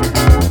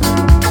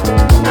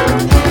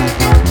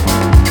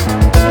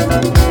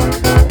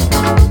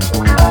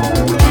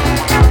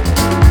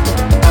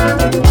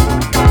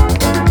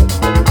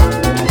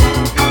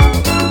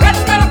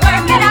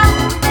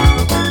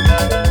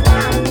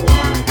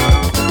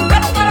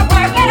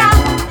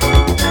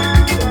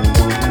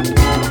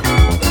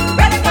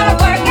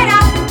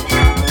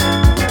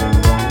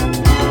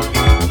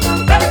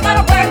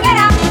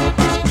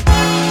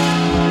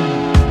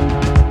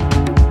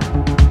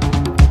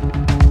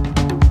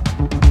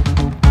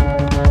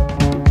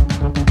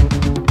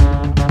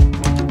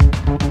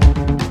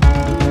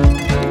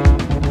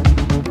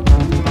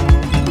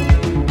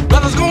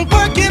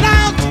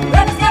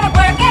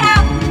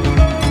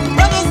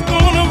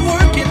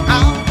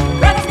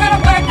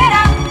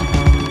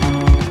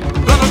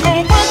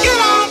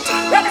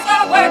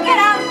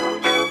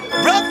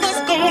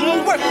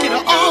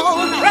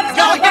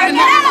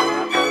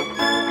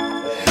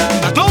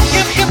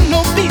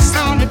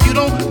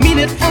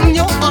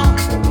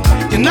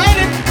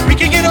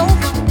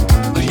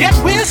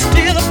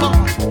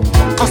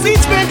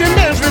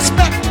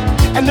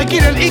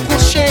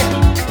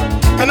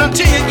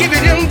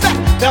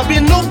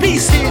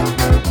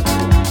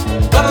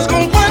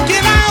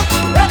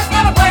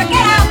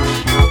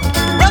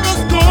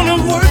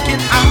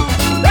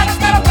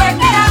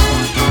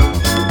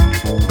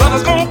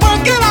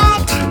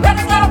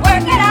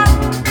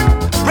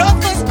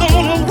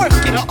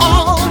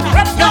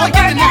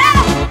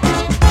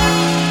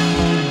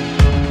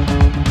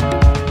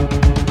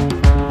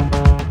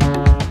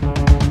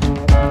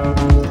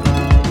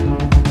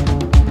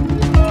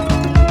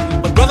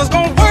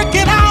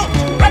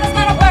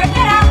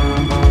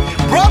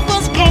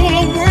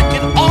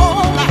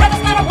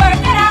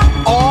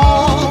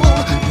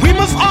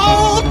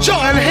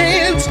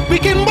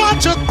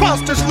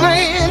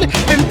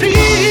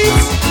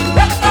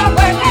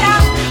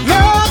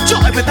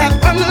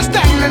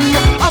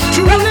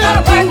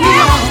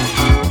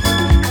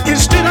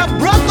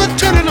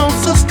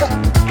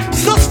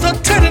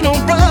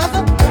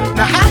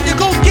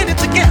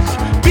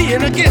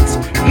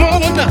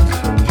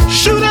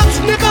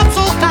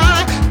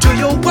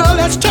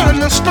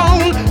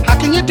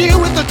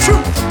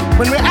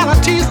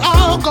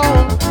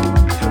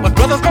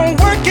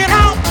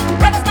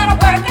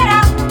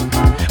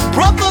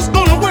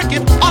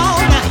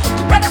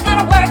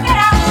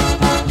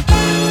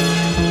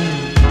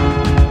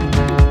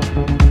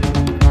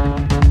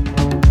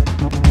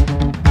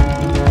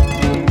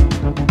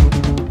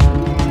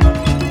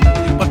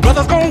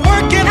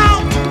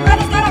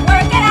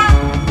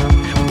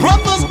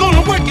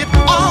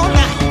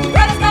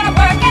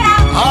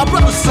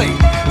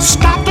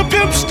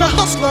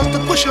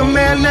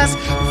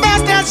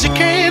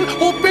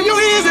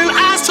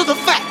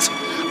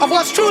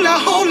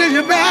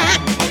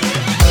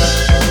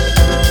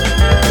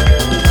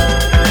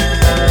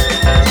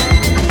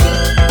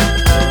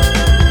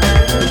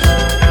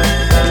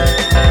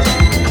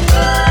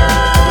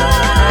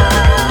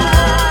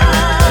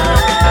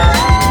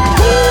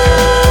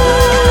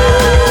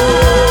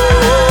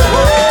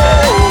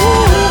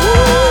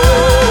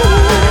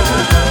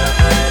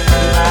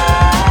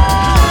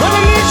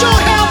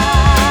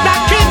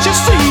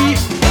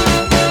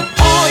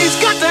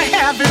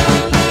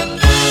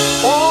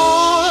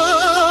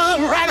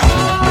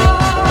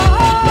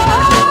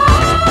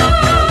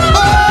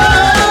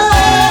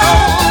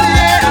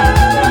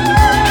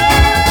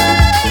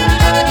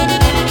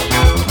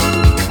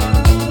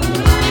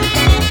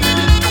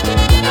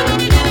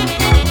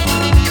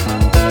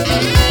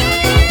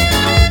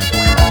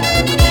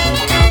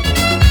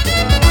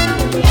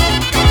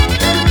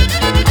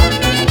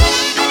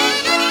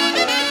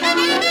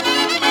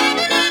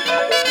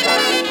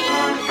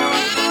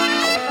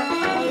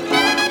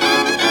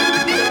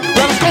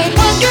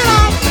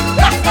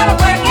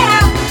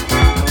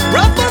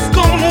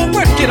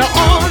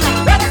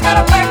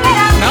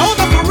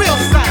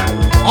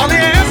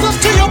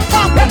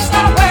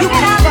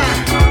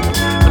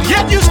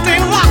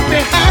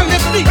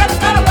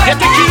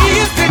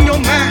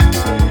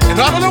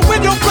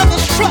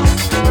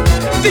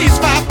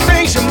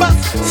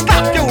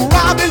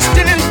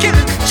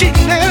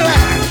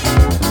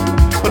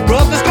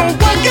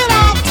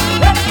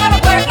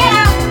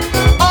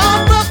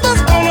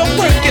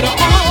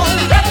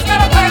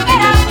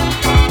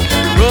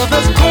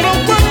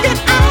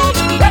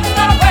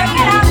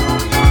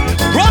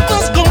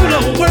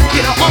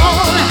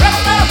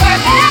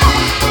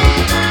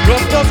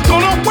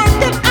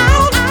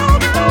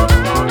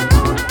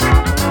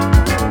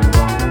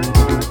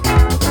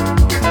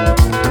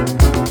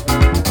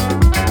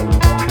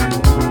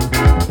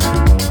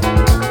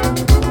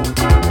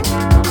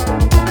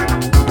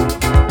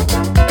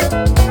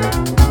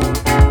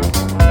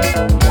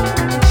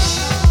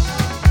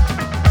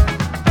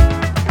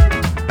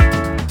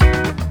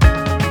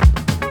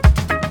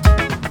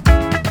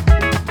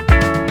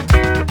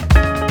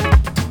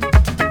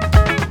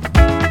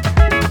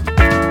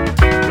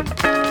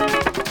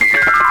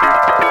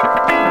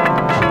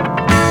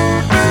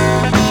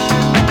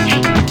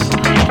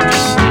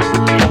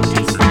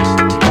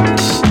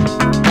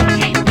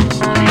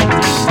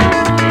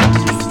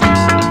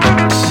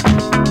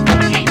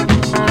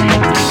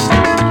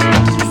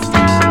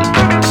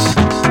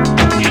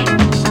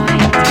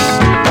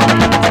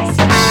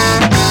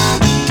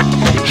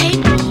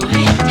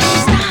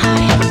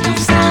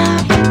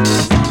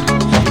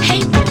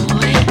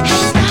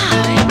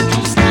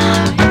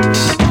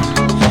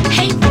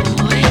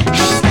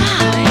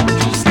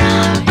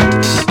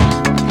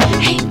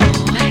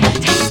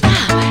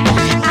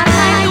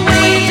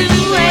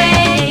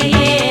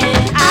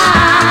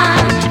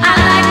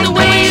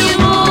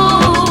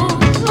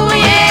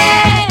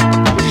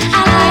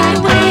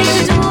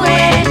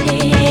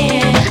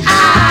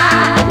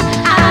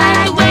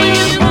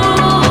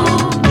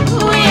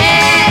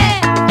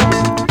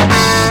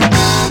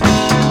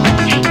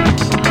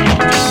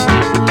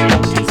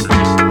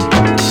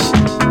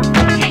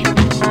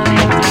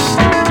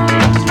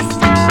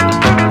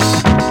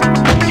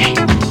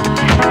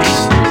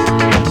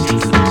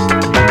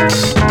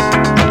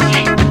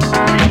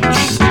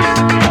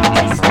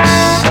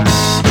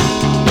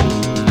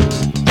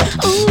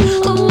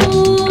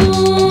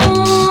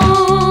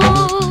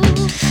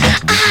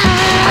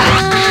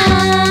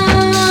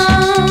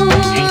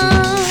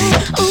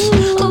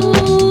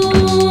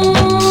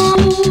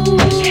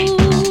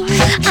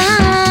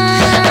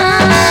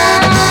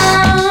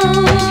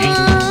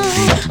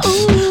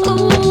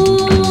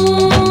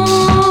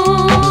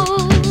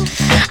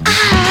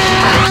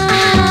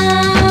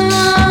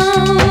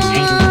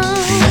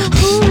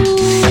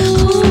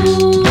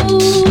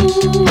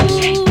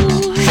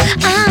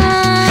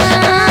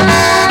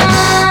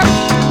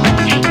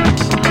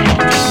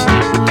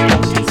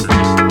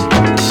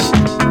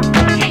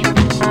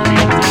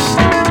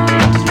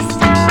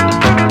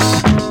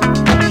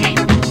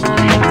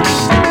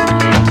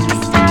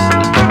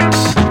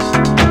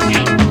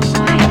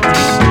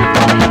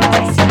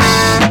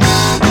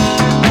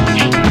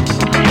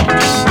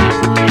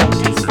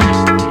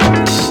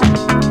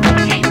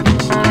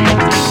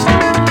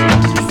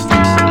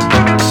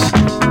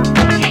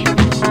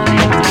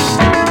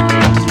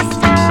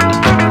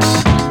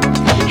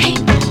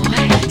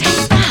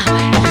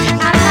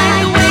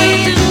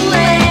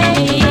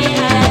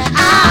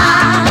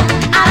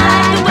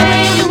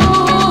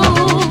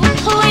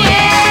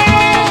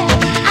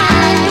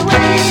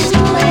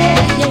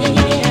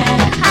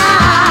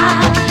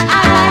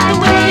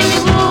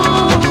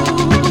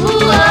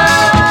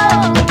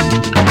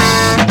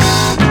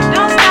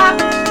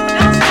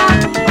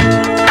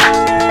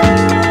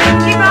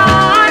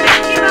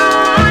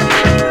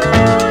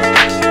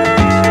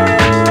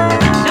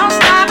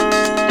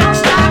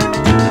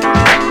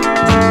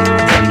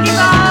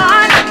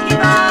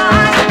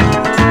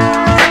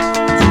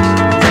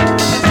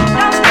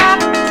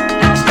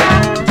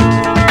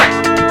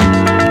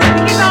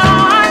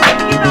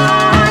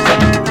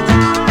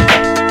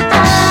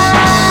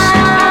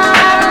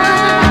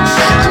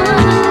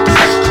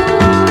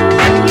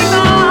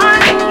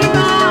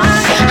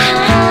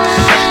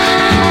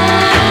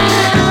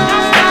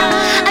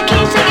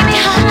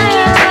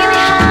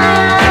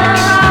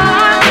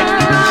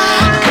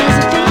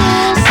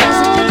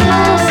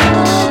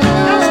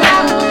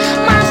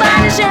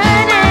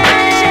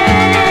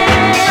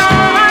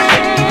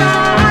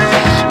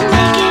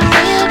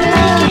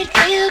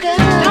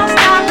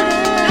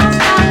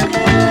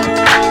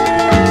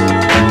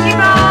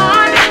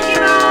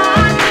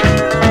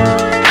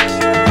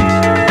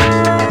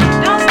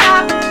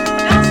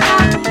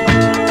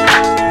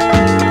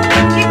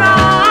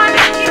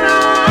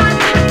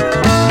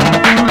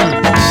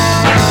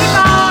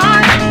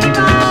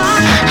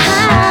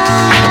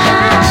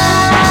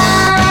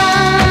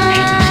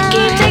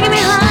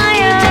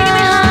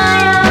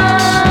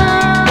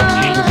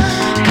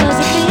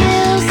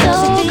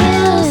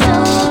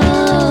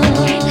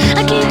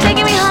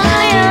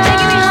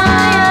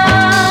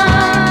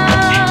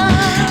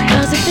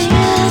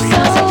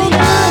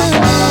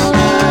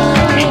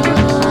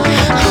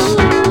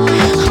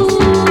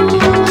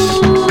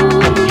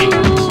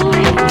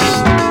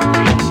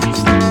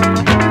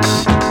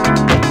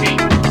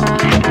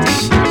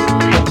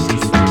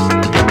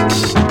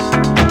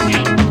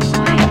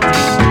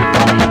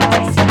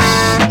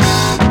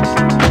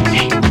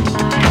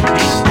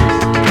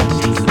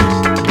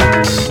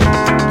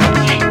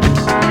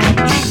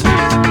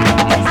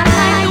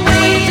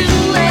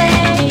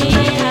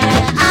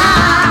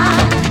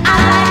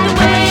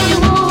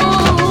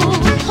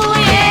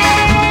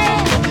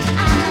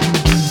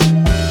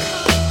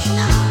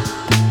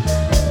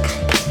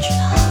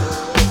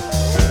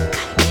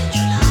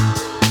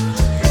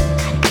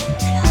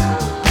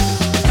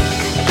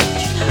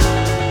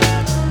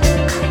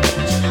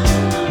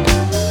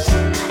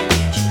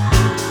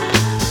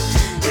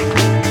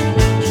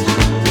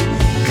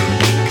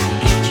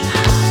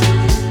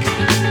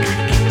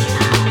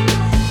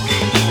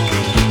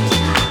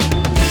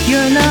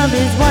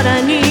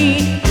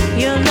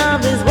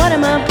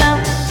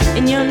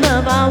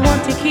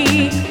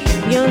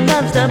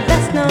 love's the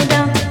best, no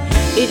doubt.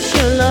 It's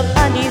your love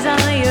I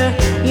desire.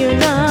 Your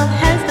love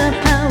has the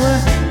power.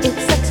 It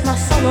sets my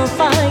soul on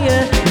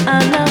fire.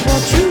 Our love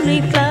will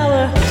truly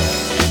flower.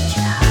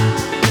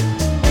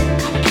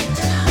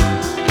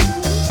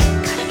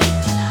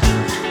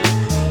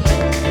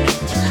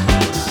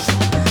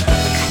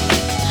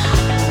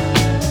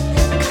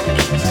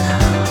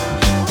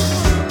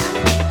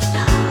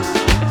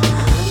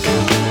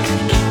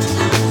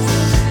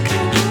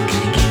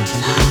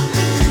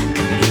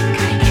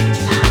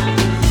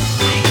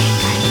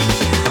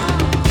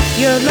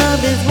 Your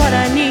love is what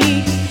I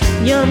need.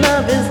 Your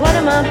love is what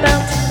I'm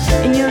about.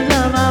 And your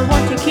love I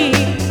want to keep.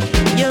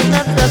 Your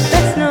love's the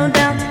best, no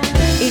doubt.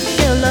 It's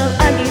your love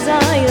I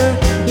desire.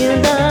 Your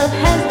love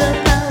has the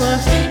power.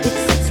 It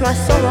sets my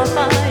soul on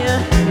fire.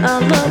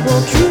 Our love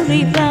will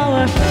truly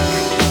flower.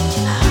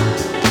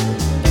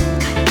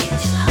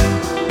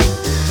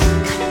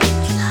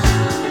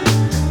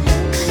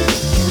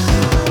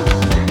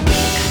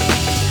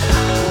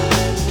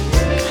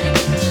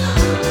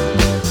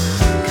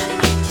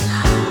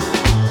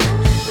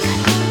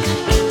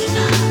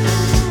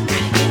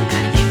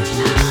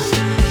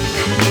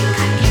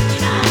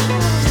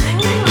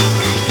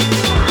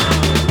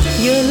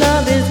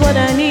 What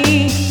I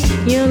need.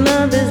 Your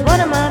love is what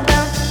I'm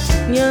about.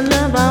 Your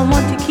love I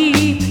want to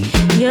keep.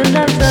 Your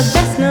love's the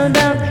best, no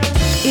doubt.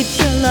 It's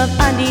your love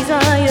I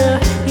desire.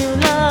 Your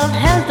love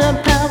has the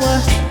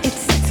power. It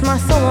sets my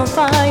soul on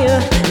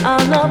fire.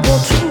 Our love will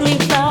truly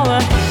flower.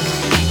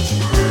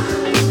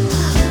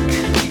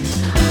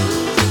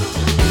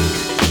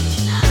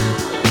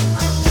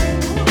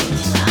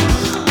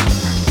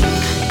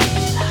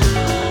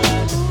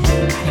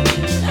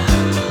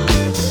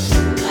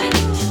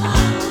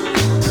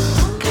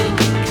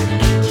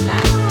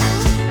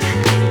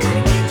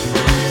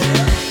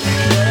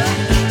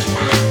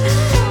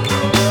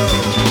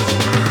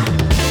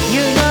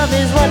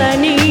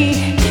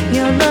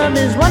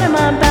 Is what I'm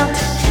about,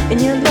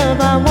 and your love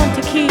I want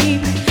to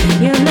keep.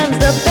 Your love's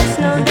the best,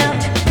 no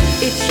doubt.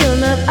 It's your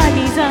love I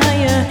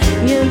desire.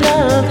 Your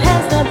love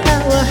has the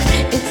power.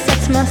 It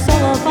sets my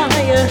soul on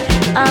fire.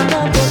 Our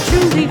love will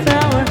truly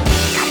flower.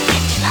 Gotta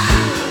get your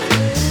love.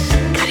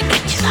 Gotta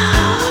get your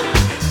love.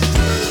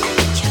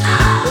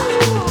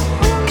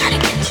 Gotta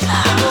get your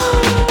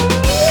love.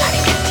 Gotta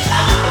get your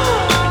love.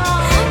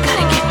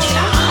 Gotta get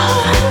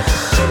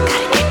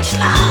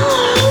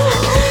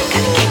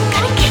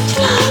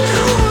your love.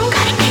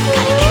 Gotta get your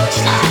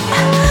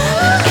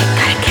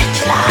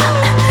love.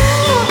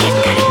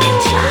 Gotta get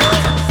your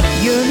love.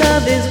 Your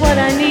love is what I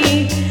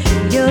need.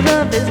 Your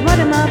love is what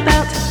I'm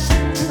about.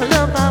 Your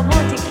love I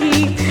want to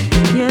keep.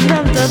 Your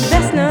love's the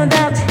best, no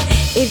doubt.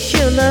 It's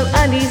your love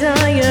I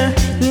desire.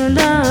 Your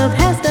love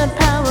has the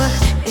power.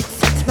 It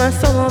sets my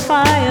soul on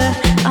fire.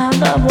 Our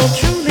love will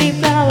truly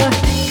flower.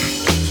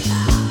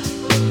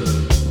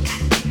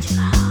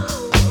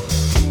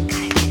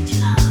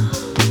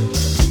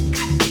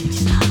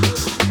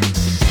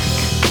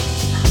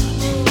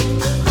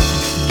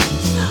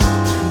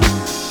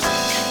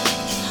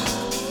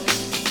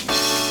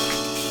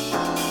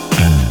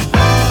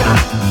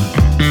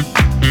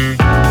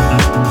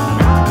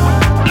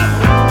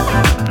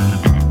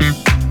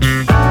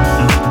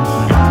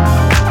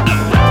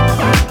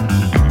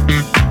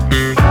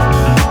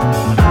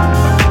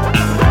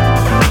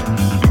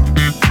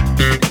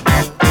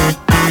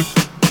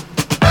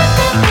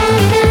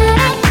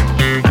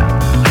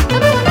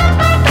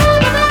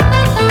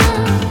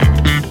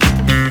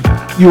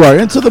 You are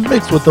into the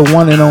mix with the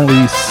one and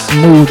only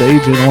Smooth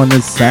Agent on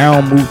this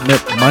Sound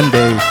Movement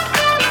Monday,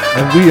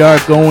 and we are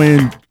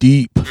going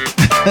deep.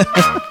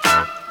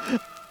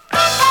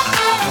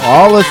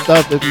 All the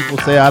stuff that people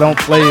say I don't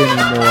play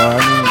anymore, I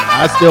mean,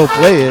 I still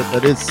play it,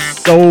 but it's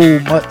so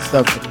much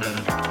stuff to play.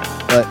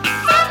 But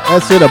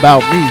that's it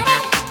about me.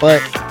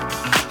 But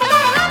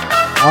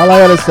all I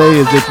gotta say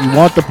is if you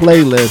want the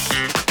playlist,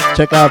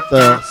 check out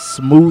the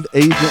Smooth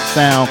Agent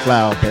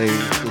SoundCloud page,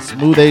 the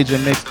Smooth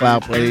Agent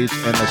Mixcloud page,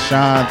 and the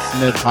Sean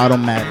Smith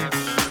Automatic.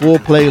 Full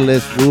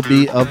playlist will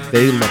be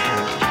available.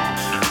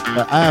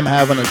 But I am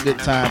having a good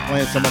time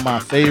playing some of my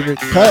favorite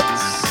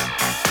cuts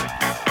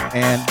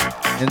and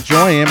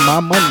enjoying my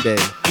Monday.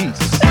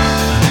 Peace.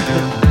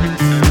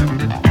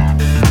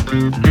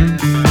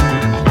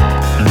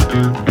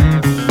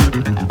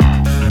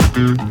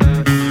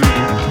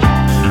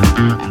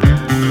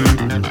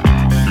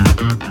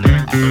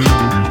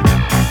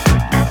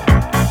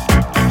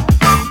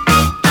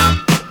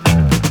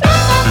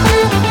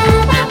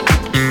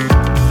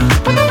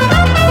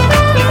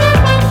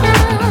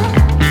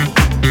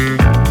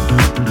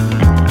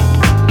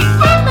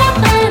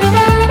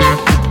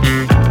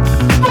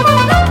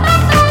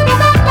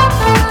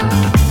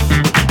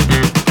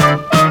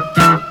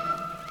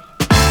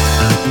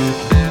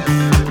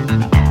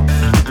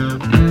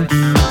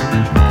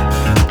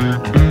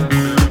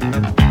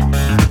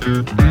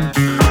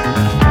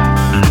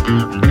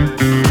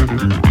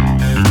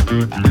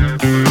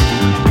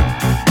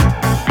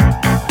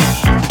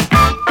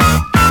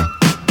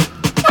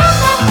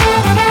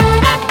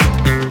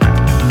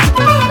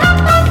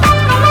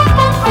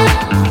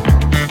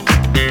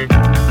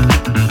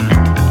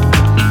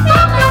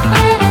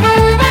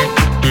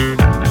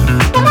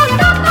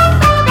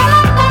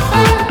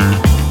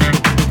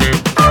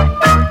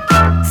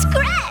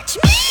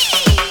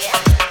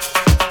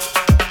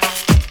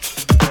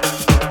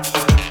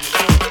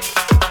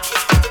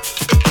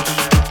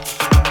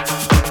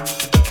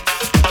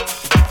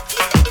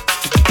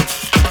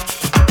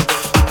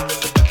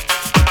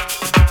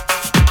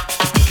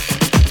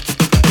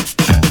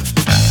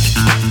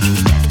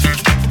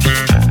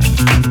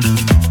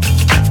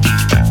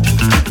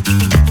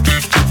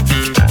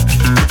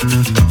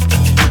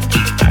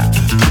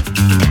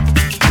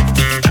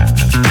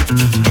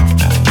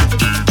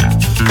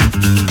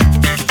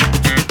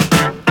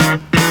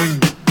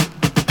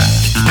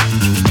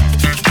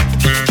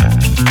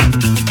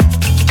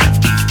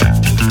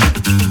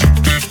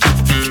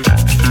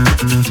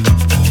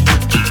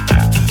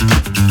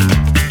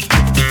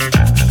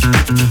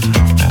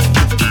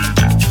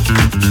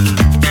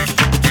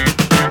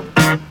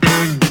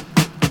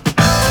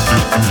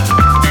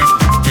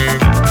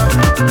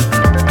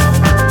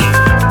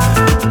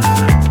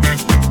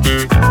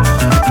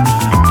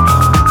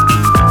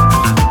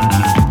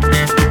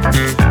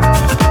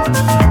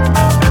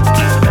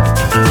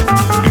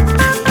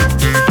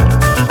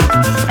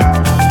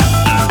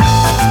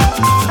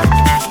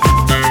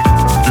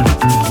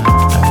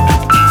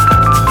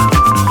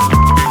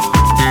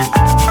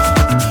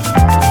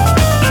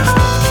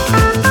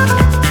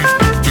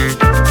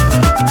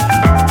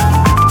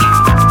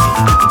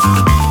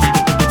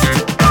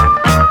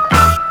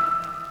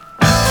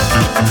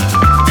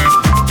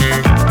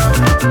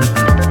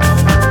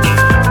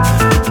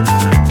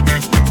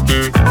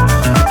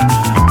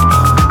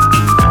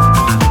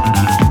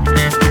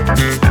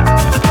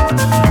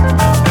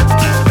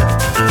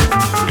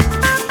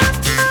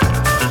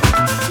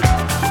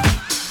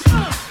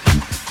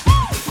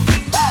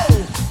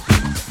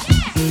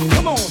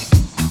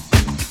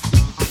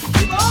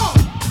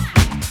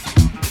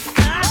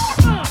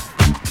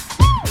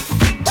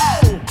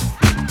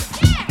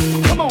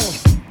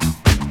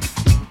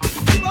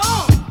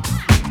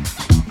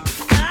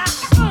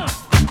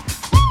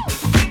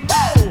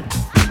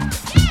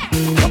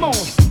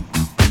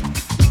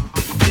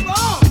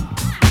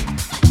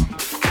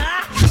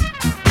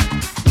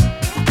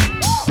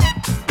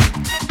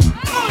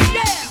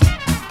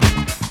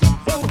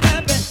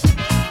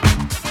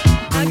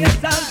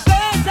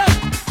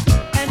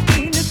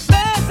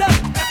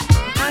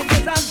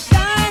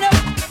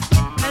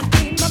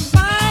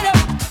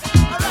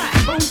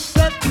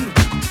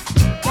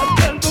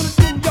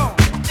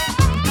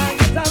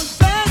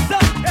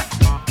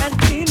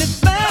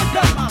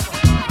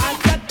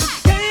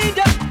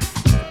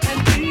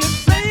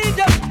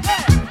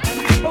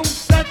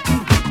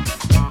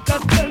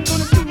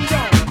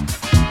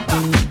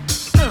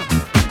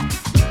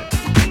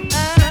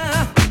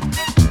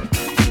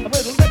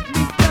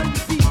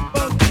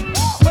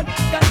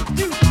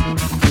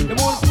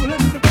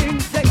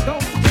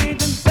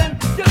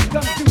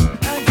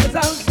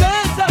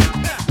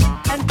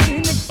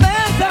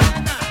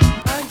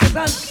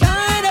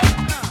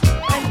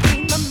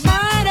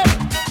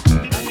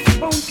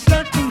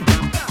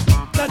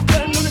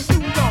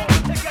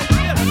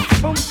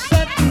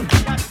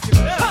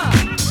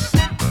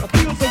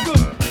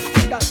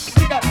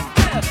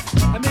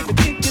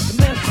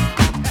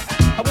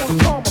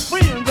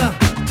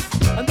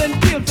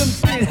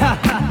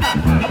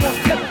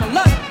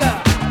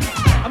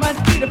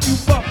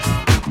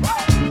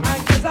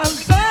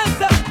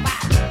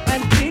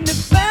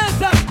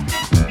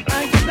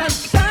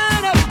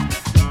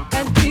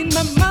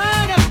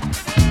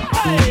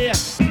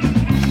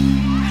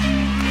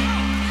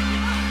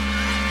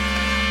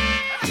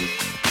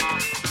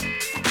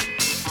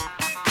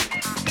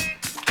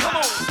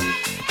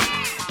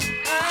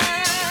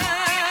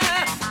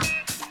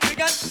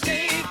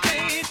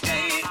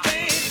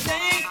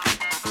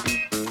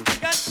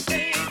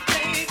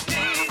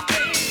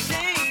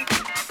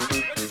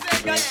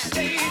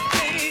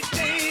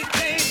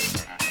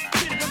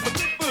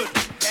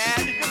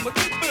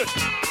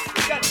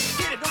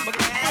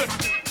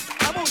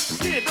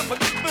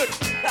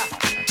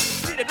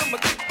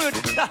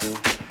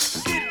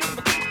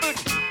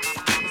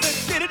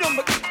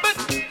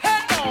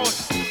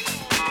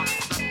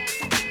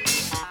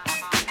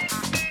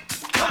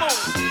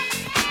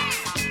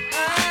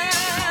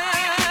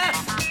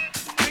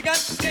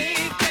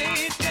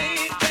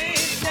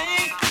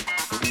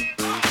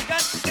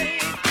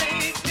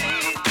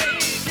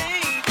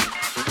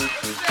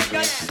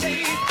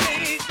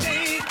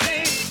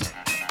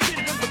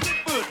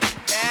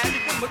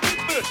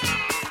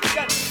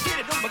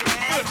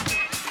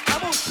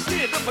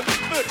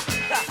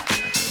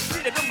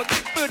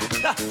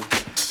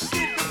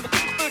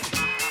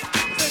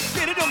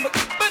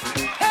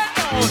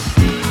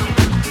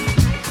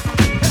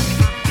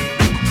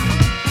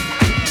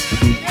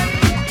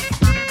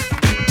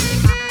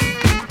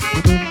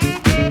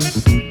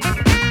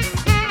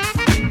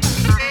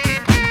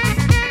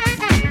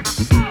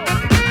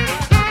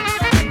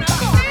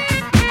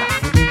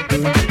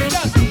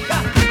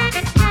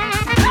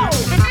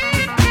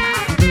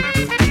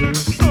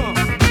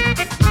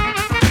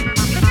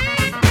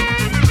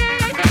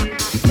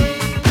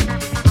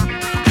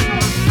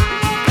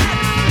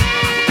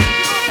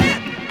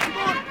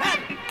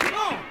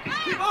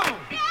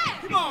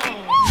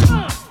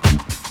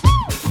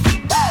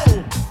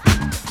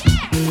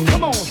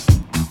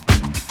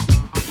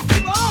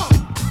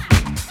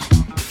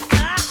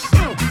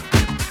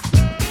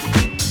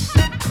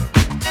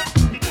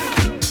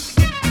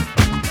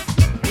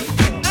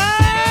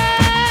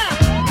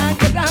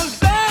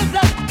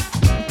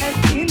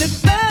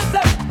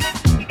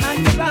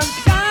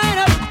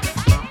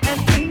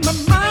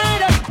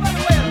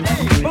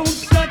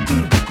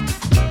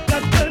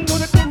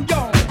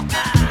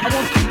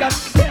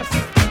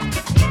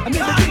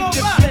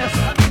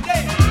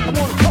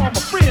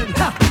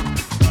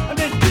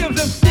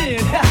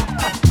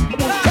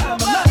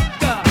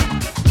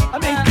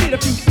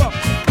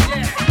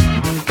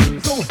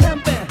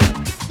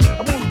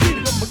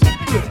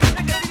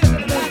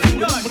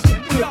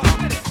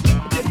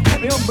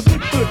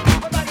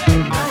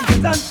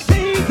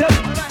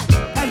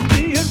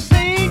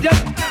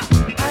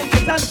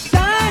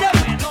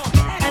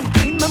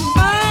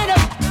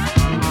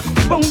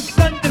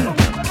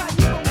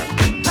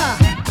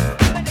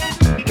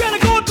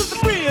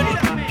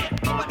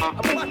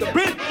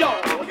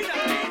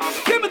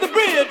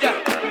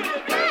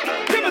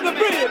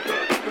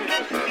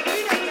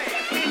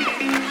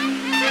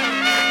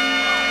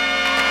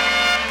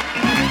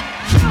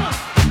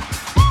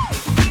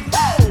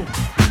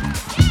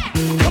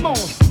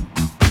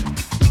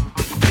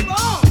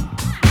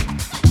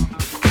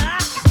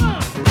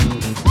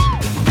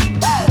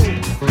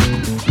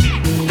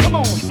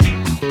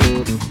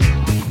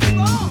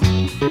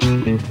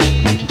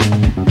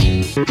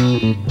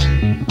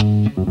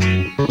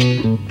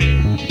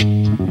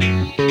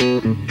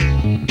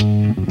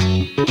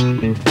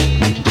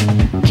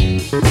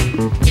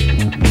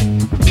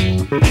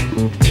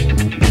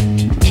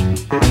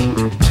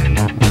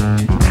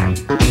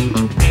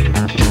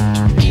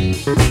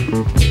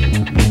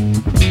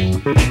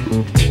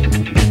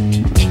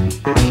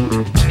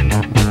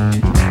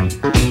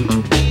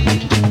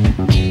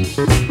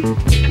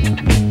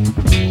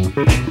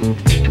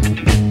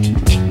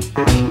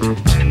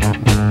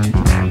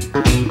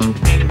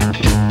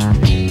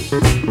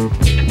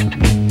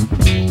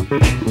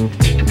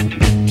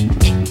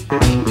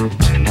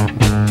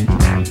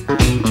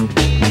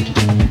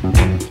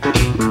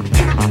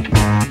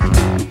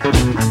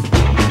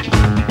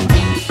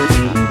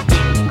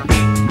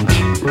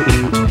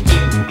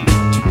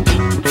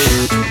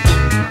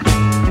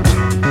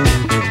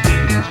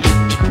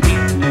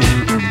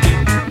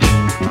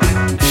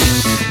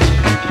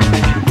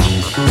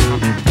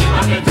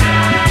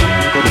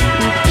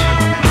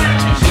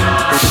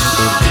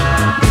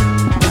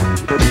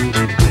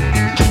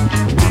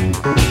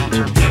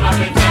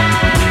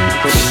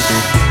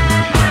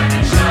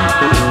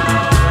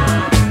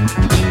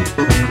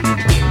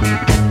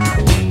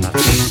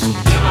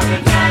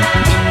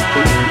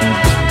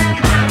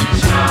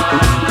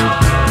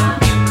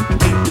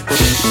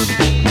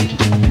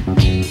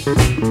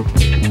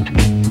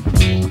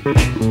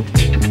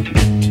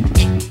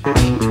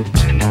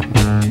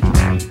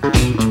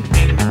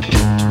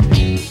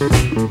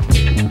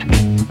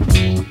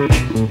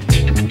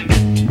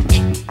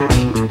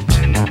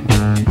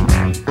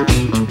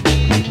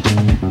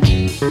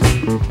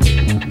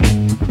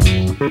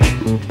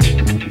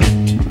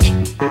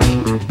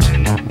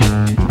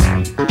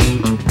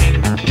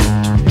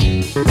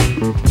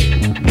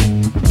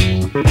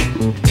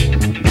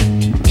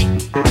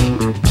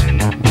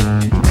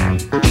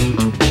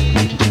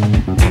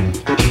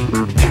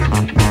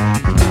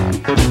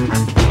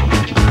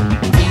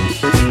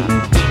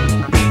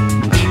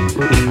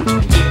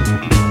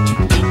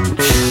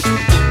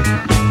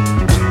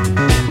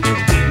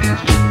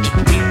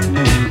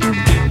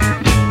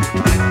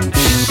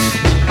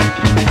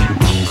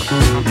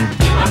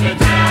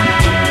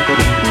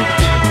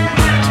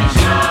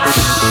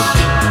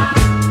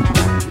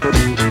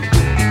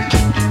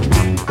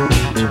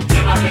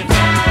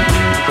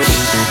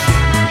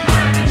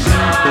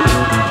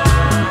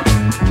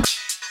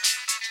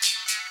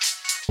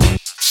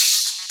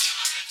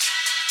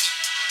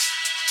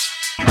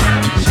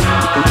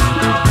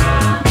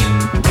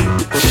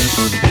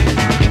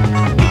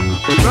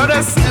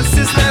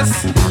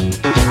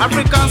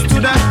 African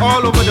students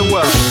all over the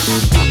world.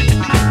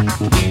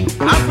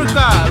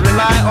 Africa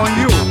rely on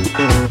you.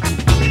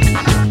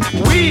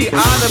 We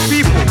are the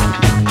people.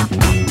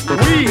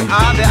 We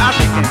are the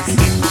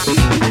Africans.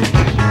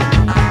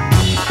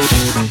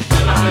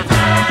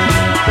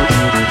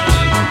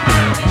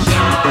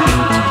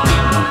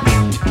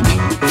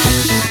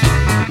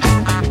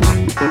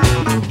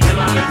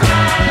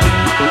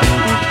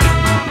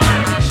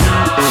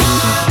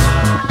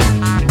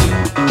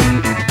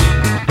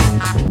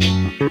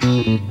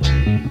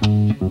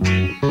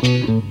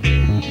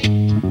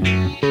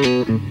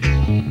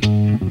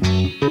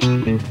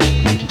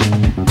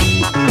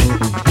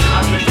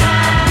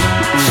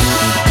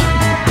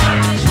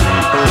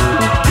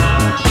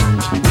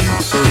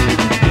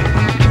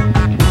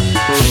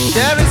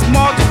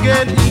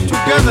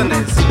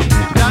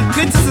 Than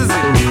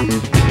criticism.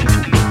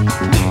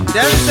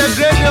 There is a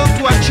great deal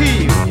to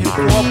achieve in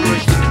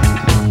cooperation.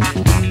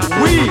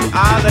 We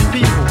are the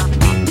people.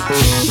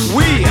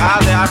 We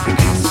are the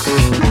Africans.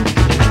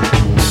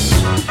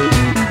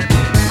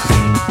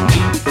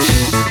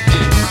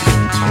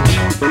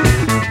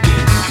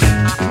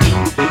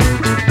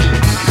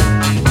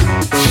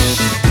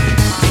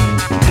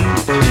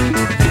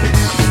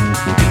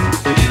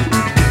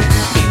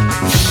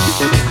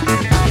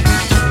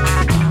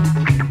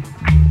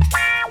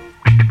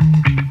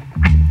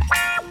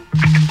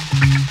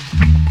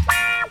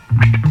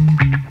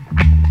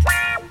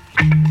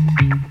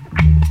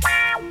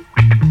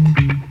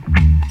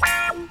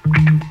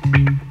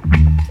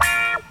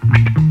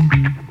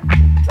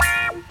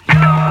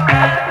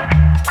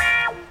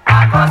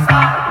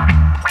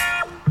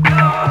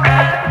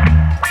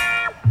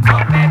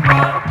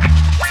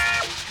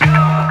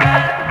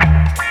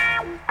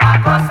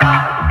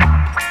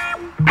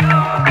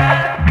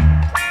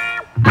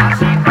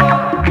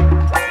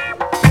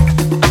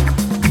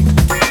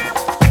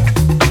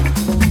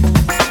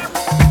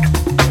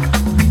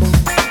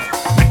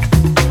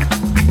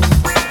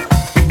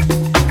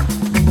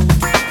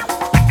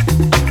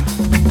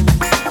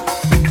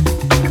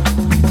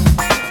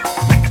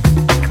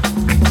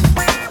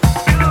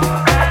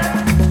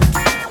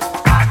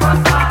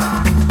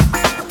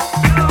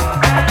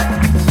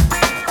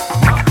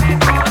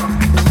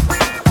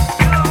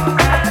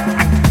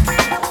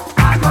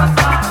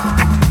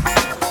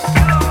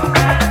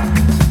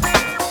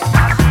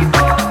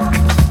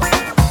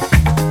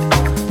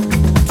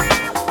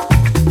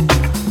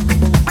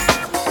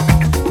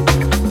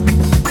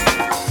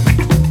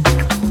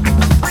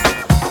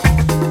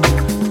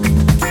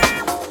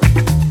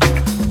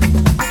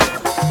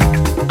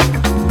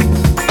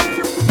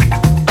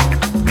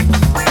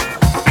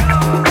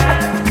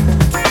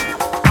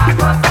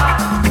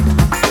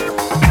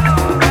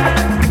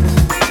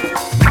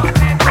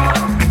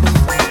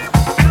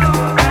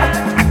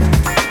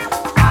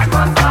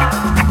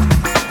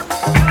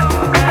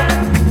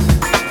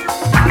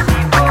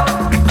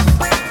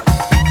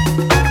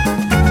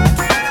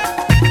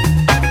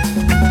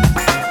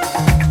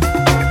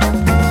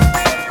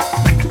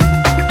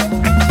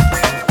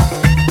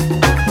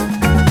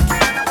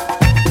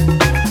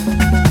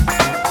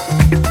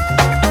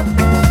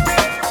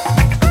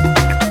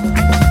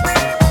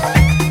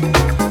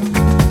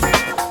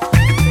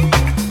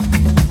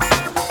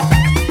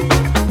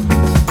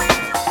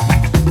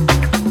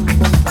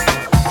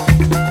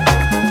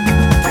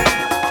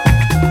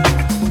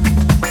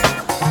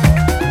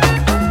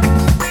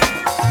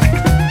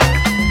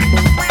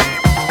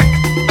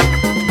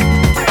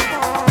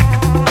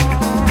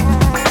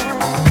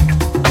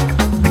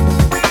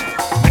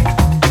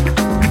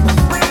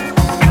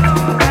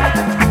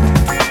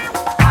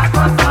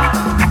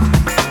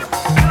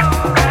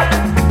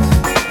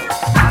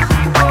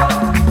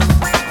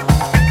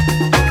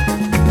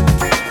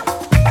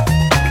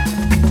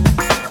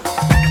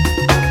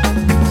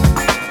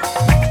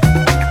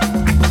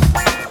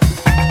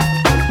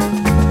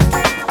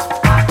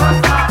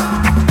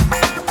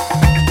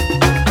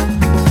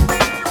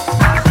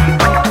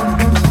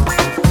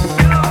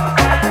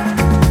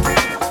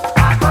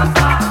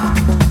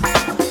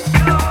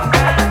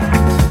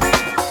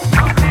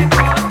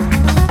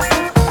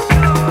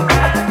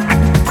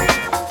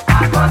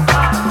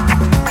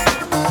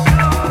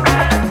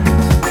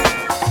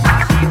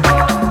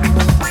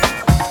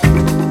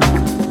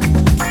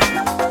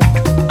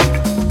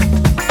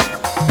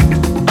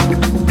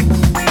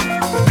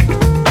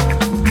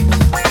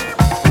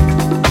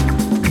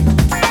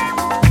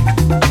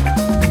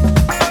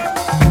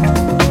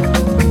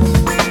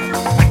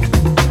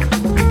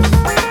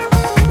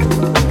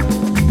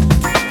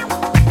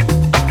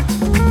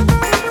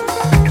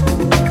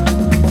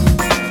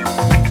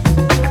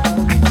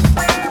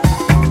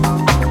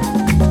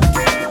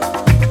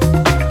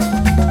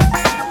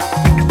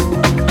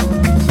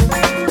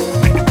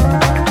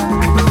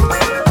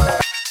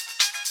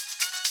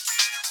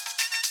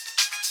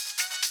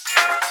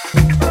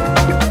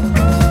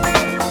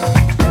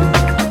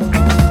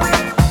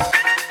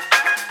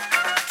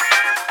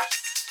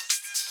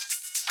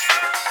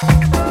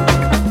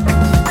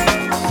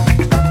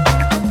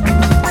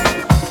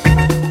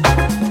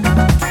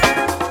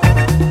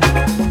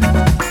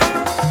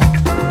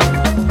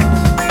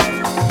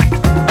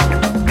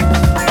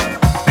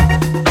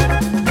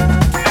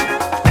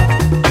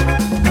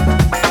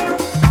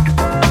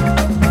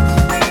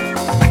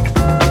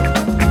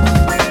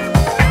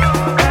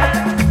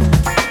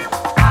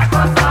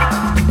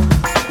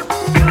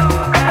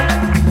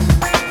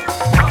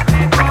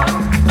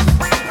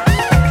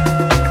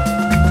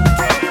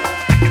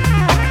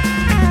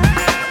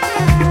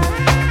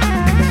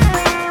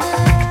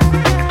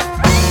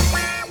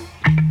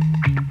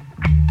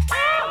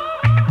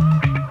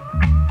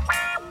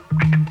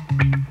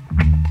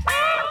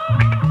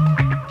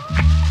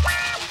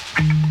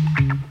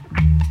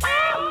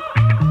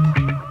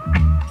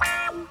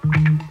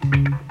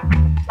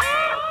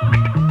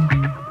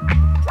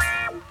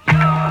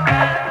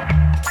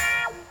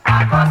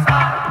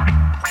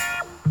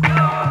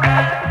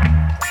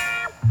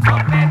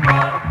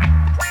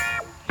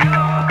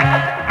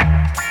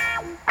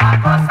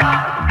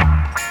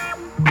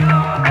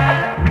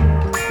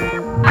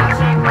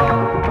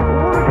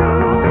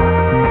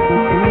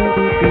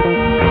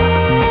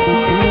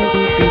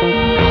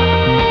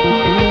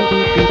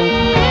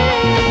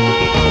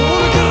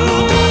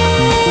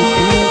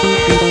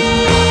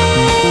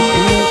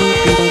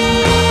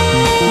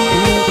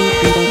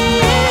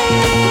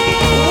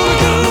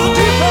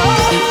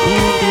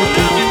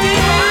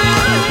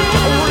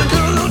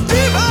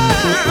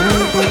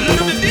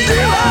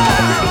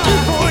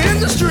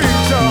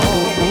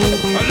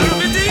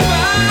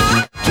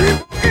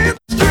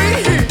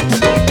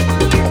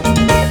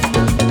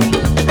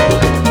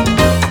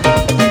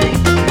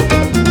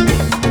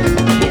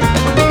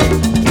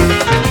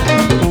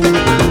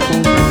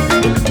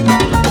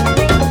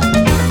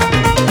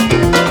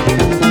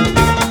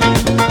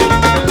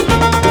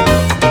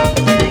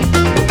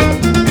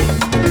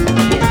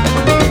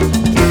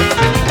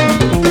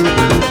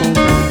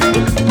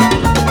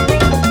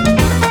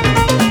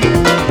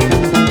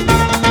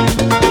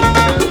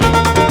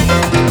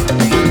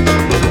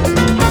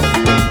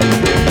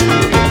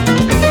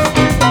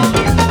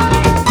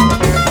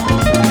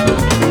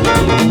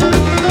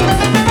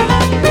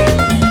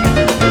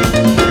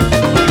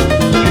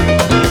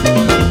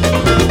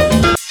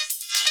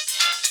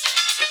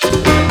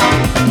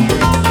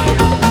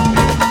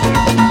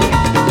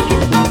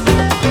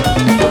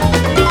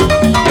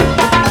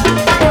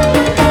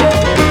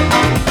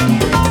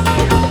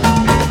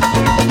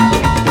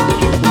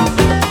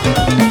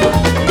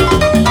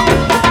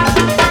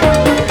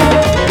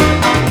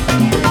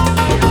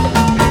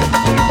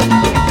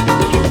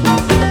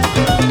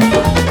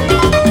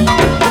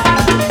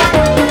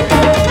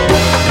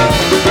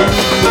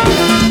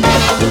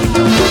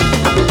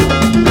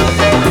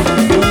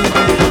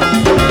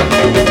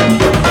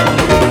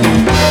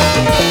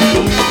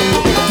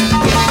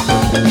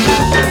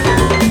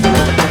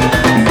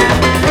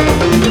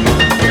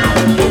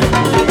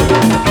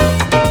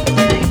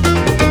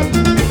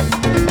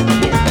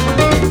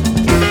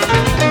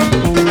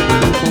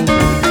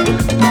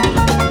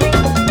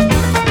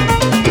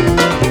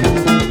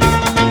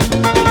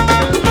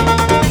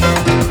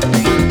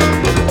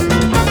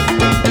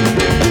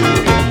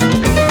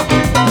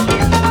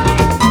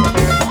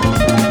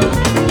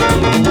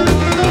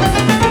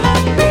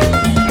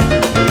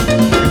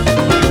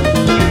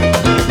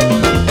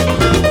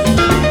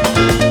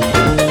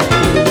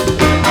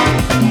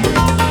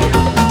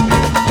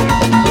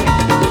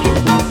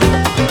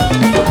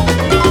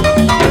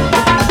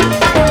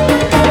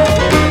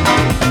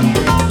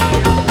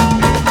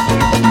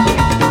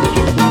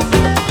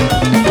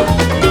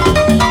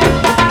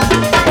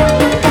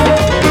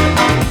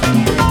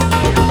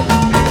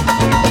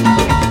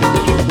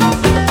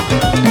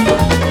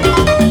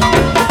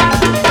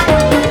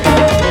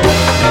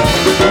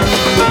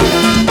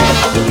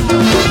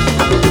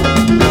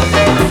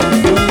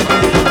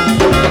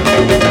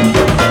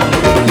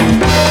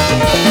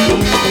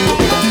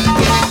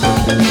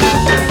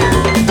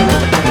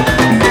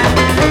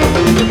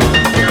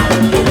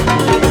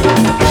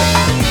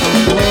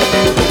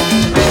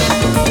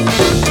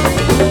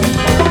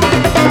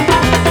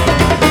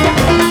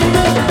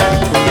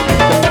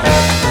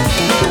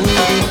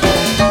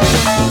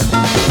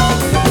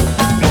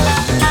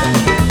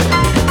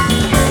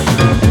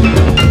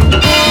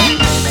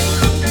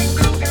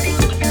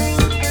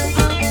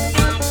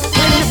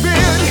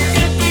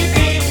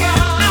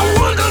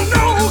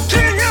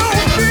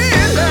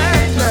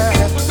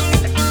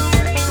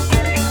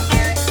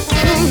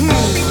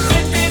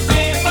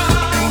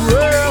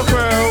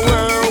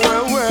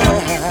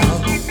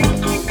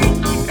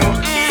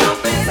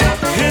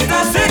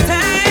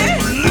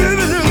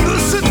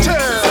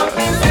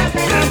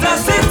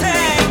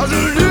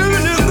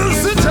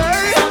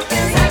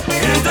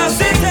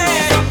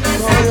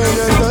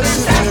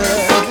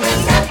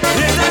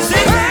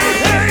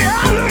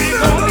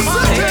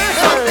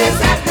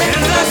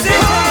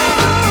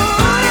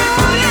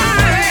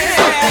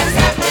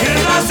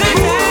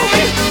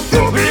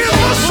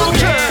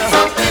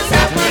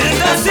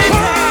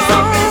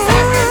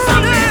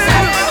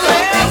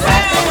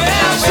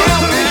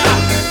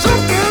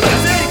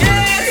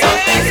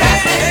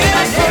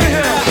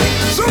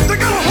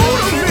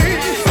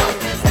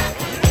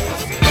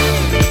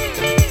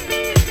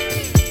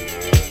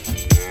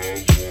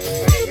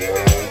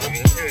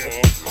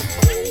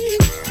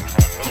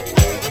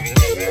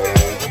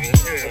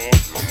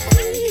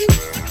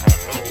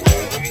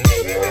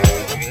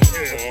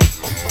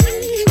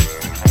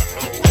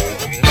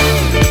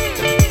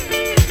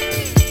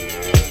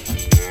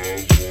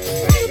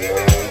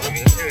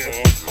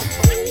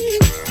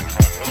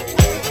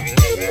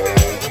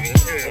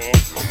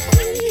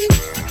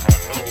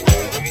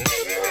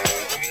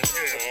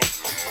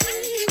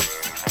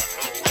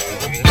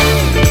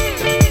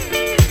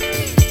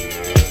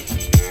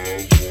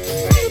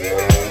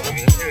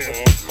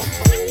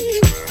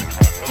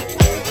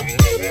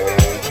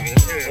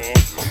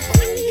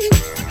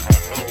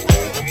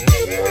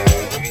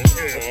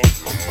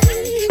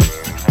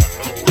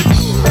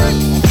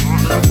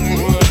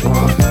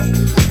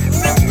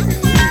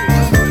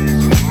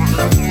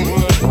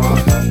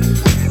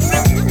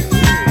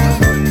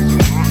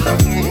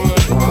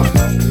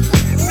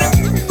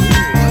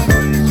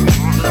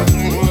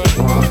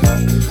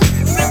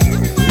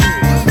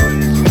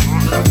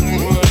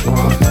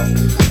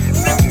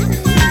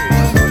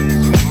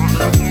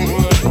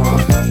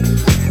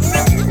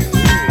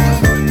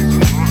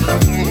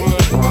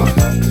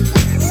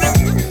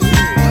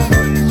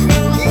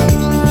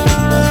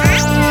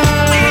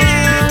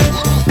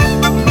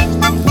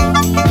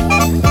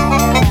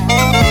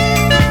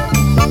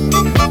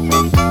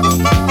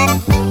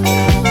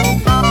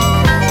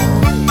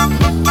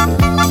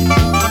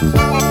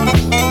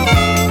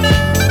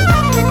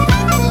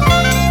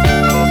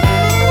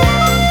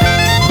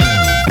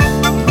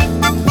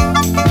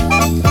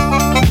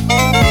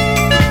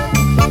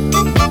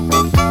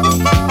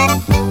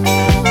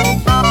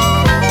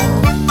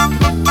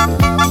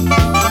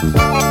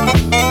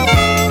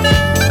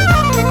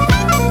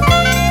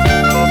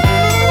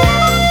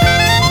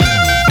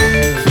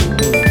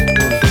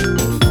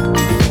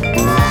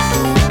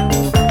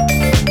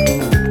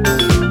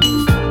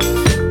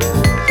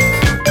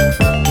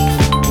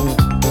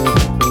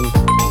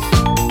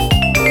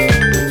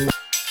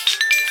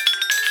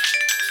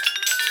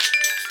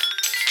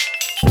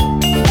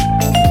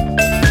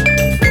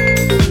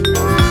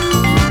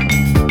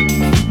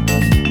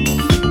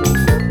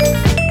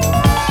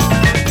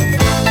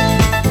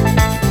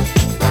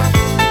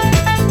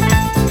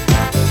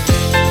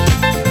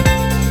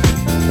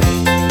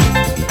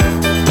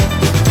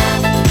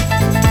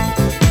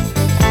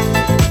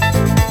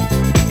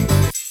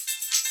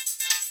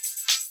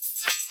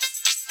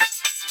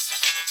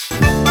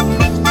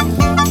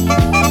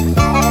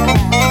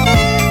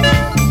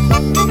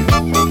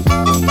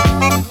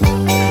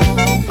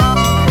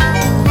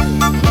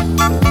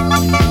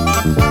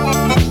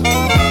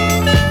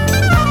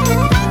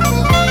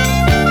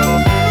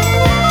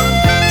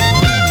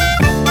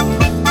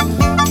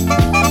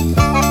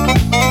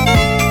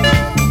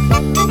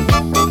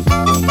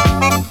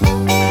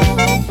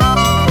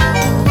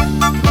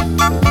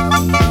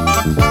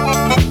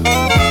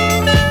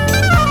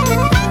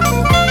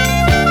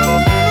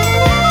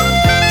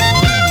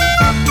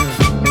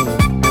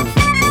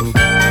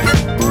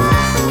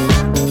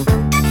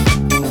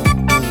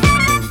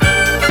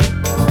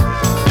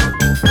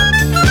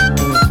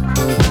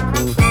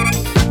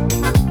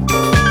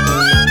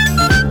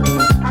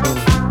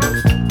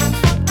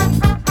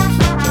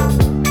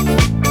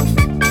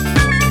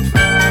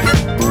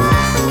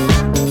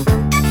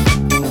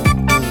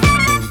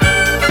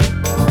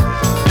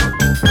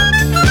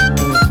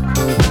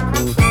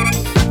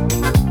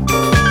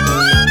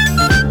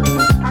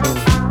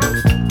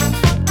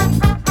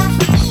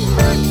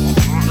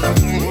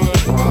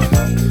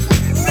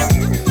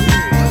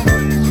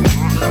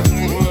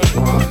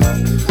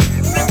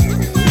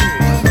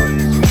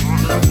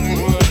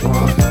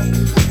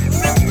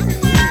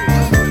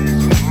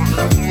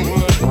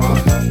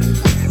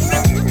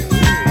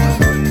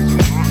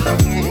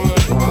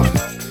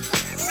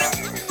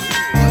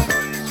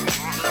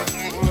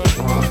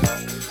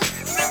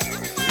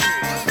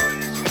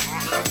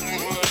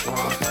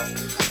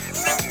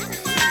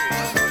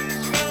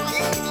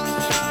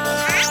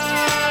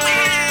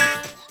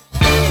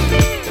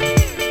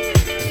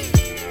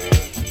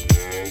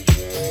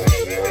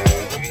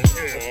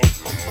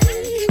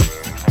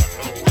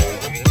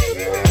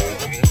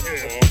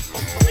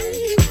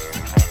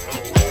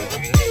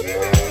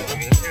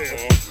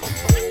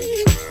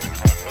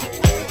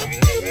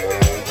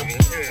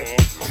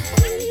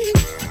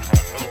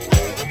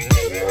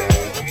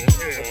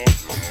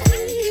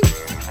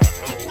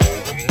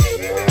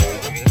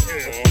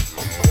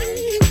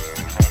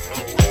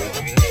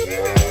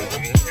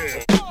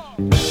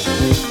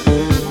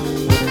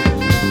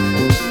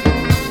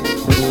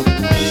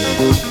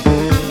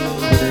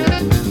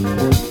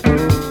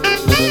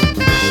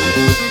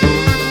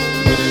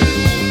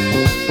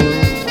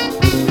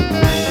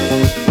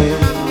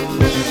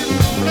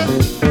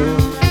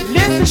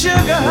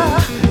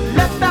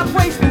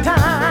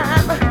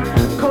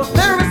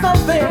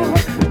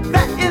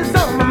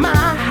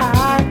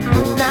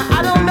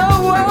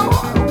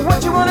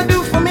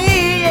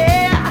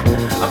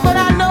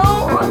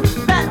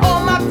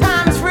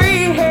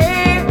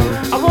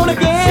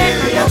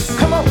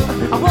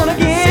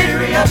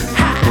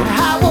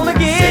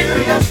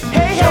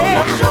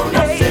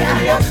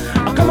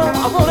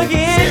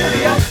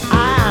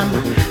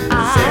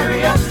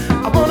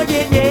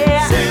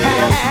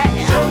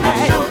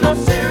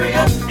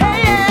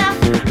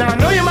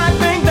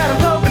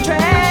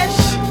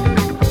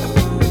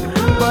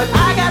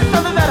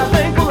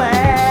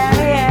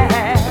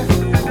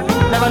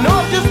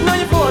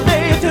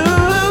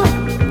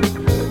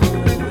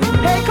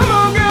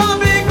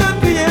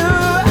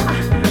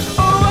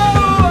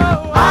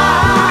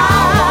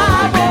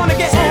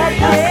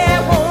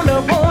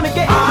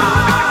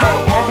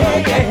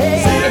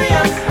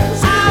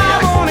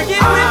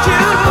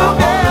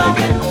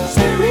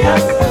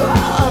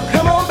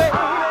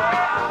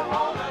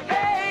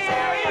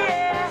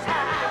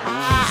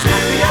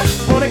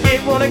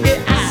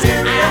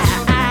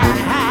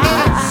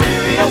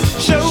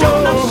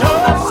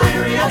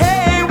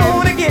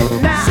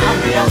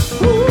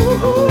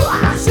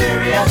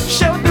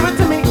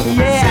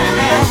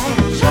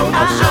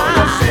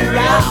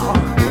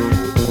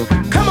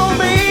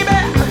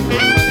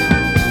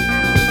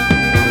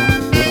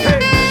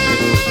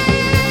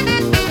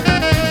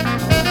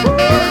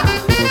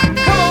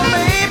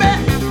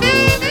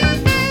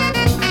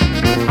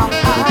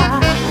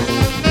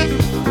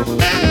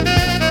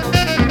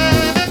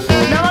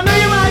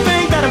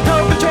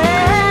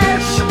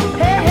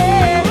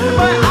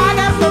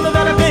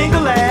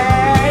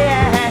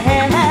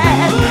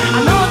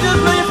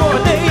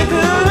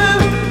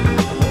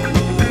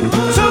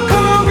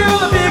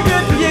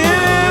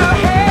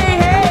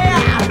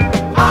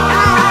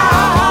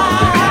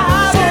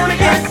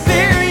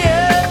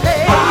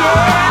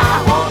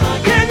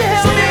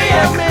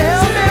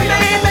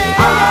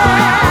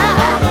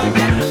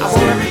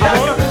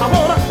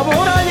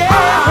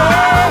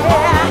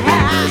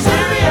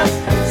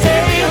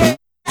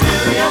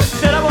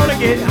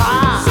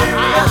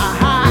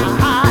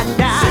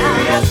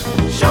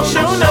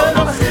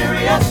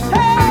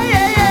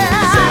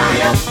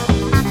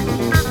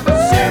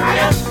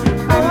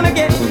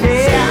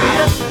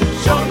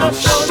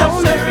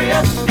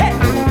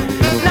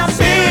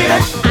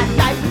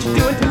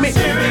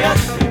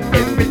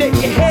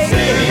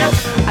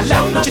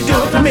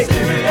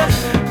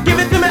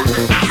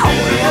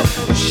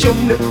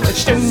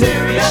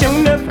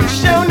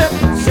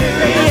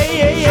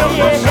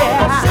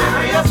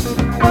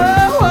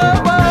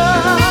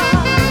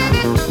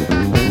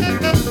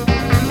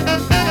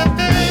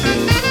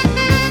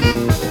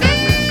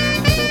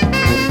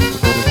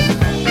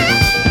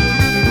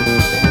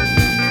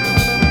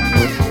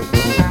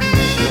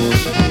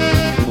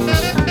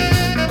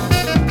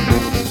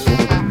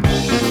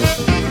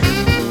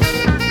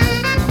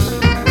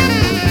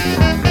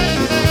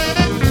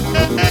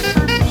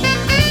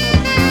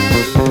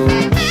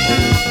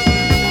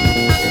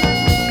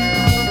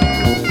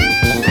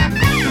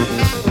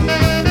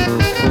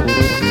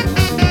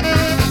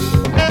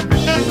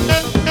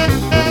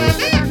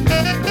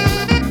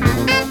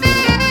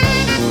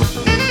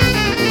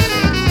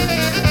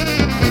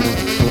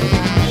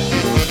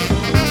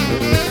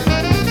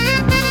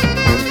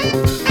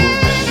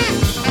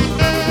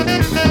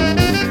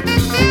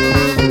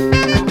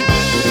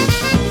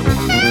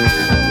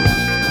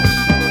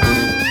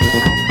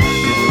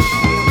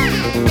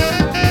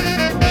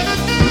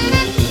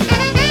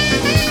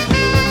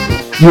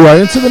 You are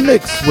into the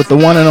mix with the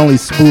one and only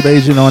Smooth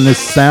Agent on this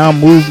Sound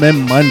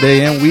Movement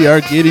Monday, and we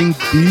are getting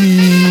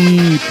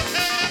deep.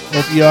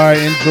 Hope you are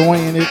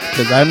enjoying it,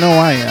 because I know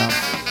I am.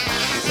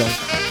 So,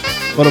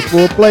 for the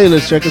full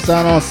playlist, check us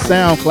out on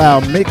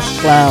SoundCloud,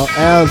 Mixcloud,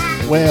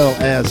 as well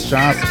as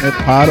Sean Smith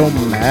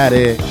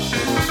Podomatic.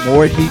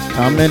 More heat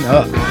coming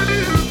up.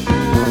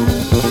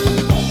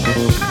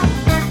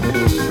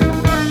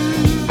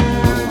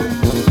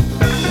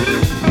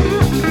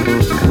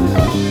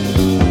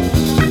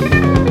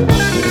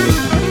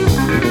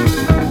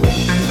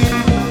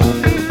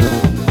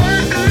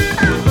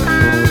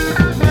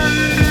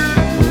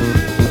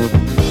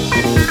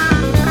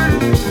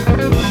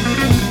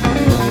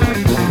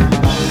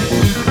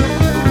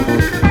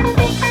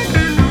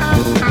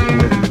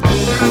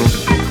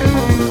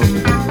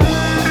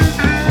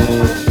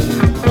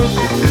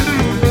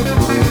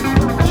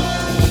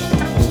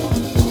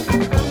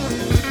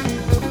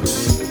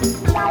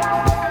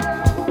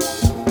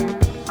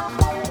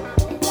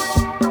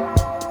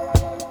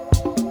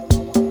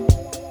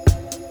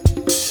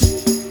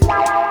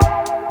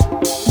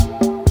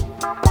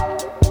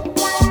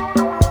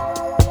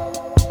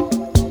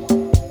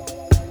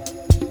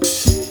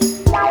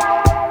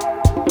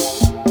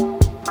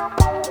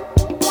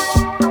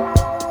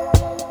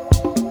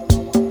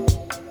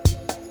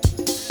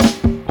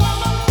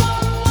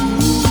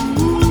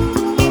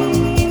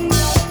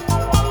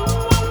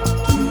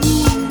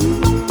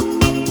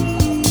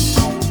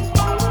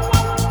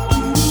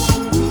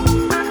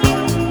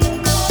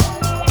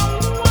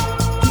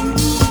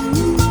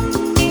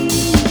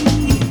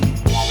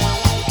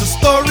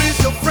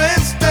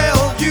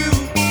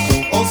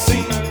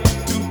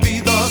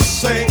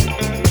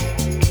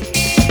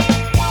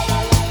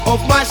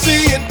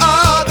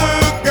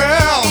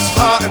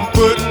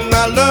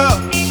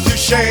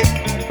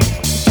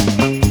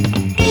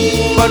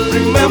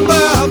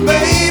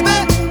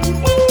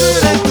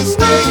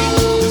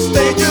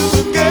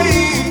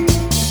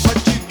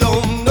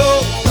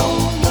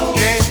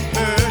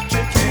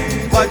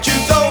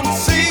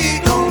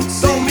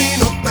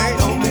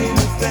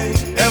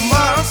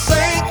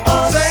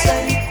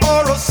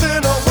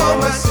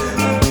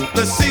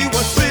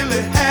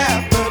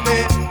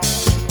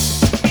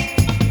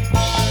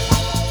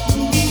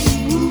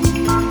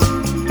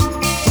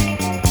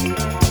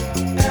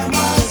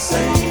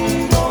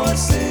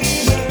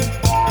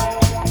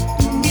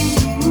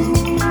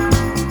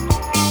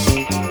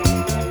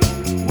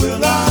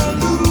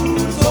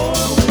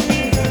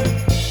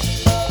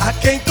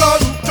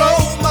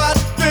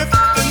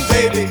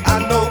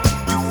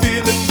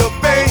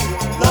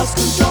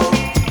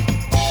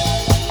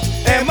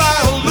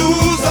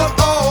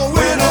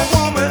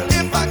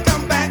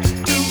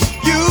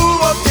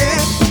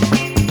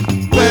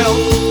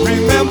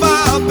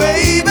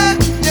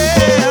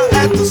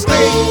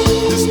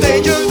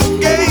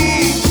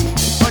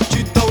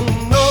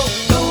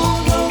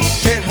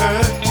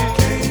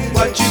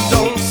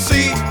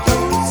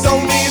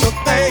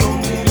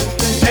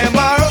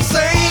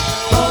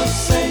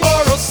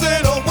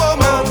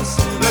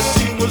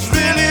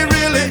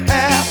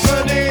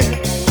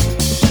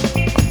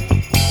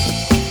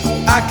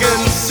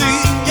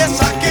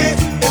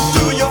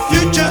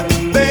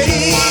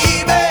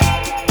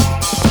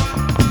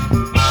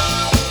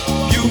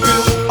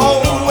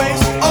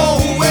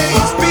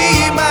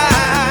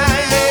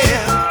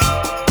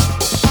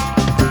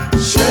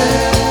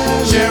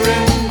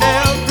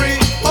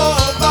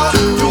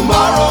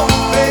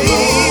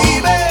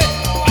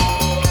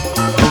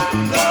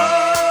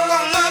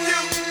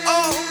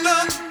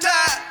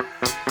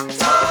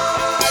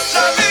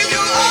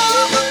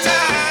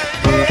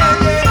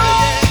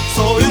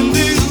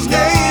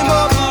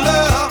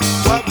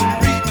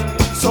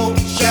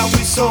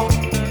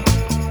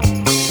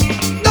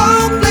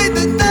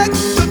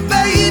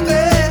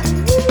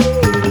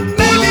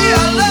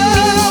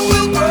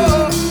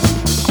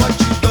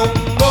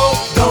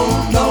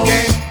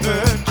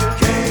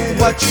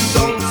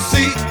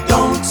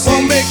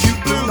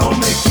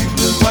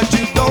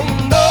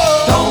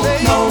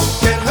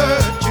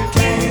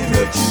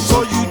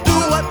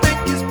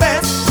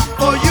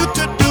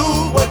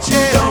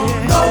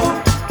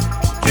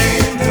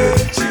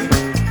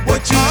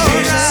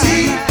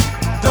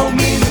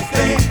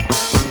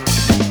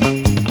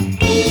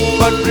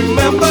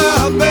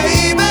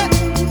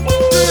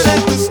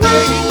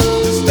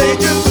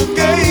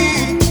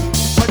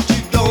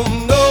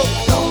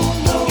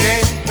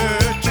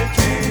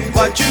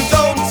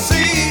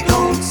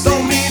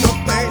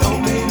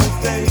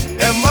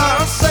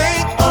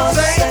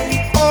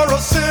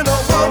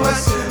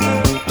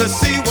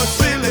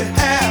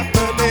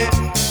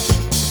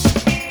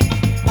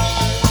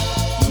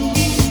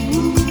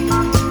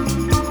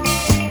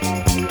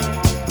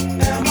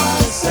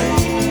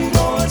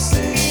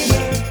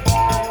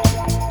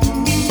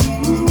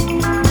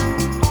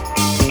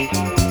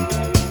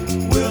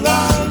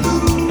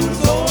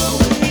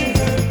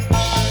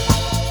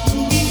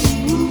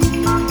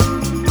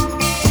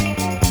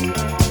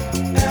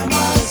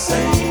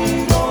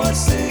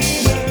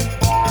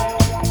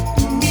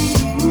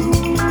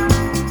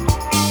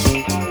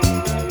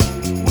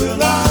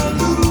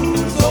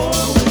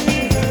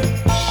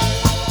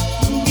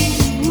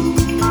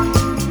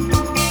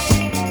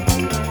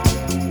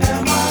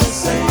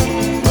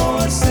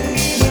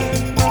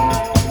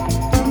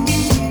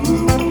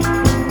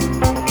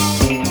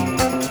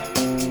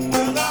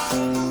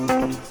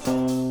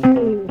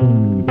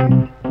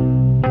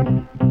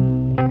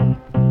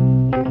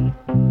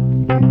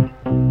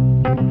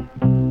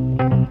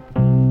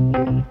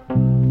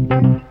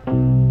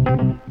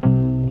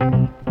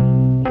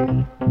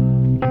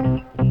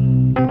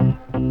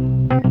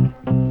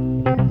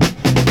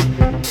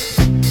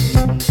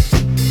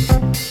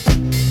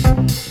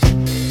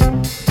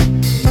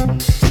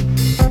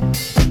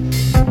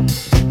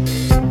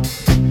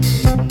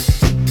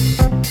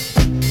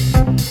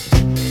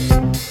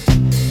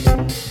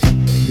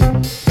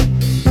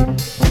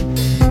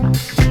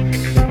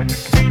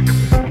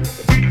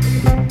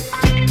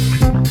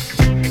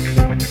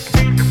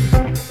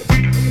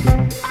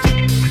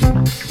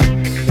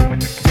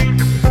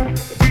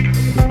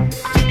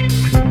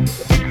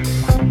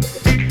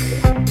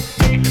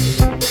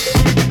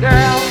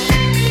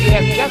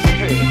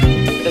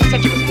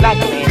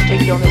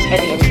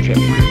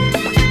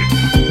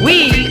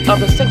 of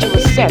the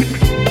sensuous set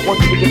want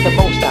you to get the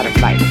most out of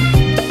life.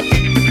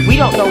 We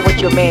don't know what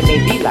your man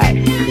may be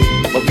like,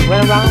 but we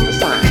went around the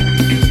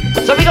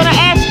sign. So we're gonna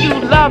ask you to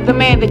love the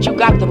man that you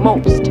got the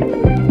most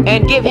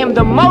and give him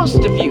the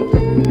most of you.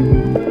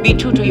 Be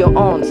true to your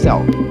own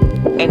self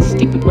and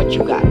stick with what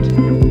you got.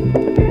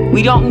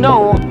 We don't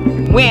know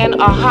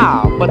when or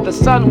how, but the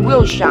sun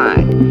will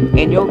shine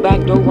in your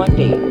back door one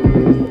day.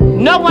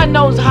 No one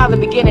knows how the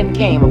beginning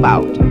came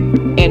about,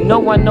 and no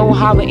one knows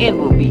how the end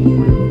will be.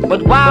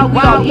 But while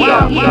we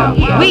are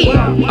here, we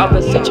of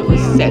the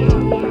sensuous set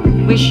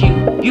wish you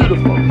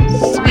beautiful,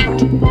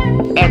 sweet,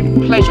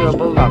 and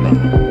pleasurable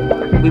loving.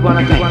 We want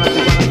to thank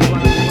you.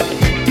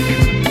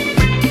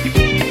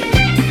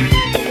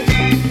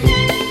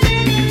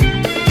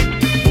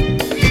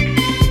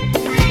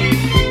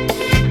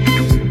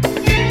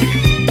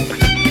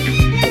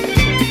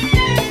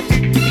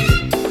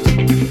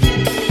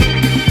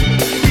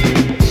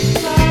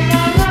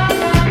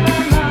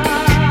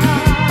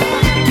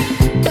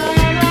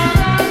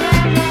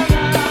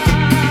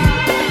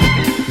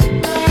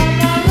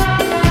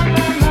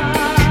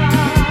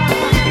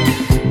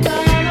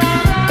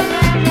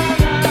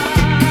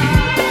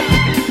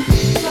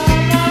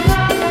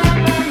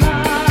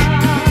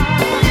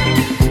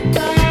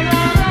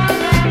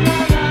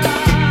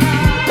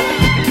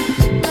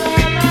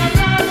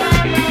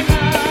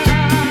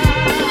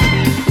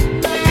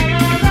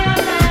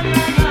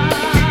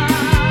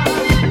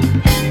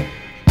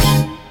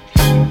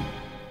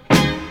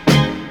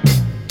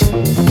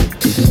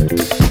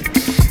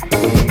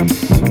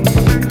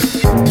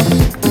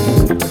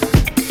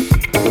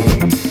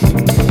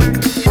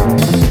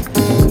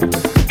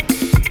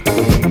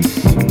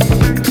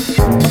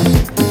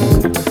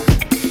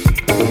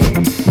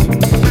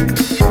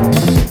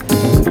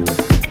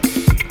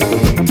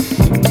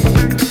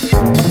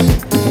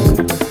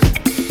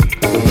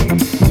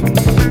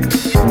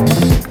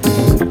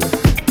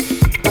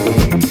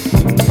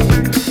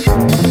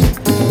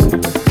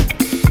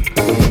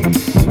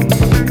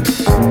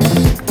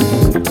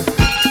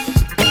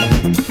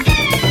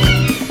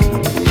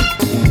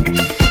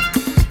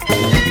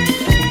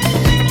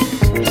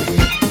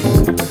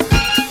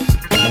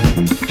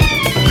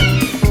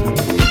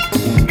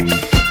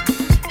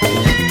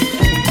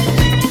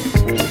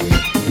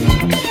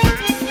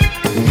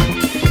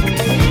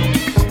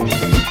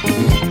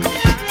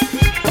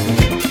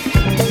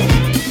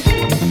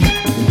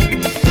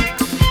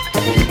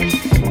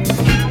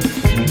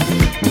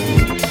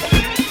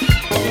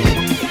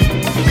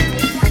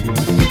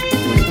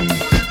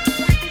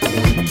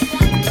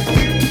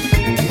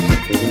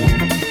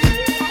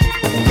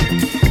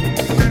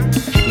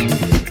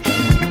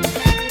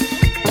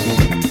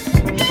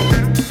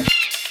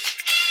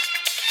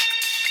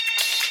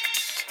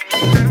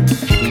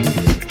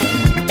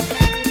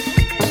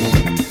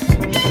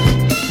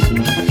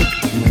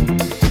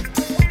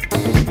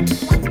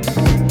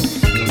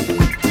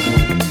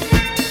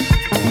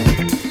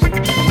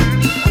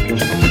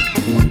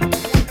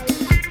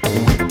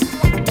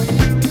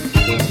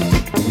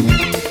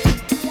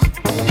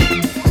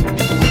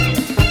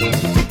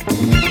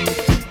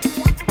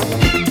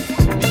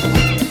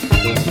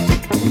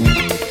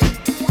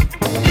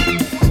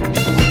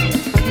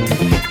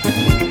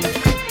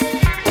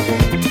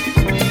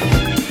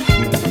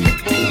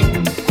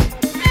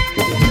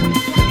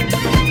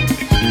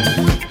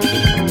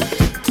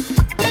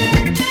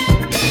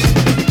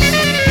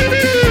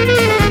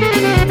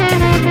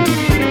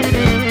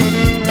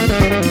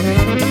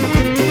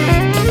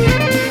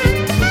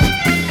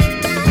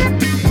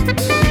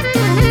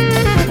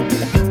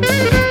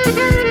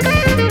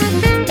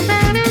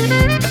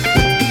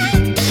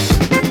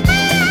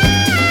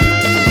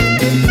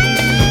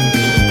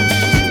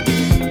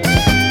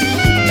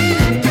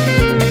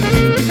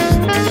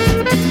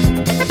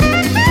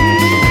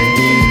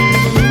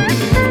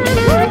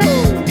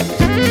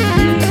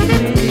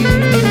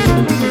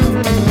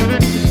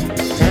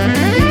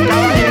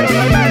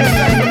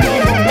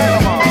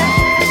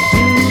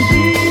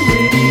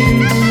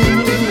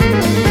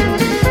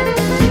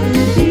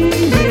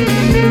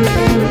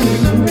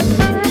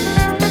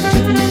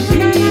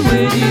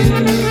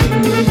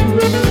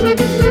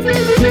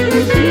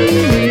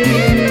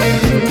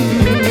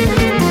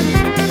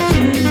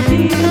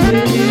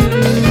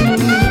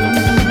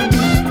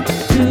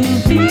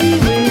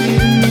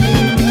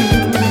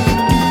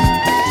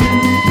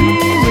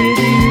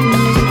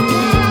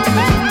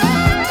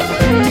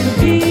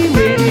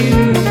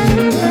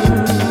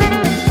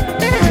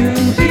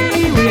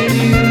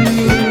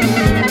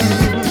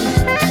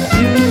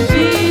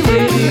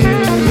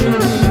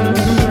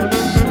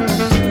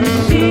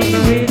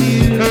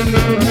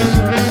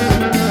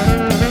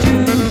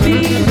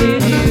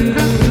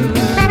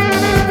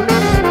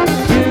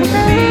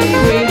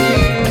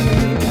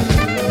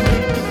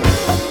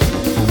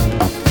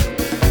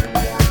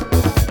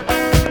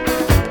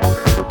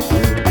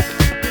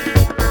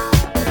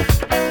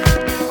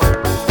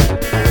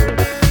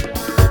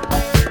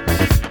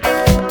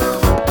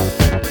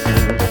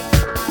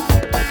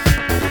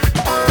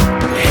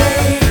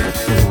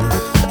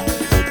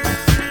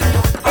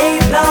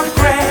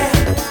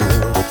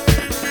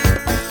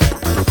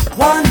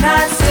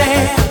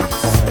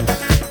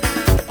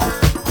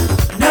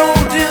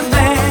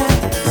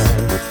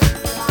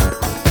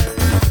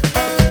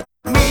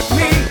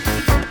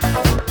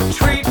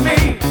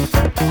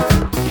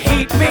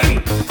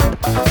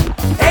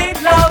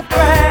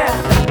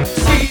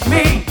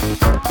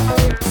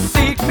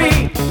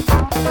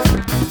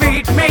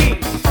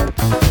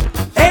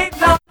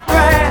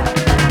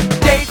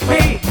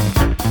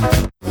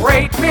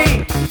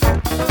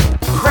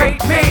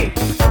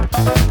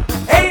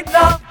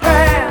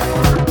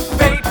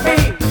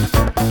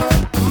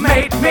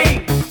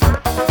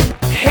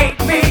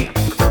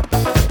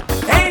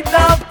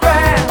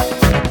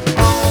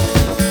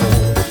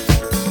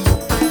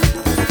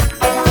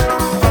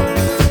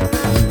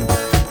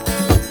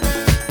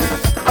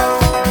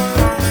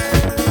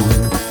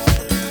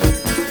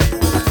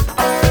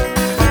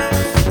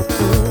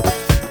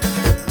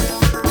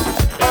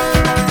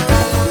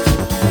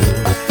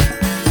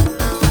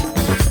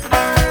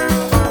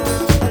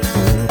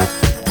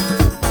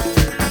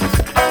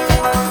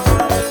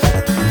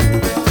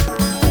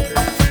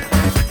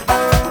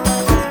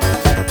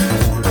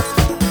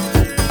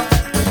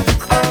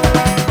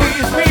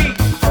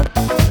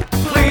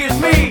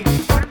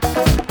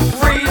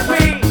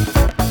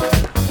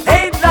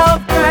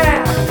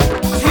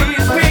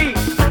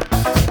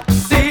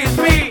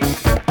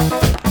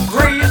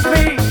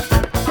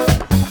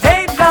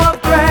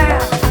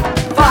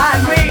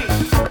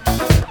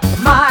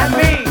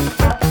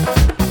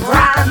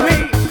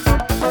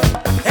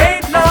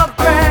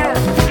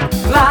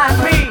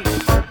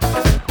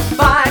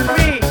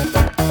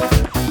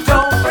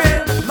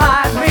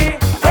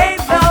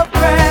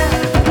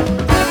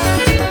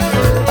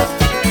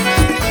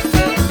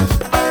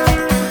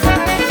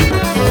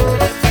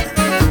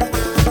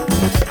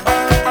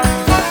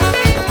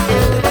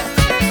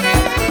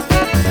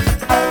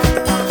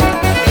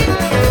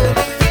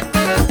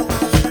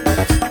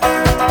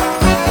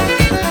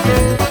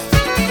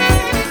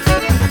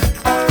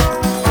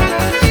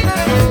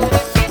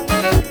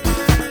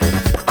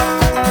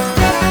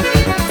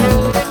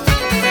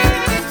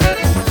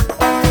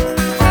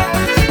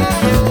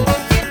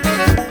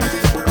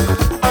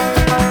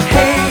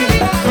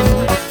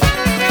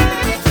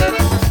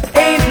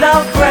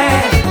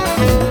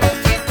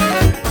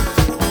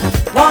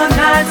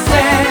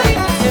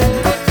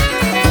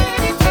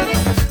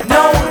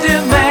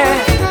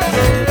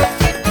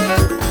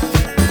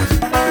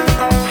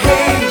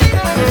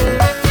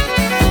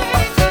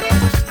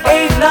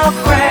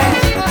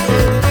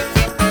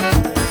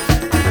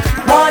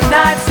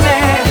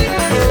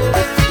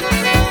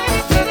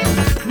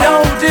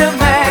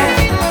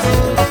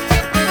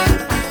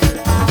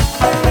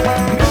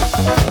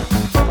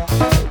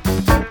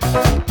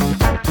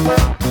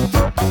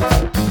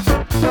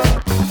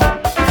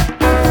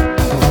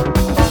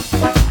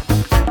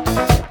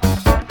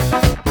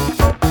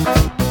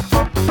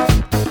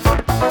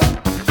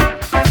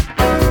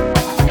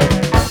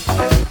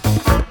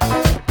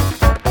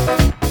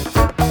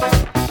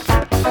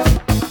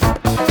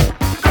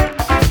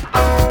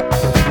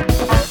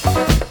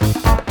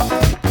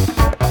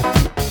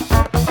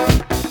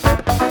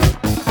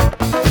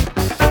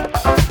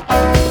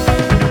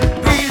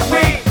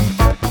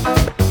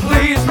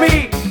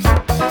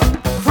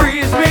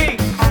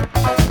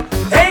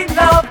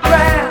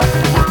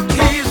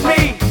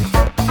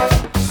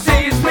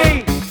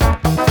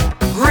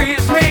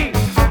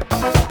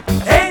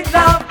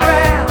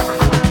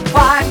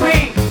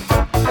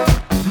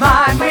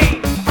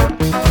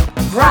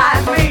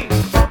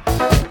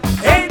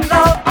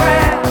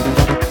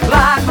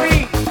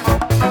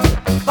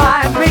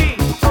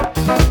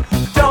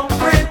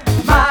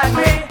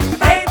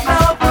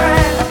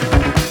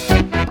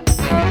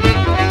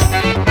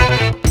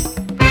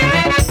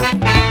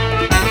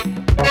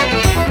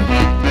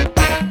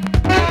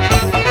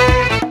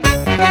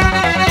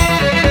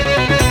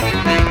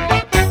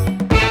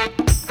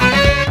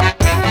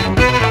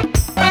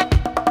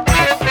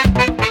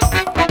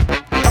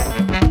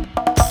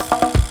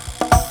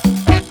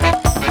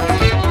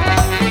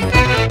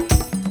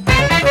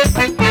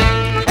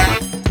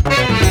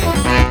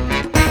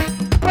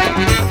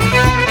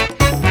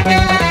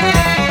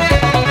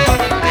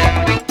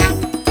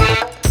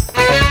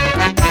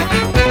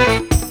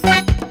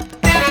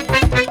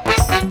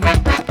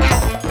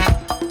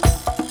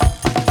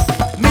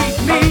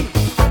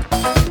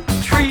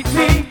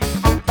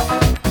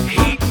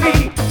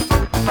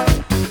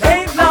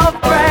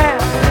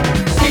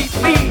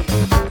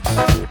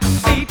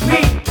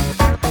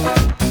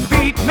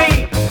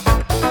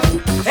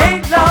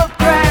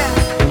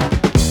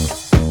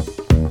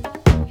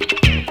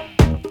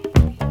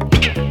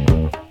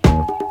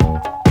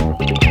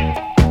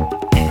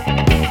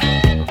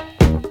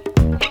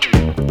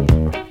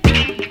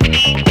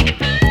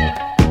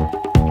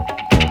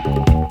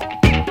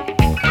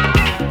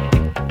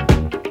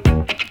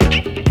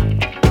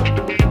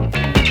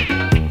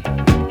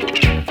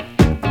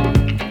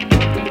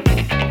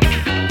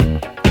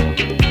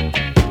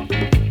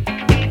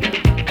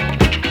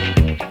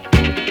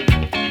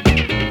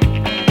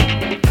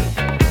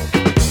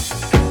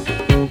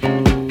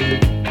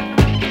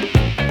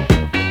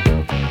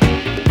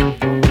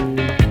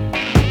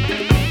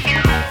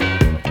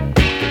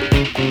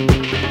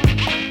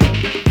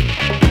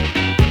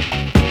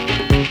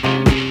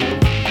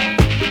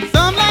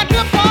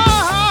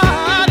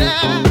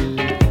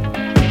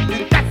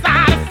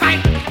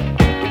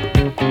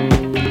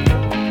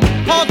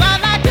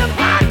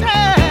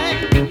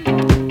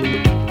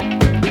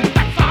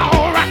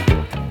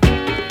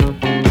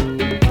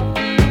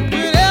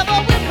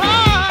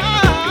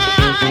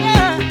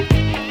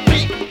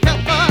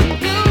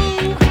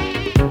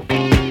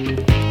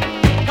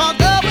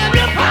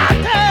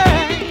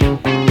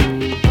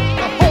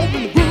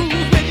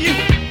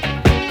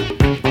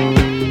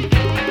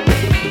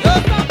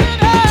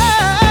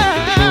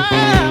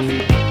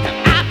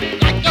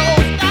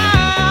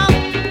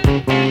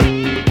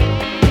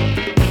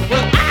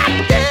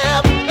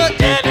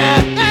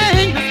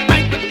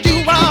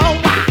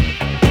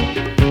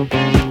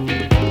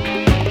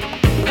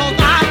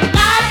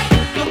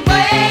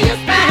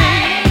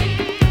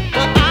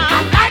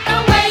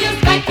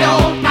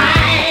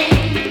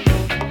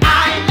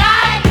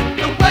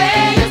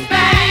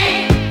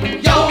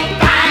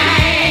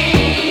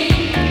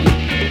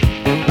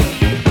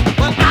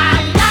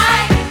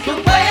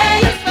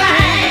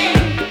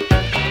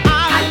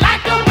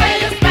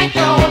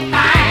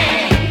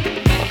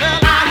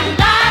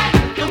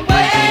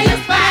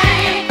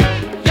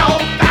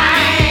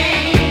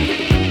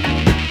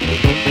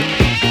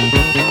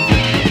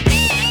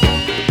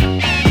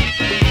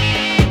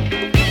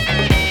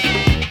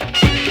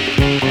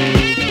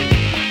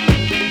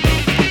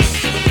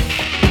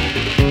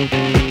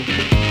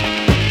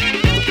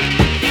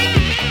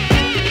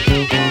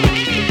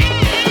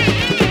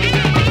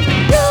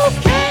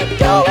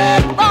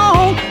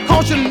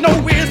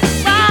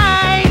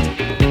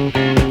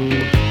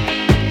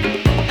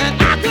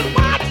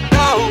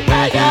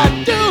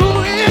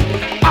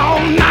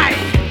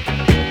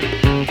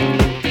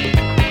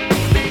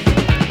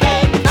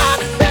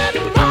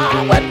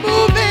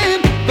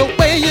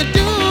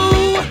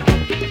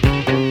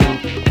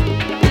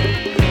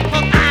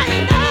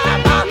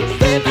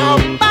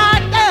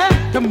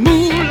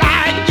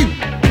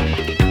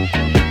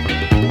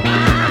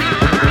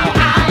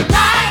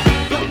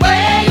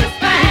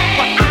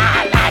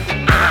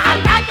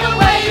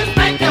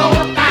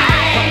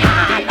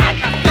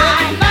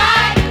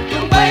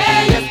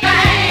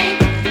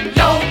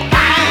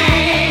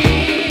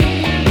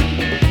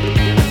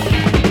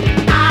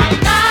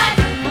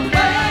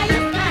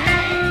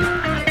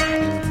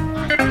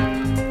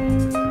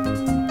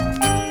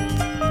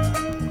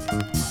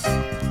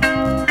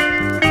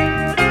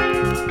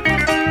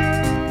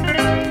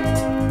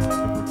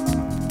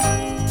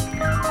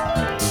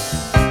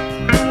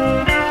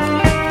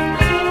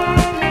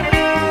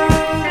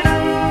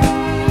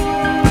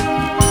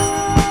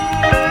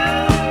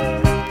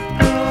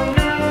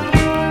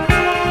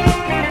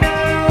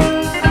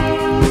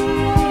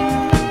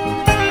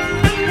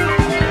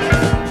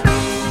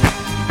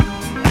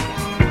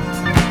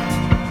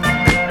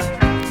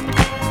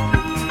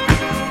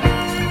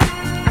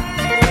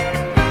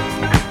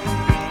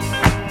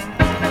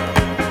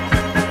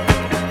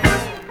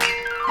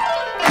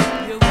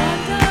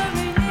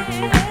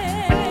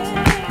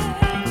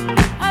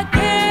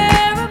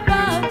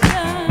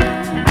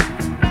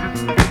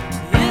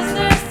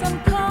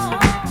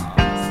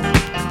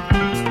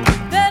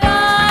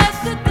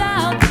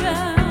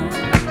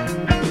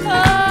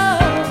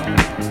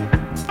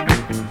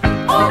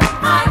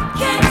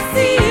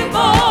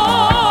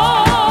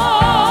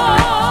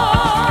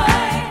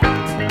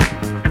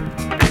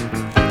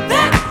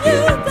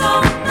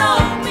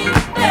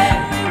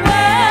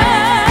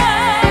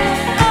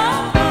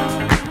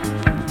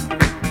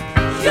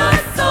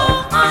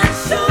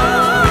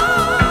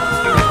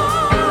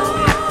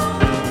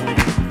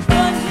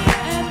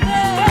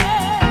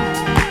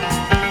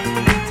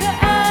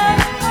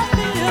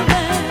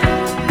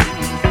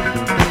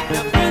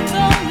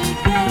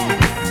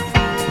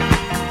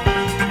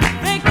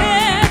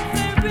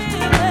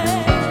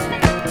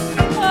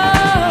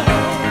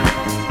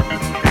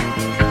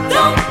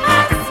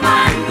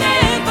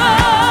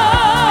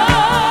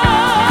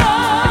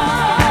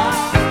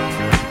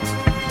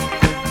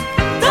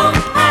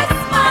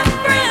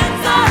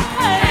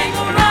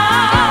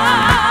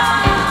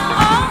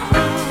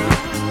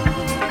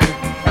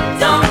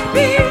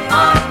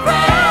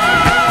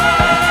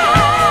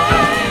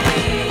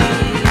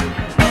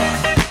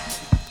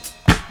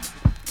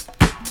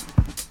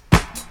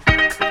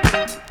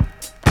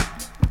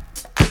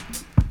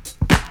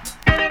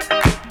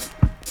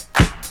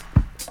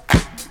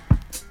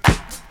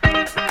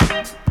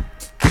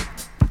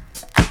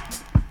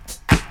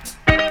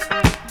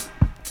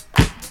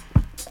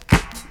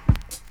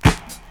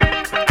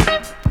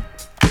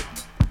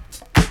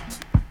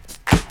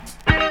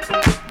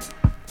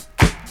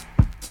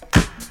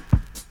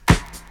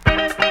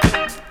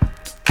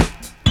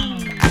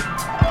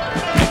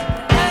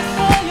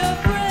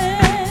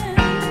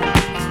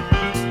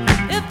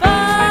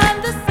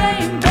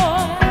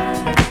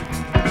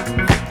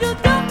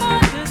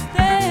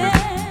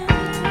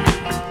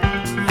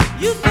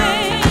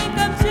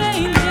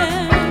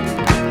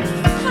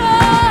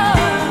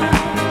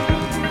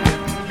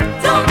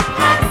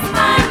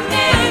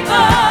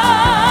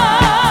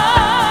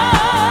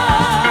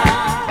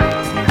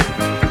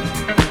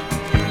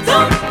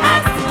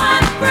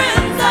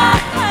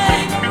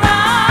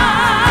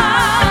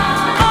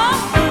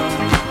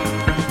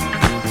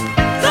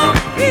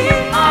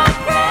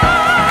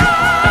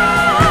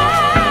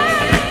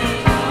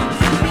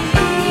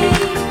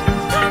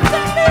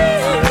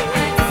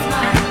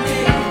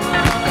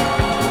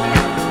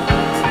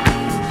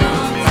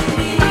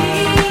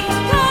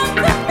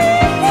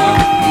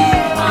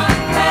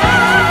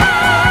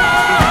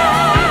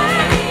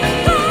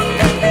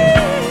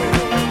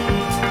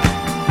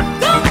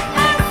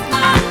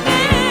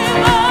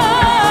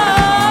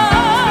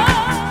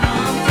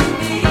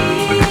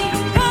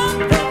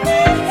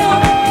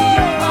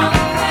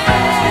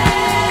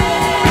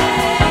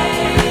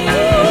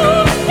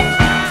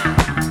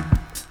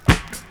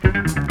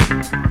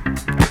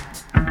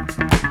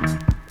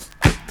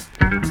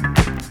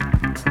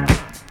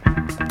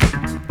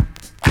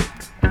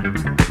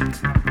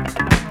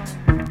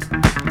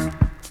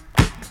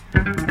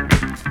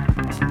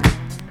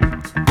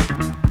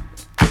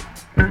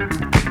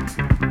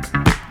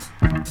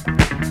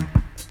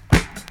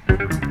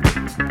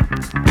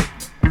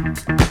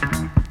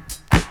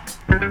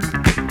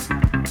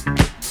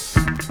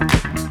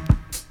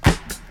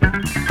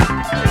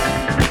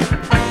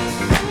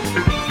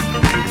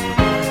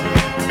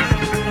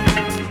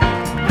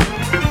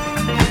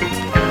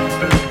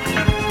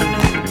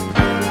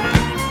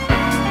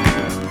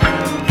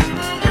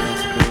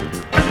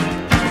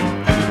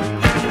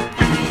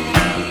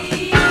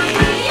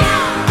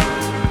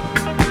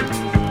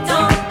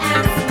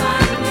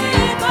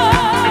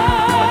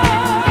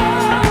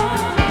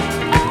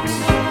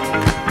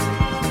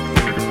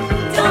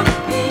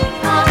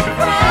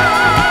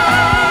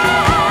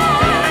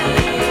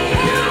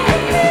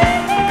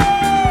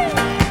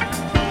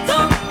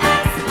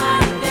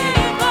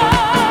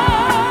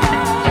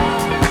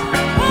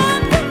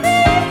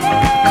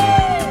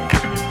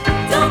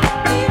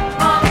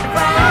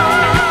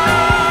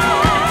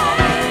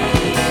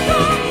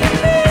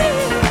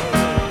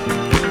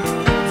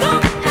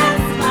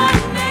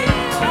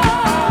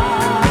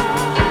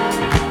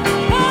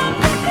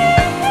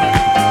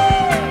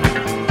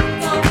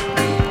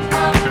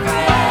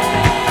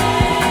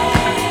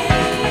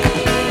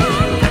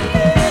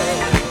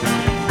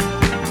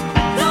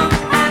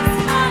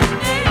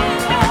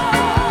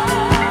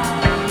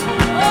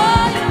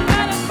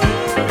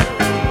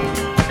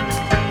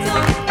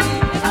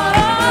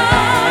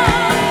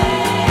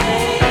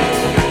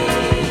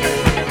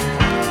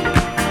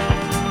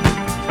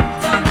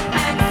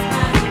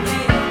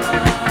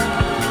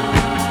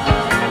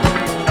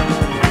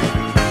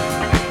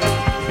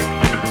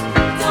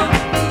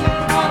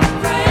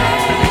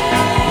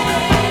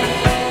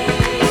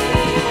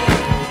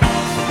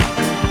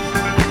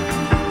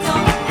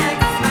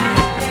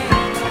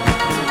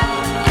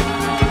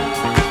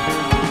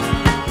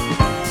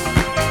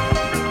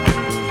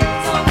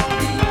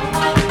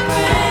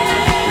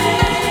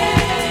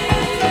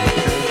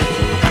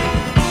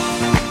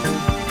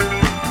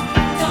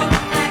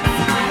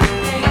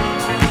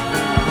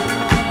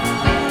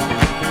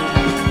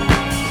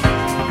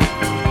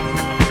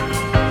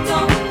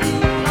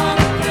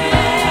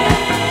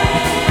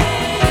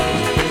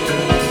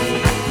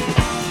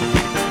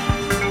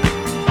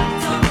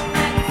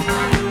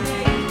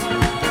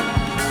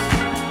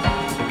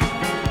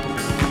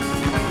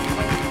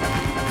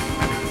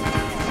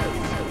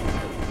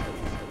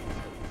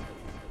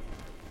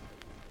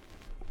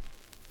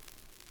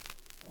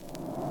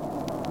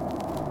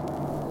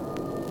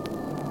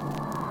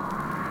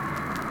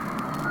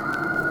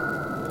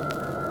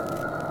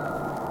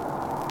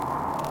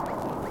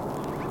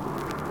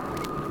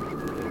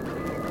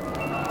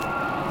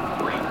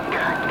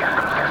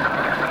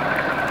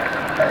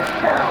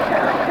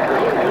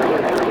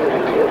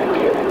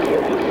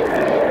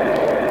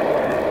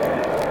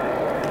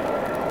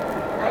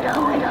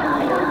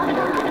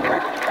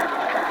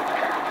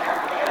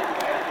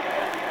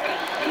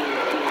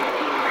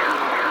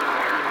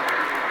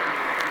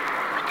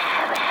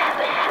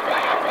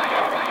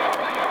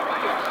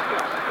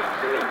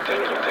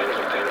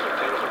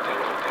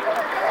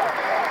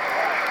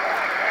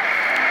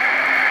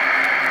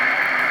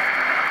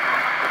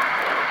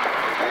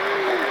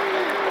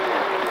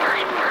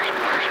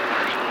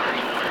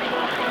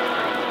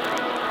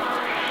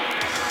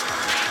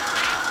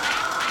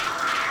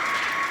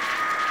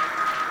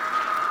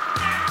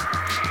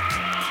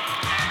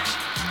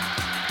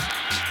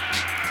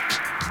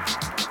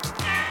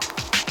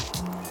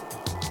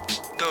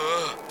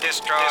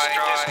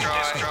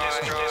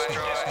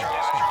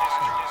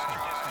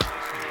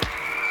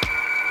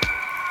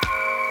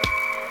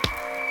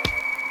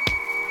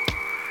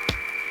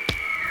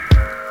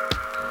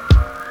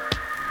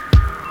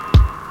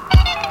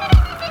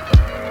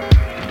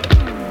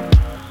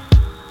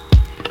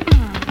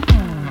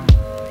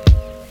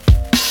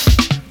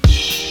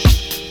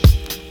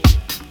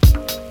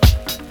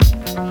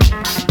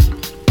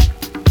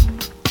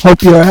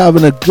 Hope you are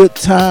having a good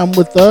time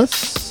with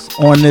us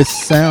on this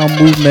Sound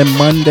Movement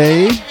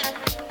Monday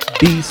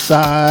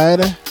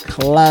B-side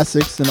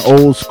classics and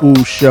old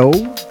school show.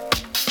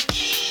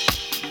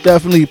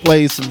 Definitely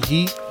play some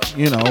heat,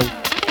 you know,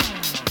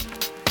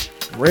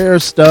 rare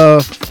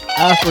stuff,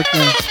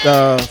 African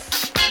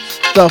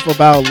stuff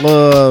about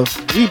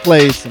love. We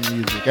play some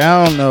music.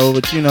 I don't know,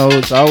 but you know,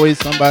 it's always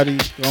somebody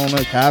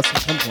gonna have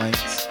some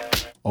complaints.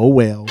 Oh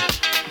well.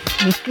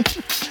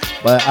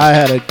 But I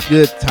had a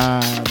good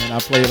time, and I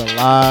played a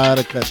lot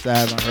of cuts I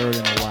haven't heard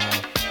in a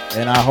while.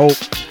 And I hope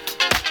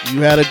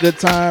you had a good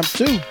time,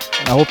 too.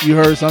 And I hope you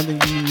heard something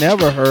you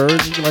never heard.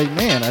 You're like,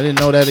 man, I didn't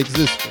know that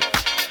existed.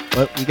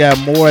 But we got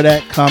more of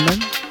that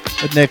coming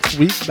for next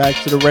week, back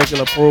to the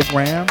regular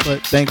program.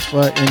 But thanks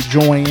for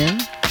enjoying,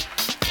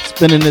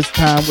 spending this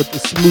time with the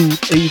smooth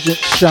agent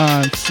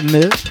Sean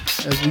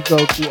Smith as we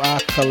go through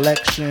our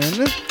collection.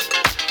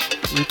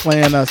 We're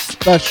playing a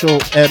special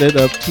edit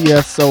of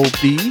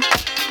TSOB.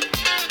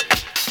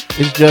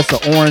 It's just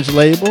an orange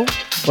label,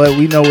 but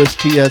we know it's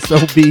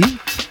TSOB.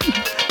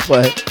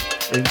 But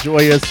enjoy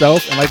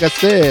yourself. And like I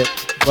said,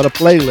 for the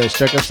playlist,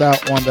 check us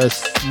out on the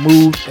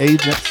Smooth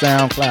Agent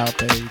SoundCloud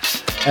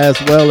page,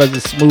 as well as the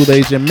Smooth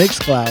Agent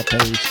Mixcloud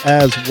page,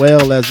 as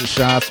well as the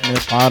Sean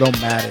Smith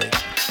Automatic.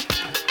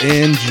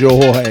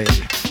 Enjoy.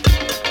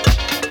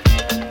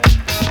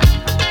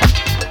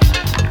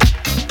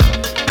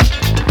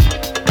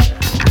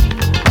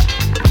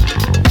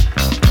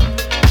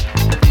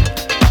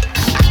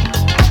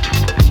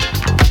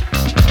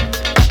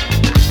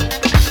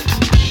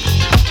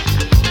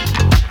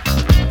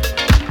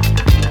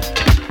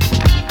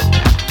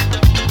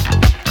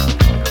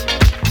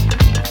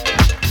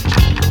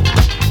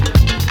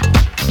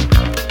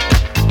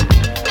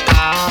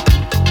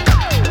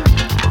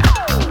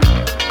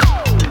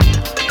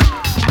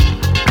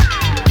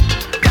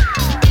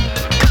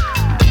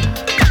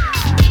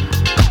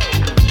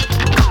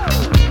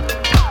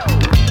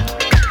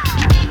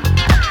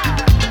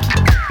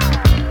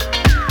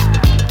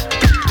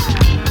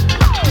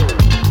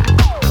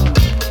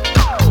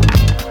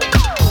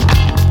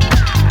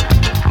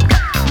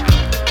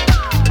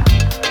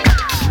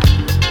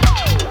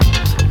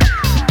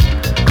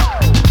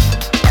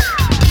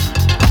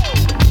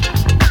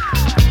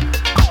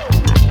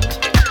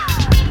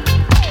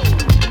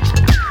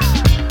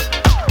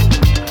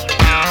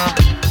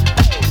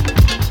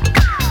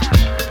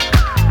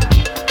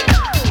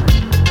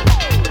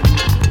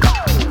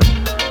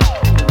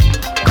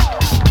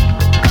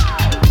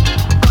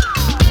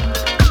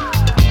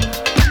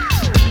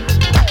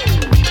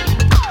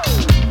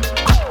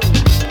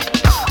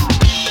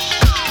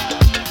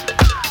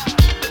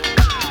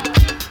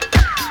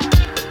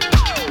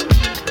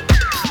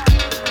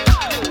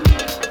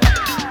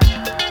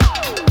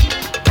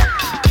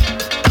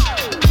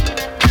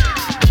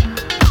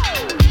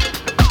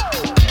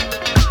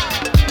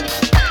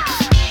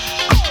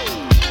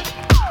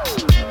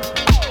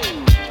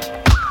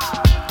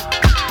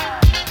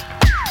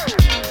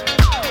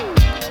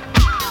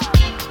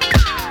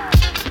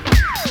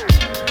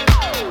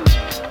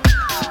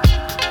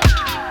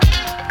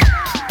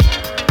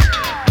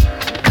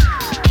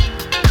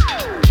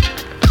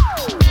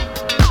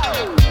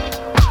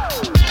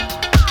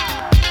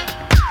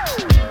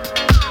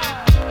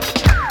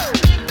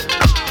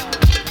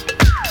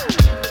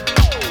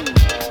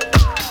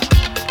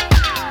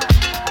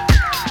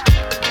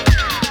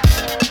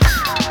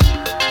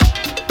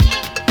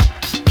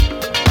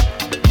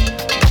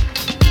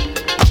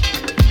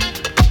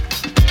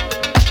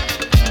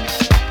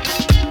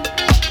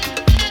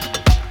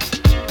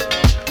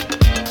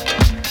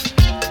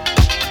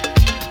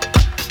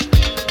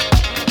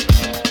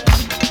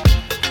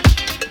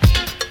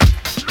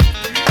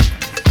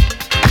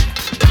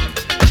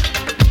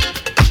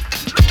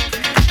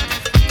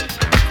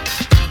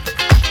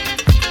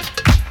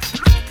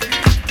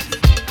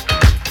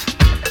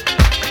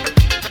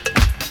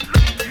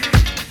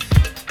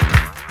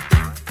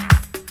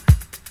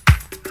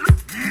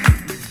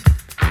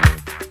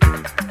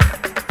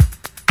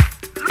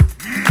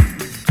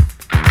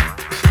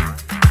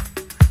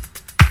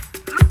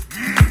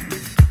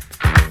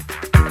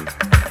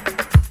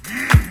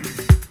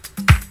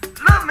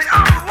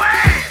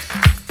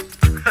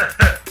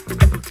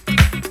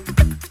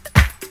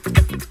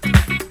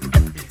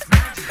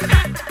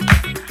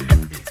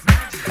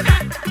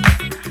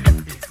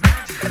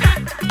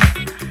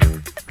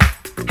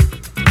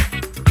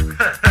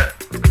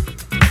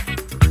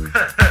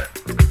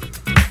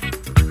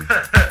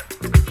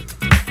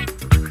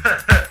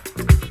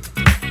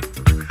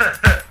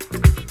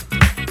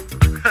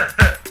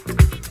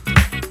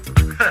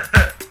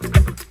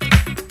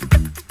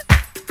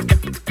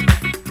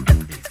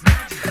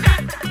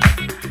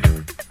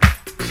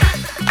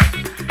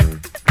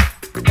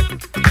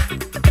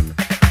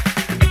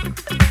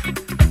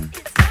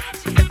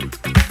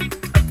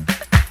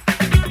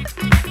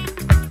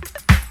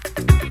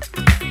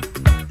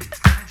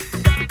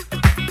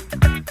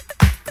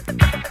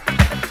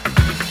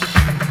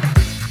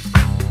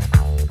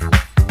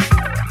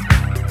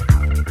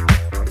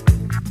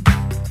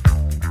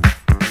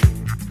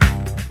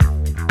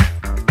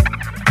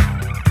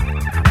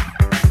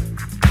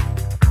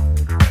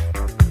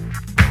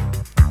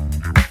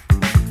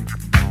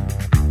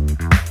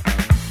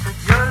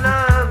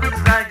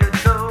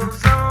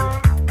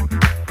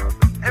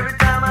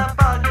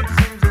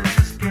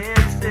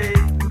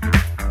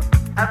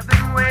 I've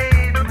been waiting.